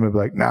 that I'm going to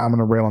be like, nah, I'm going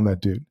to rail on that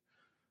dude.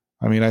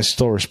 I mean, I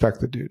still respect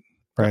the dude,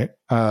 right?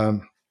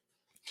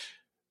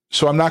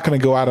 So I'm not going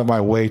to go out of my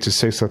way to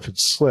say stuff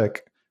that's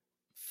slick,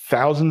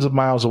 thousands of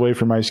miles away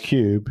from Ice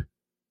Cube,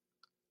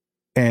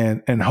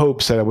 and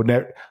hopes that I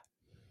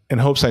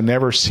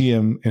never see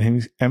him,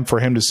 and for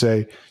him to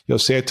say, "Yo,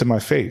 say it to my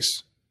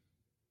face."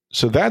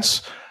 So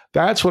that's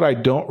what I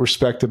don't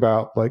respect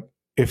about, like,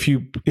 if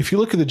you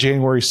look at the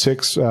January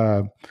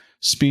 6th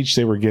speech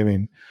they were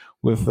giving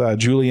with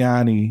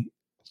Giuliani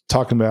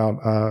talking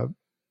about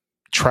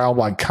trial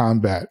by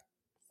combat.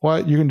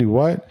 What? You're going to do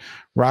what?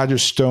 Roger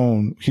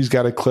Stone, he's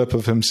got a clip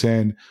of him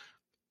saying,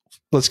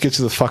 let's get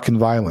to the fucking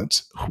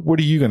violence. What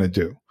are you going to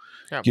do?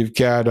 Yeah. You've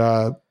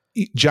got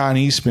John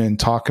Eastman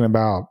talking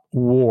about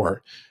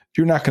war.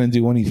 You're not going to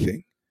do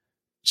anything.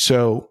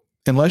 So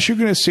unless you're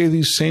going to say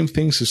these same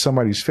things to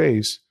somebody's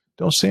face,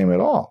 don't say them at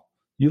all.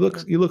 You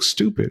look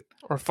stupid.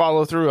 Or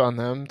follow through on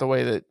them the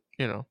way that,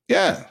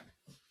 Yeah.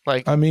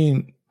 Like, I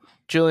mean,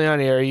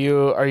 Giuliani,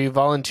 are you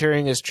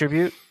volunteering as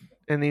tribute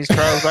in these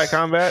trials by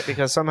combat?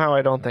 Because somehow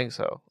I don't think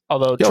so.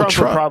 Although Trump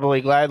would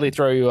probably gladly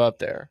throw you up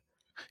there.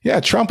 Yeah,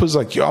 Trump was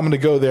like, yo, I'm going to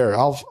go there.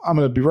 I'm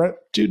going to be right.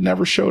 Dude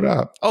never showed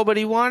up. Oh, but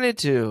he wanted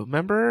to.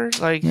 Remember?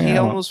 Like, he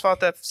almost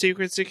fought that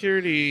Secret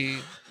Security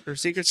or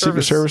Secret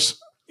Service.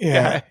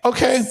 Yeah.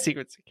 Okay.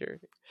 Secret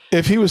Security.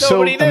 If he was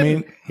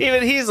even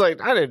he's like,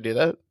 I didn't do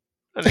that.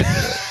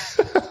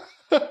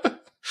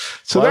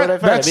 So Why would I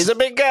fight him? that's He's a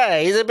big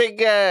guy. He's a big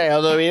guy.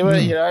 Although,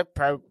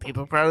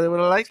 people probably would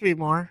have liked me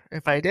more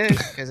if I did,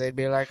 because they'd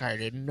be like, I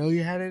didn't know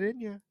you had it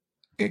in you.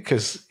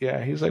 because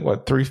he's like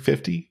what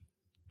 350,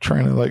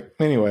 trying to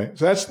anyway.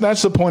 So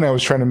that's the point I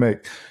was trying to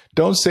make.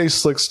 Don't say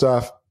slick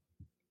stuff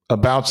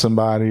about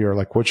somebody or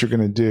like what you're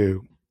going to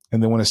do,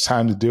 and then when it's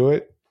time to do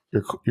it,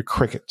 you're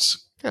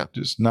crickets. Yeah,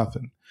 just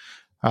nothing.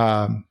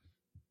 And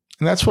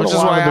that's what. Which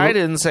is why I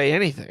didn't say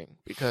anything,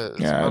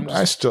 because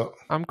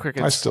I'm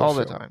crickets all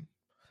the time.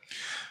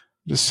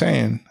 Just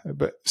saying,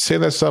 but say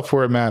that stuff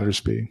where it matters,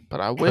 B.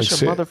 But I wish a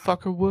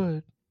motherfucker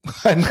would.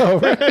 I know,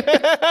 right?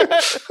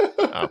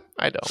 No,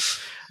 I don't.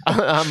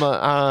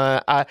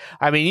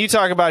 I mean, you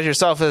talk about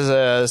yourself as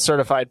a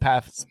certified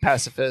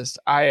pacifist.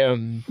 I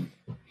am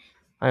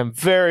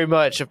very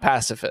much a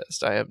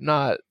pacifist. I am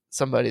not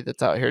somebody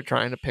that's out here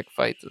trying to pick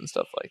fights and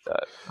stuff like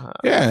that.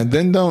 And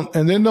then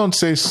don't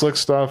say slick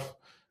stuff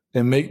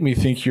and make me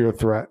think you're a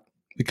threat.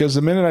 Because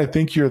the minute I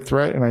think you're a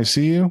threat and I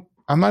see you,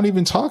 I'm not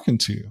even talking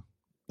to you.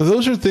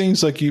 Those are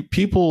things like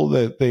people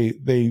that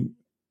they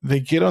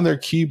get on their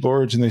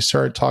keyboards and they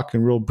start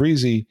talking real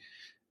breezy,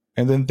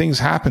 and then things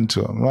happen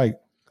to them. Like,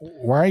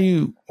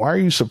 why are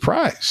you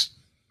surprised?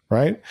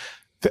 Right?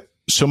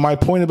 So my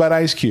point about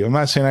Ice Cube, I'm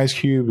not saying Ice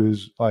Cube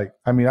is I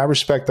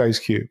respect Ice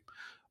Cube,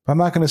 but I'm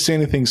not going to say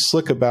anything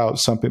slick about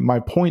something. My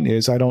point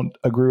is, I don't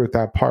agree with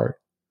that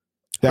part.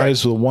 That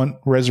is the one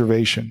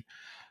reservation.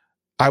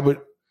 I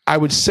would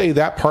say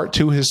that part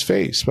to his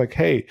face, like,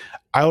 hey,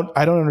 I don't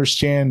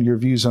understand your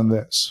views on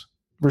this,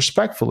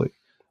 respectfully.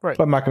 Right.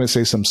 But I'm not going to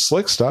say some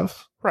slick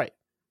stuff. Right.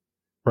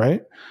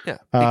 Right. Yeah.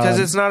 Because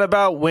it's not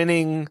about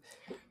winning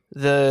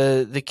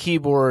the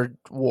keyboard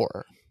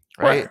war.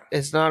 Right?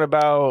 It's not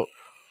about,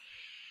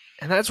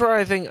 and that's where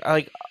I think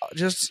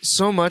just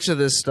so much of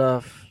this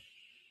stuff,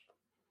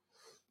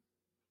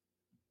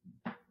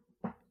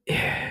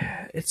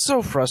 it's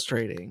so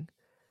frustrating,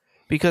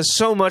 because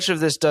so much of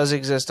this does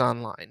exist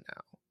online now.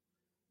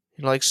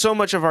 Like, so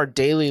much of our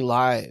daily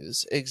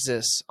lives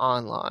exists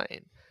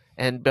online,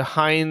 and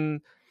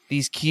behind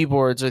these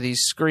keyboards or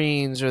these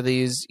screens or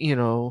these,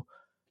 pseudonyms,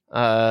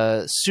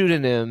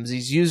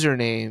 these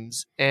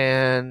usernames,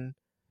 and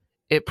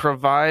it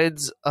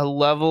provides a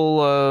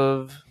level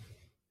of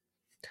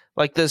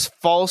this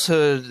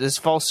falsehood, this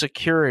false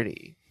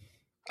security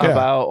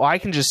about, I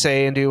can just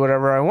say and do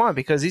whatever I want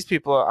because these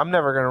people, I'm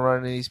never going to run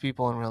into these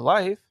people in real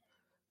life.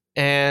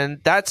 And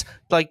that's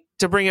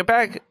to bring it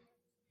back,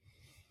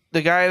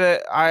 the guy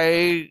that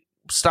I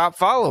stopped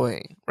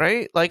following,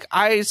 right?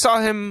 I saw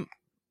him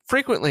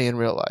frequently in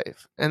real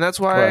life, and that's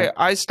why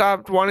I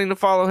stopped wanting to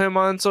follow him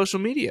on social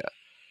media.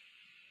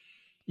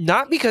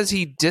 Not because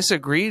he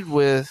disagreed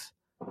with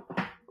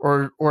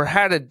or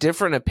had a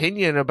different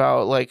opinion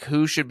about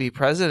who should be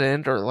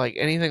president or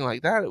anything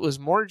like that. It was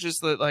more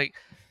just that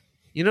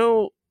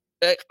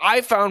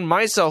I found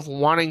myself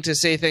wanting to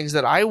say things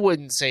that I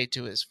wouldn't say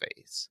to his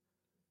face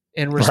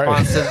in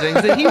response to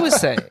things that he was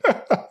saying.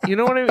 You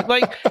know what I mean?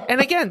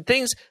 And again,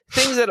 things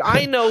that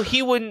I know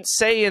he wouldn't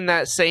say in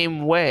that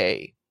same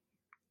way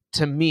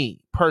to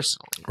me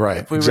personally. Right.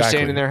 If we were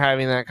standing there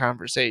having that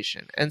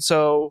conversation. And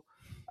so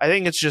I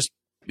think it's just,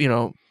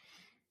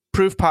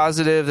 proof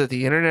positive that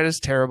the internet is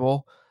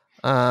terrible.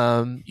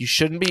 You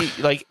shouldn't be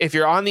if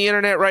you're on the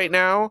internet right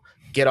now,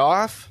 get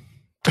off,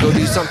 go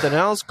do something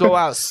else, go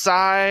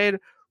outside,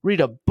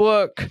 read a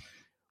book,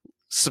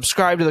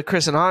 subscribe to the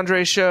Chris and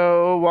Andre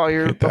show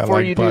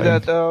before you do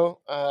that though.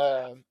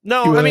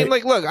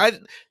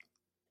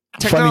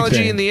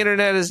 Technology and the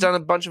internet has done a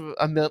bunch of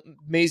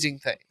amazing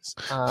things.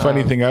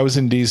 Funny thing, I was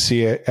in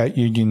DC at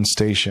Union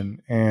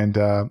Station, and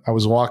I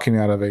was walking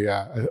out of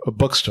a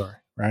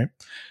bookstore, right?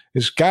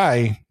 This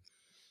guy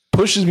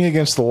pushes me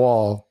against the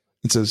wall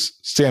and says,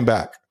 "Stand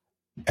back."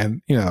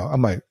 And,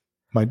 I'm like,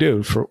 my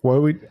dude, for what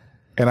are we?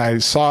 And I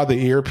saw the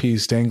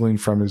earpiece dangling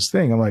from his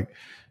thing. I'm like,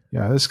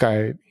 yeah, this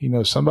guy, he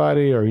knows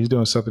somebody or he's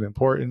doing something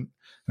important.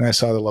 And I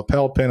saw the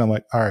lapel pin. I'm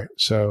like, all right,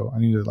 so I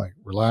need to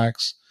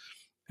relax.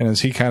 And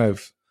as he kind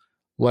of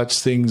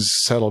lets things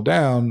settle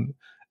down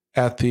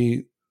at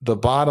the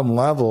bottom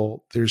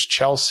level, there's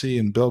Chelsea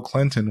and Bill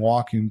Clinton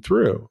walking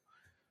through,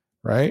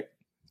 right?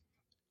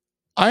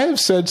 I have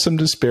said some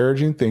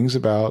disparaging things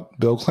about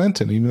Bill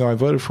Clinton, even though I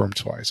voted for him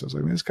twice. I was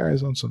like, this guy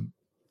is on some,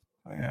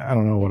 I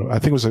don't know what, I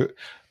think it was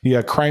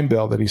the crime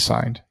bill that he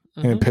signed,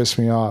 and it pissed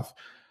me off.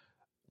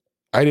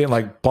 I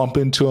didn't bump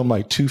into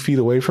him 2 feet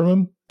away from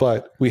him,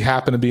 but we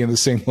happen to be in the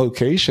same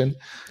location.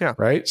 Yeah.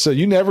 Right. So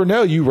you never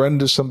know. You run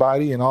into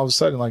somebody and all of a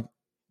sudden,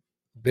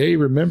 they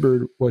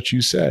remembered what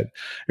you said.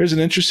 There's an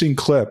interesting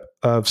clip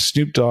of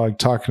Snoop Dogg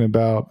talking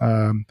about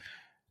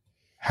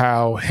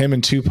how him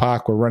and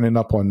Tupac were running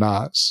up on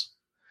Nas.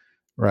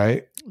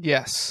 Right.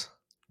 Yes.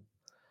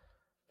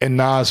 And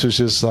Nas was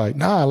just like,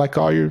 nah, I like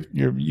all your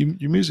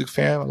music,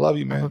 fam. I love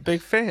you, man. I'm a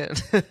big fan.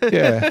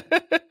 Yeah.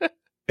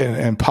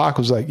 And Pac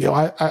was like, yo,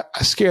 I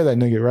scare that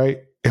nigga,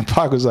 right? And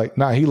Pac was like,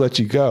 nah, he let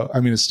you go.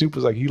 I mean, Snoop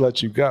was like, he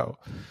let you go.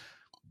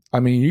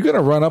 I mean, you're going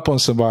to run up on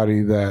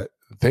somebody that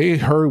they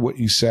heard what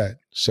you said.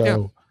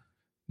 So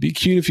be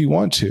cute if you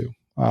want to,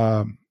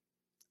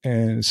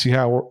 and see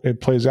how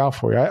it plays out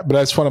for you. But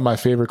that's one of my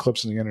favorite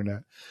clips on the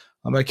internet.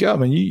 I'm like, yo,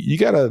 man,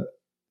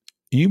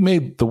 you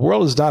made, the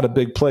world is not a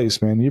big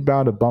place, man. You're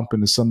bound to bump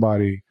into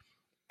somebody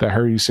that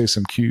heard you say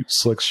some cute,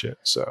 slick shit.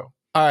 So,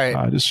 all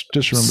right, just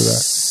remember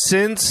that.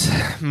 Since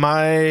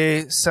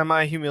my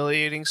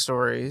semi-humiliating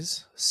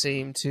stories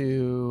seem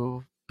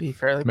to be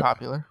fairly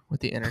popular with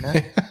the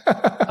internet,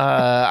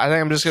 I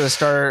think I'm just going to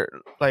start,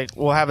 like,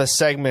 we'll have a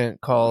segment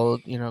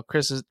called,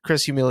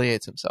 Chris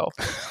humiliates himself.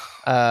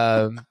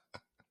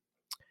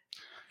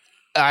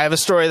 I have a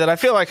story that I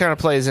feel like kind of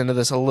plays into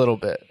this a little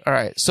bit. All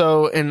right.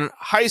 So in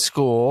high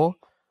school,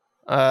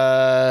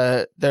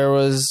 there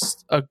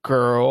was a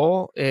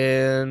girl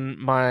in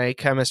my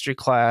chemistry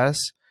class.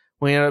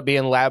 We ended up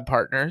being lab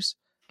partners,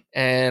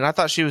 and I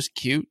thought she was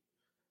cute.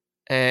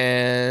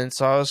 And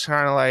so I was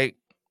kind of like,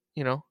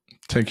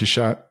 take your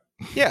shot.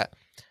 Yeah.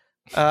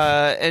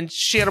 And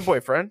she had a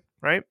boyfriend,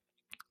 right?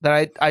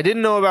 That I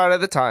didn't know about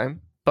at the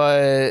time,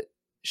 but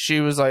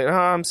she was like,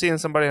 I'm seeing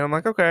somebody. And I'm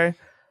like, okay.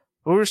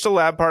 But we were still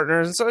lab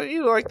partners. And so,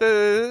 like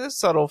the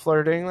subtle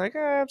flirting, like,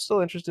 I'm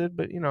still interested,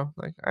 but,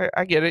 like,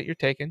 I get it. You're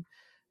taken.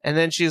 And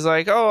then she's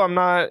like, oh, I'm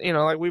not,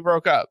 like, we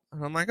broke up.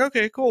 And I'm like,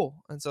 okay,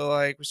 cool. And so,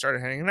 like, we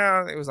started hanging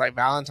out. It was like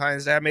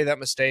Valentine's Day. I made that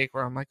mistake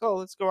where I'm like, oh,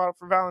 let's go out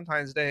for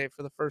Valentine's Day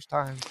for the first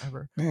time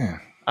ever.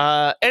 Man.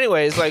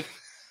 Anyways, like,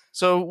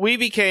 so we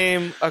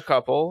became a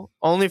couple,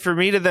 only for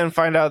me to then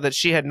find out that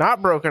she had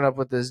not broken up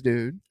with this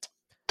dude.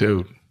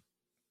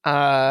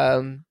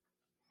 McFly.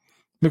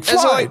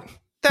 So, like,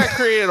 that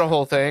created a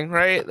whole thing,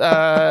 right?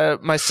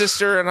 My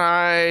sister and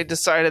I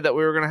decided that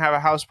we were going to have a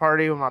house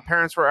party when my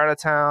parents were out of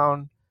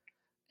town,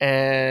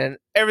 and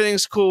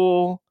everything's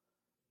cool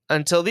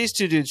until these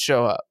two dudes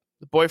show up,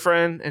 the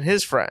boyfriend and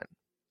his friend,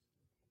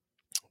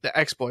 the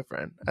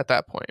ex-boyfriend at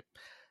that point.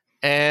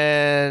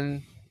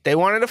 And they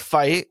wanted to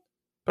fight,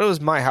 but it was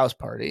my house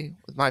party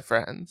with my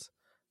friends.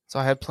 So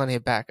I had plenty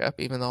of backup,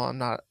 even though I'm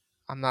not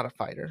a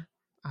fighter.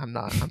 I'm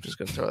just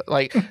going to throw it.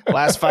 Like,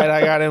 last fight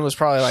I got in was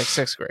probably like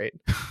 6th grade.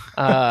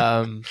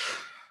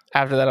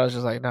 After that, I was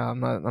just like, no,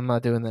 I'm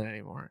not doing that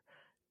anymore.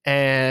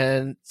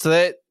 And so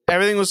that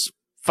everything was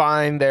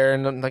fine there.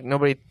 And like,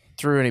 nobody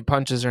threw any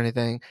punches or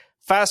anything.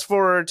 Fast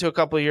forward to a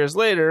couple of years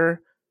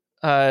later,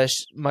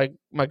 my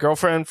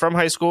girlfriend from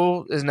high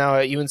school is now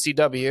at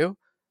UNCW.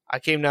 I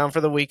came down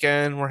for the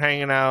weekend. We're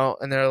hanging out,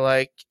 and they're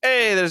like,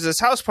 hey, there's this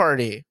house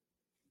party.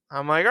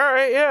 I'm like, all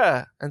right,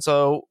 yeah. And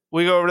so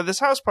we go over to this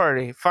house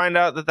party, find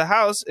out that the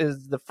house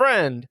is the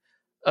friend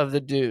of the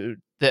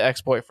dude, the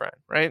ex-boyfriend,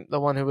 right? The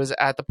one who was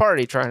at the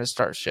party trying to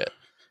start shit.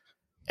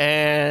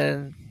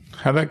 And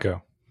how'd that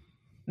go?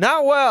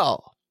 Not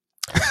well.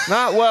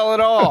 Not well at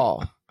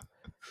all.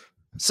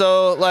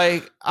 So,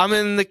 like, I'm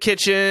in the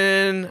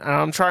kitchen, and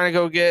I'm trying to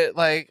go get,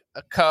 like,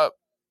 a cup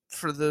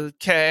for the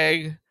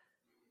keg,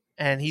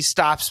 and he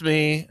stops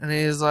me, and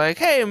he's like,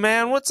 hey,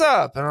 man, what's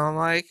up? And I'm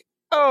like,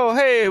 oh,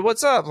 hey,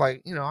 what's up?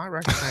 Like, I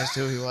recognized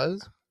who he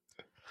was.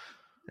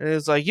 And he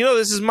was like,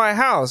 this is my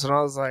house. And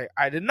I was like,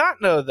 I did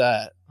not know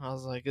that. I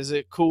was like, is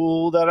it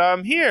cool that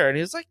I'm here? And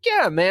he was like,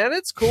 yeah, man,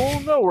 it's cool.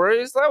 No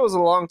worries. That was a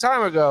long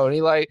time ago. And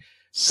he, like,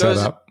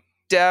 goes to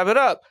dab it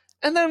up.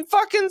 And then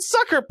fucking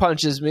sucker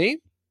punches me.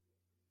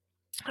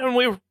 And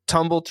we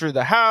tumbled through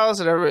the house,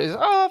 and everybody's,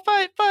 oh,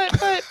 fight.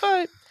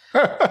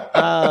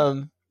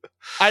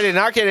 I did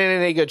not get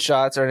any good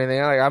shots or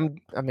anything. Like,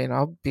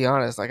 I'll be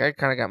honest. Like, I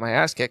kind of got my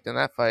ass kicked in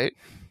that fight.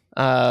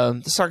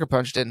 The sucker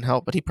punch didn't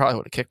help, but he probably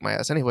would have kicked my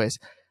ass anyways.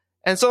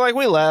 And so, like,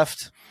 we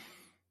left,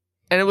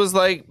 and it was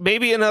like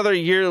maybe another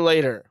year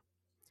later.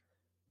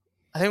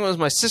 I think it was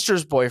my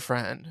sister's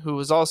boyfriend, who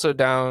was also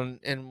down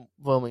in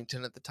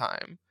Wilmington at the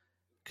time,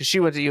 because she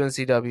went to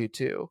UNCW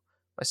too.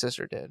 My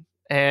sister did,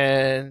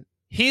 and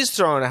he's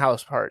throwing a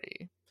house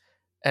party,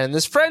 and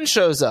this friend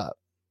shows up.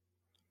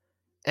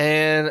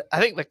 And I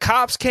think the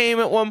cops came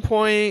at one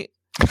point,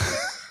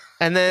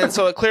 and then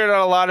so it cleared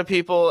out a lot of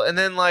people. And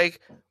then,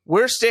 like,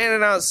 we're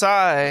standing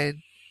outside,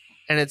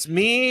 and it's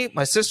me,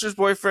 my sister's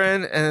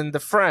boyfriend, and the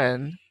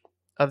friend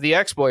of the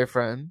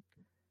ex-boyfriend.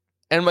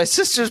 And my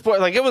sister's boy,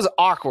 like, it was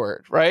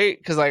awkward, right?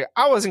 Because, like,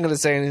 I wasn't going to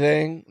say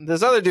anything.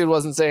 This other dude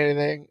wasn't saying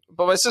anything.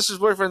 But my sister's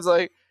boyfriend's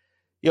like,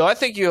 yo, I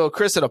think you owe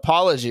Chris an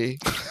apology.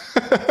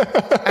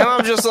 And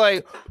I'm just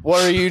like,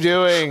 what are you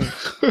doing?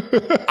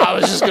 I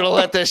was just going to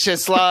let this shit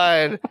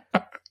slide.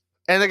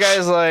 And the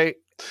guy's like,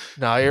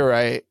 no, you're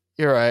right.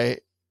 You're right.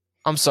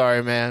 I'm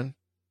sorry, man.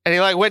 And he,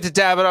 like, went to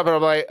dab it up, and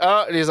I'm like,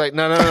 oh, and he's like,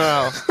 no.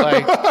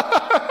 Like,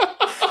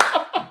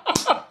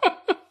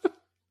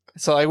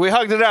 so, like, we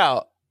hugged it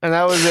out, and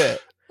that was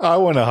it. I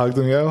wouldn't have hugged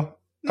him, yo.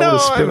 No,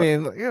 I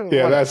mean,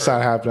 yeah, that's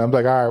not happening. I'm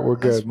like, all right, we're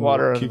good. That's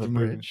water under the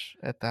bridge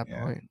at that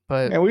point.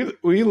 But and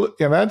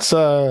and that's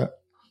you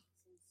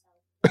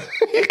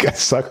got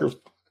sucker.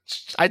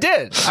 I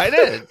did.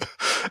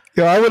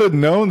 Yo, I would have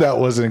known that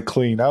wasn't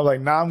clean. I was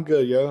like, nah, I'm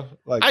good, yo.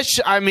 Like, I'm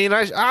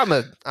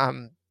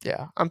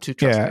too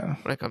trusting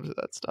when it comes to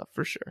that stuff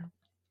for sure.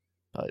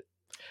 But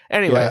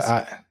anyways,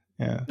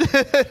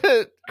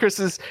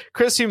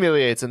 Chris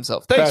humiliates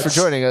himself. Thanks for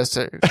joining us.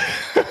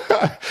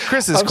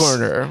 Chris's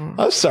corner.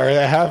 I'm sorry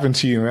that happened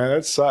to you, man.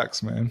 That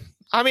sucks, man.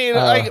 I mean,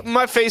 like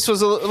my face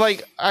was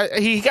like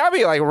he got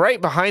me like right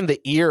behind the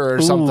ear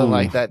or something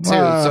like that too.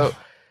 So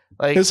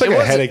like it's like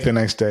a headache the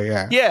next day.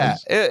 Yeah, yeah.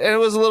 It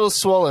was a little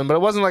swollen, but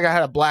it wasn't like I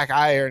had a black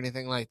eye or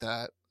anything like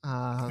that.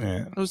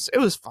 It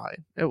was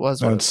fine. It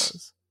was what it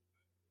was.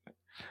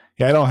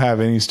 Yeah, I don't have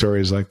any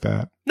stories like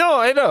that. No,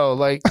 I know.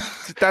 Like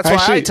that's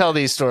why I tell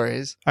these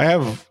stories. I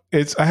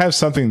have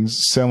something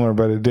similar,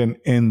 but it didn't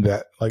end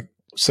that. Like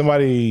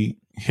somebody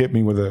hit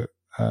me with a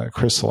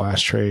crystal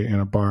ashtray in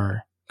a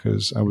bar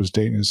because I was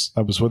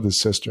with his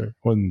sister.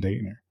 Wasn't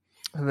dating her.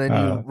 And then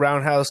you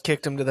roundhouse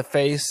kicked him to the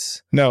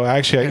face. No,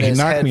 actually, he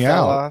knocked me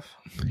out.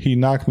 He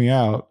knocked me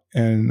out,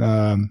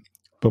 and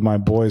but my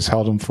boys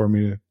held him for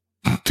me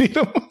to beat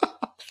him up.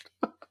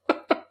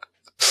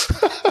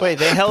 Wait,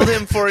 they held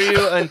him for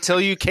you until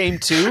you came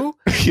to?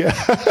 Yeah,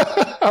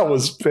 I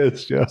was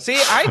pissed. Yeah.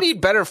 See, I need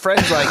better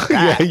friends like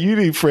that. Yeah, you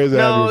need friends. That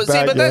have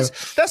your back,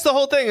 that's the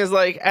whole thing. Is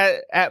like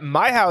at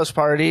my house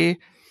party,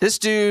 this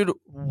dude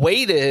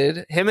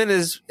waited. Him and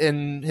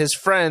his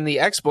friend, the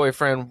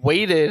ex-boyfriend,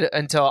 waited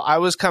until I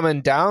was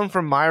coming down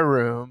from my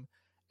room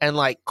and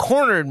like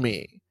cornered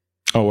me.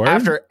 Oh, word?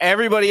 After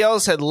everybody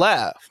else had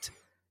left,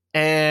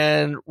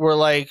 and we're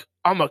like,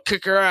 I'm gonna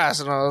kick her ass.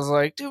 And I was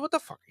like, dude, what the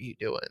fuck are you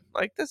doing?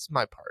 Like, this is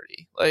my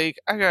party. Like,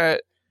 I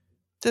got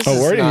this. Oh,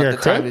 is not the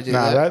time to do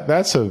that.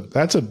 That's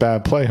a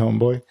bad play,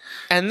 homeboy.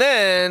 And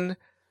then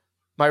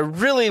my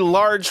really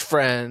large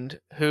friend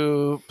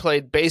who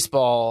played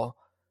baseball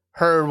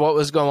heard what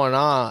was going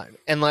on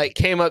and like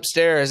came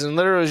upstairs and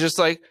literally was just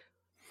like,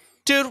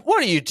 dude,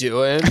 what are you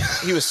doing?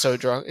 He was so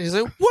drunk. He's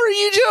like, what are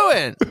you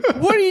doing?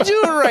 What are you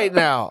doing right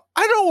now?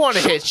 I don't want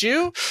to hit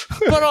you,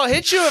 but I'll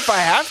hit you if I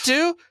have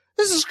to.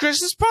 This is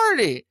Chris's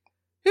party.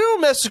 You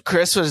don't mess with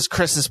Chris when it's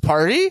Chris's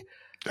party.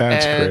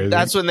 That's crazy.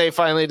 That's when they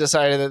finally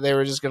decided that they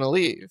were just going to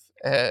leave.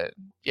 And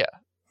yeah.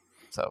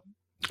 So.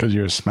 Because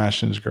you're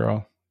smashing his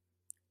girl.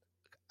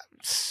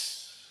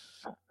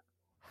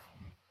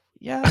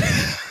 Yeah.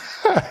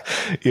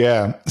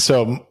 Yeah.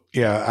 So,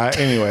 yeah.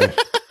 Anyway,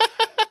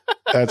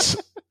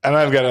 and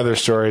I've got other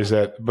stories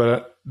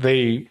but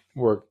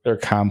they're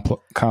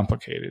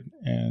complicated.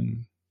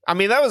 And I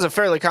mean, that was a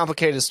fairly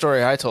complicated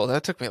story I told.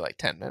 That took me like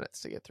 10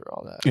 minutes to get through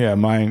all that. Yeah,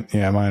 mine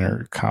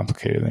are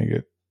complicated. They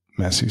get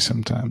messy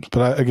sometimes.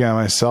 But again,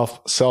 I'm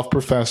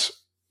self-professed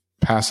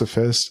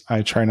pacifist.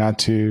 I try not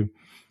to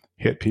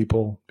hit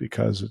people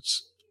because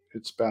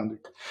it's bound to.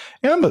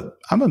 And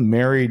I'm a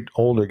married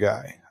older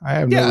guy. I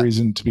have no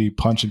reason to be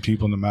punching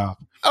people in the mouth.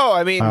 Oh,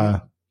 I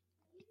mean,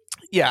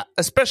 yeah,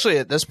 especially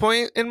at this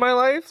point in my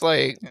life,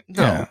 like,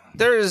 no,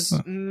 there is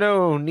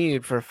no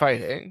need for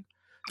fighting.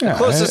 The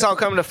closest I'll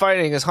come to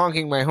fighting is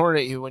honking my horn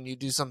at you when you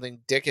do something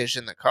dickish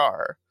in the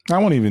car. I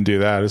won't even do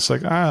that. It's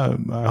like, I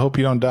hope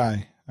you don't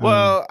die.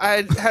 Well,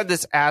 I had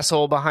this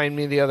asshole behind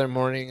me the other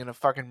morning in a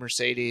fucking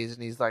Mercedes,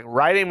 and he's like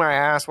riding my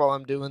ass while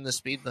I'm doing the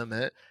speed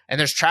limit. And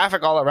there's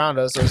traffic all around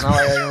us, so it's not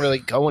like I can really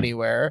go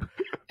anywhere.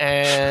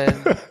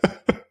 And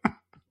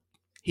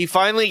he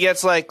finally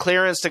gets like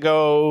clearance to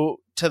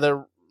go to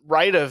the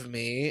right of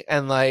me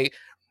and like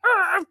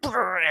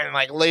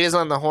lays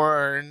on the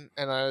horn.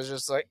 And I was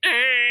just like,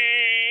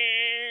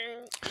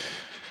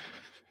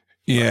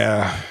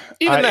 yeah.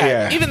 Even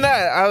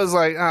that, I was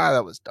like,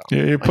 that was dumb.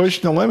 You're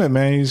pushing the limit,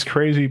 man. These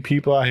crazy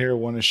people out here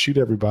want to shoot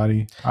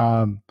everybody.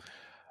 That's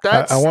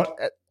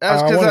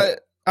because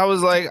I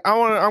was like,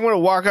 I'm going to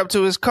walk up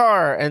to his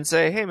car and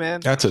say, hey, man.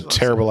 That's a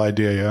terrible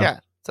idea. Yeah. Yeah.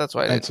 That's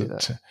why I didn't do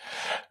that.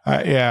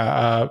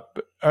 I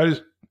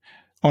just,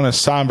 on a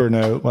somber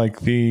note,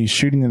 like the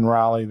shooting in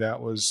Raleigh,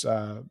 that was,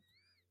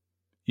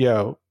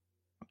 look,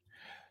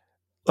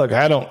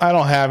 I don't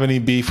have any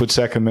beef with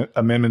Second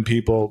Amendment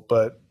people,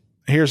 but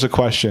here's a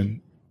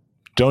question.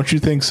 Don't you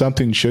think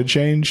something should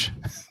change?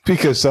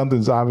 Because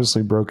something's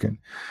obviously broken.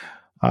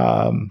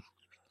 And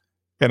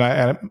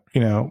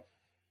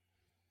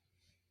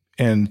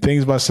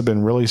things must have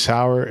been really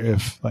sour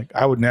if like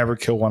I would never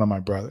kill one of my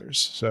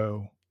brothers.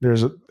 So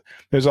there's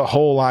a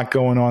whole lot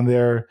going on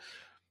there.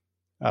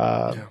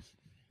 But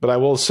I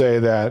will say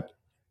that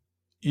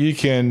you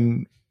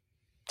can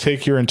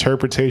take your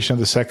interpretation of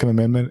the Second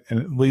Amendment,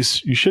 and at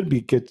least you should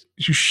get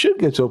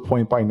to a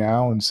point by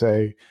now and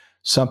say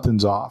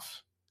something's off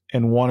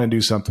and want to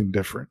do something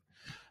different.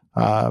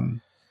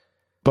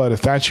 But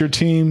if that's your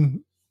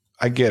team,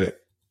 I get it.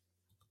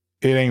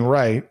 It ain't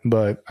right,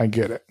 but I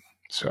get it.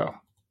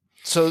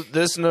 So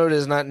this note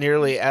is not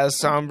nearly as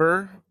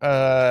somber,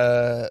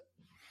 but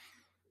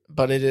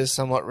it is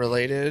somewhat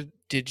related.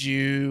 Did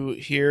you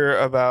hear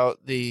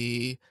about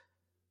the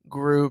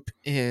group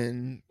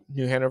in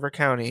New Hanover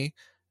County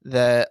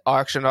that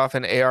auctioned off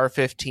an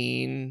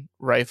AR-15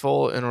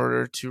 rifle in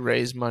order to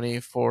raise money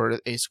for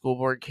a school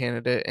board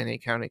candidate and a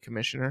county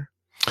commissioner?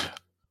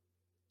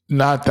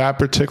 Not that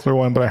particular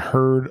one, but I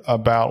heard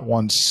about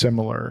one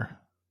similar.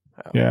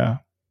 Oh. Yeah.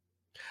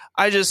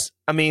 I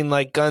mean,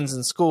 like guns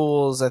in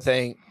schools, I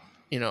think,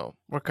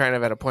 we're kind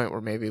of at a point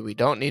where maybe we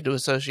don't need to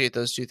associate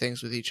those two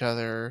things with each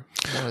other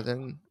more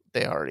than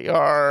they already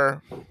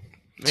are.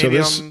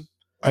 Maybe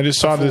I just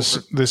saw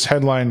this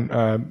headline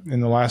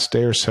in the last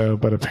day or so,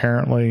 but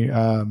apparently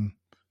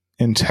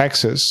in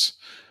Texas,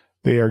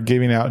 they are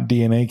giving out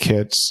DNA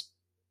kits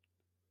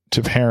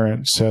to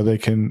parents so they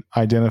can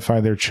identify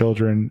their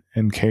children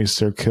in case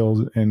they're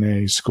killed in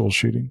a school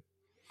shooting.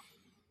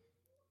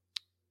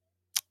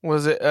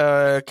 Was it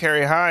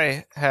Carrie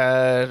High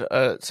had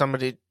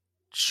somebody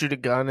shoot a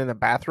gun in a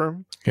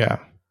bathroom? Yeah.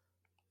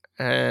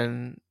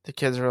 And the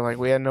kids were like,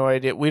 we had no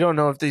idea. We don't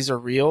know if these are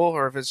real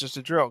or if it's just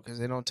a drill because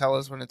they don't tell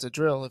us when it's a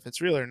drill if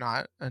it's real or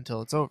not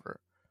until it's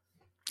over.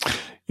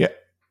 Yeah.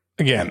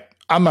 Again,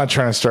 I'm not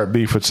trying to start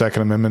beef with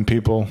Second Amendment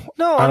people.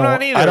 No, I'm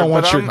not either. I don't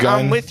want your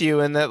gun. I'm with you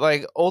in that,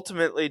 like,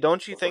 ultimately,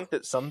 don't you think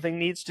that something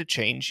needs to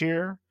change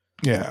here?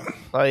 Yeah.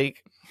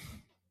 Like,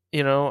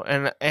 you know,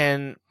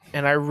 and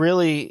I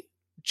really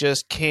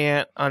just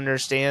can't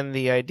understand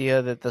the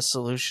idea that the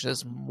solution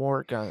is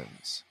more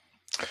guns.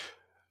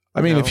 I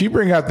mean, if you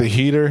bring out the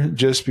heater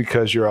just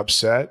because you're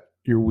upset,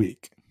 you're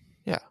weak.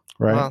 Yeah.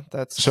 Right. Well,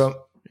 that's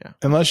so. Yeah.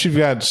 Unless you've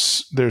got,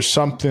 there's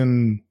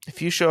something.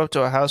 If you show up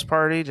to a house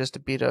party just to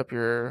beat up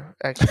your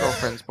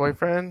ex-girlfriend's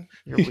boyfriend,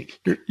 you're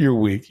weak. You're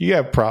weak. You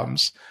have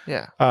problems.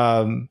 Yeah.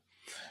 I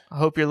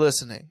hope you're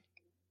listening.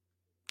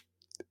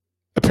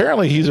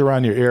 Apparently, he's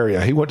around your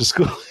area. He went to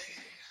school.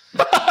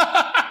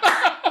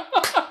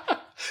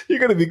 You're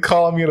gonna be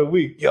calling me in a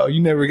week. Yo,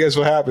 you never guess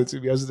what happened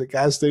to me. I was at the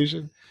gas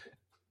station.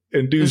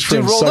 And dude's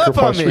friend sucker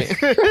punched me.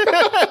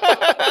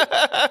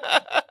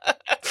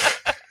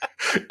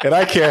 And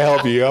I can't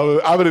help you.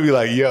 I'm going to be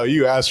like, yo,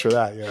 you asked for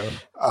that, yo.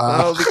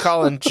 I'll be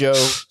calling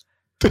Joe.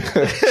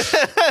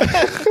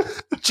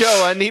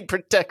 Joe, I need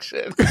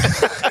protection.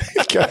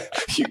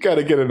 You got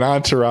to get an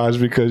entourage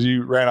because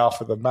you ran off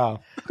with the mouth.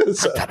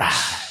 So,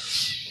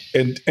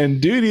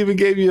 and dude even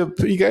gave you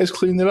you guys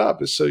cleaned it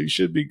up, so you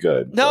should be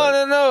good.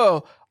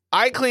 No.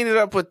 I cleaned it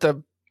up with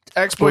the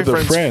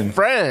ex-boyfriend's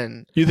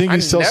friend. You think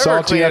he's still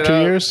salty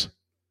after years?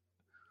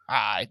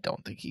 I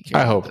don't think he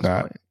cares. I hope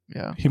not. Point.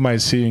 Yeah, he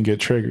might see and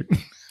get triggered.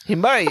 He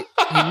might.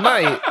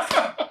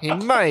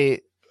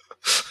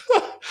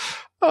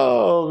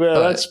 Oh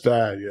man, that's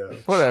bad. Yeah.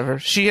 Whatever.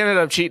 She ended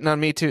up cheating on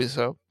me too.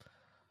 So.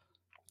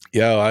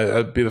 Yo,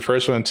 I'd be the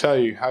first one to tell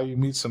you how you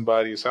meet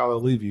somebody is how they'll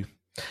leave you.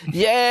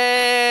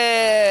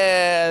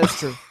 Yeah, that's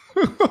true.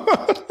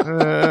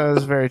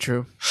 That's very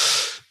true.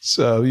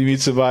 So you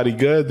meet somebody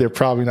good, they're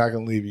probably not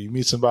going to leave you. You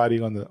meet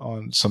somebody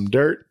on some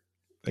dirt,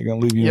 they're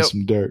going to leave you in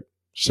some dirt.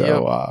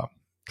 So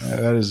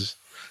that is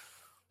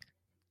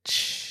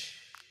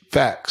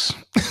facts.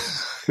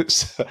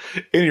 So,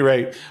 at any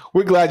rate,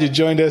 we're glad you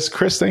joined us.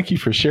 Chris, thank you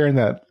for sharing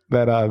that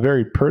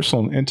very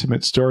personal and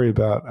intimate story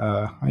about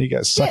how you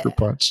got sucker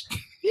punched.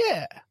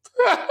 Yeah.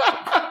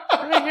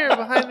 Right here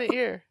behind the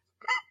ear.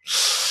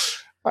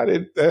 I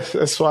did.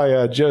 That's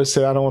why Joe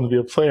said I don't want to be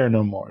a player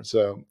no more.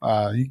 So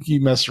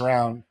you mess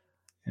around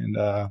and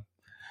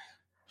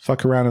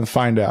fuck around and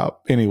find out.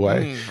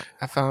 Anyway,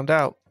 I found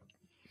out.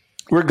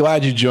 We're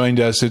glad you joined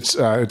us.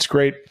 It's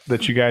great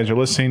that you guys are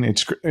listening.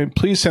 And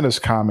please send us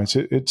comments.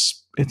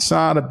 It's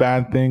not a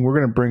bad thing. We're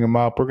going to bring them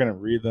up. We're going to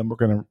read them. We're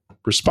going to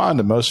respond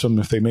to most of them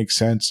if they make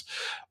sense.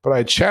 But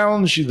I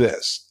challenge you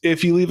this: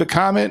 if you leave a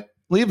comment,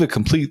 leave a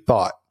complete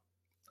thought.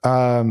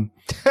 Don't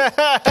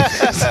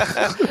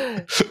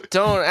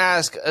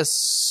ask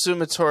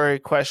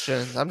assumatory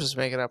questions. I'm just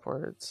making up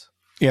words.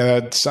 Yeah,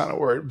 that's not a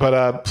word.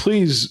 But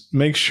please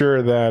make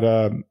sure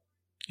that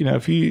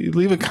if you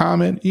leave a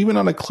comment, even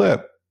on a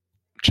clip,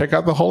 check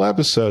out the whole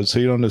episode so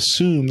you don't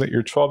assume that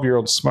your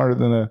 12-year-old smarter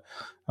than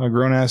a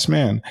grown-ass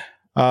man.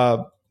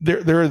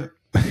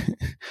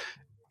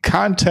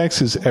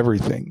 Context is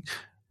everything.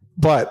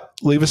 But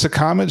leave us a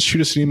comment.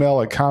 Shoot us an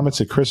email at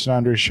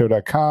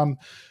comments@chrisandandreshow.com.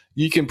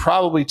 You can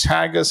probably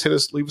tag us,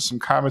 leave us some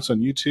comments on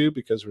YouTube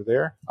because we're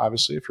there.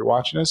 Obviously, if you're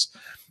watching us,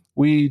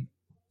 we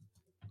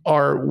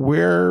are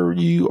where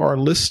you are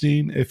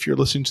listening. If you're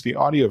listening to the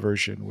audio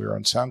version, we're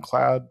on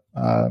SoundCloud,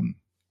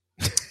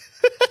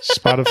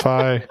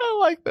 Spotify. I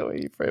like the way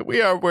you frame it.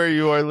 We are where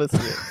you are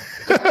listening.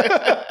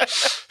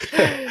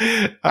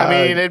 I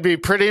mean, it'd be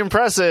pretty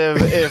impressive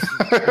if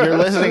you're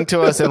listening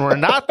to us and we're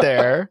not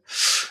there.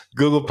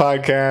 Google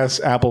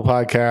Podcasts, Apple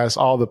Podcasts,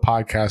 all the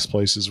podcast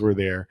places, we're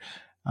there.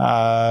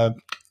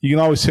 You can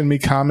always send me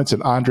comments at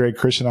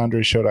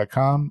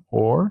Chris@chrisandandreshow.com,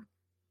 or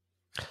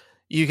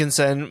you can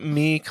send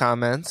me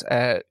comments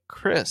at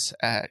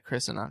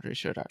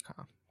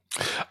Chris@chrisandandreshow.com.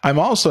 I'm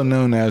also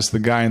known as the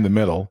guy in the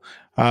middle.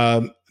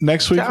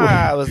 Next week,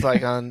 I was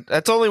like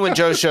that's only when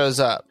Joe shows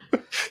up.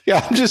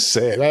 Yeah, I'm just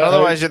saying.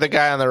 Otherwise, you're the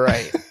guy on the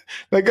right.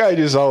 That guy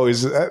just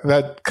always,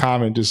 that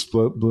comment just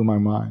blew my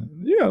mind.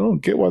 Yeah, I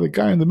don't get why the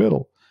guy in the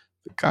middle.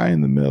 The guy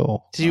in the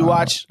middle. Did you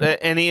watch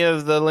any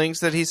of the links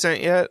that he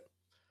sent yet?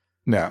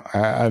 No,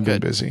 I've been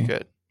busy.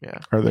 Good. Yeah.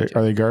 Are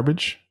they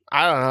garbage?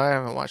 I don't know. I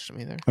haven't watched them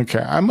either. Okay,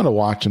 I'm gonna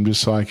watch them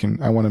just so I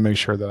want to make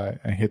sure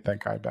that I hit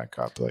that guy back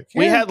up.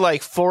 We had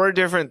like 4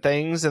 different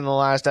things in the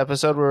last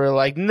episode where we were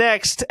like,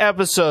 next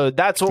episode,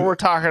 that's what we're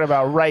talking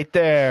about right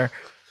there.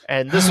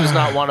 And this was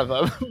not one of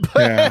them.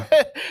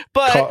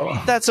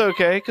 But that's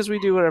okay, because we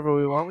do whatever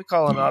we want. We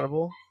call an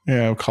audible.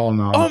 Yeah, we'll call an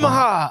audible.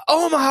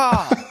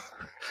 Omaha!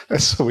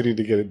 That's what we need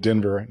to get at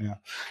Denver right now.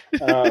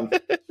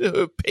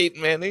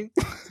 Peyton Manning.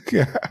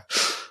 Yeah.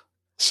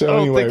 So I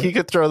don't anyway, think he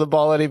could throw the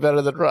ball any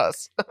better than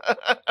Russ.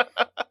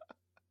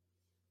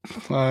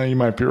 You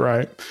might be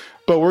right.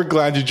 But we're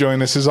glad you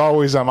joined us. As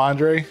always, I'm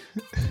Andre.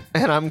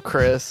 And I'm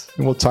Chris.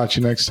 And we'll talk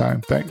to you next time.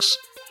 Thanks.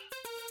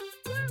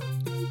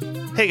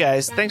 Hey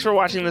guys, thanks for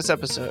watching this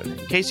episode. In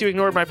case you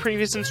ignored my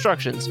previous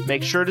instructions,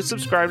 make sure to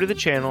subscribe to the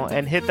channel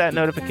and hit that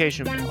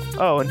notification bell.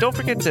 Oh, and don't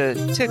forget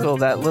to tickle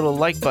that little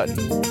like button.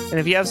 And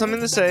if you have something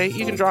to say,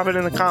 you can drop it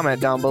in the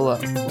comment down below.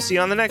 We'll see you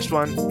on the next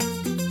one.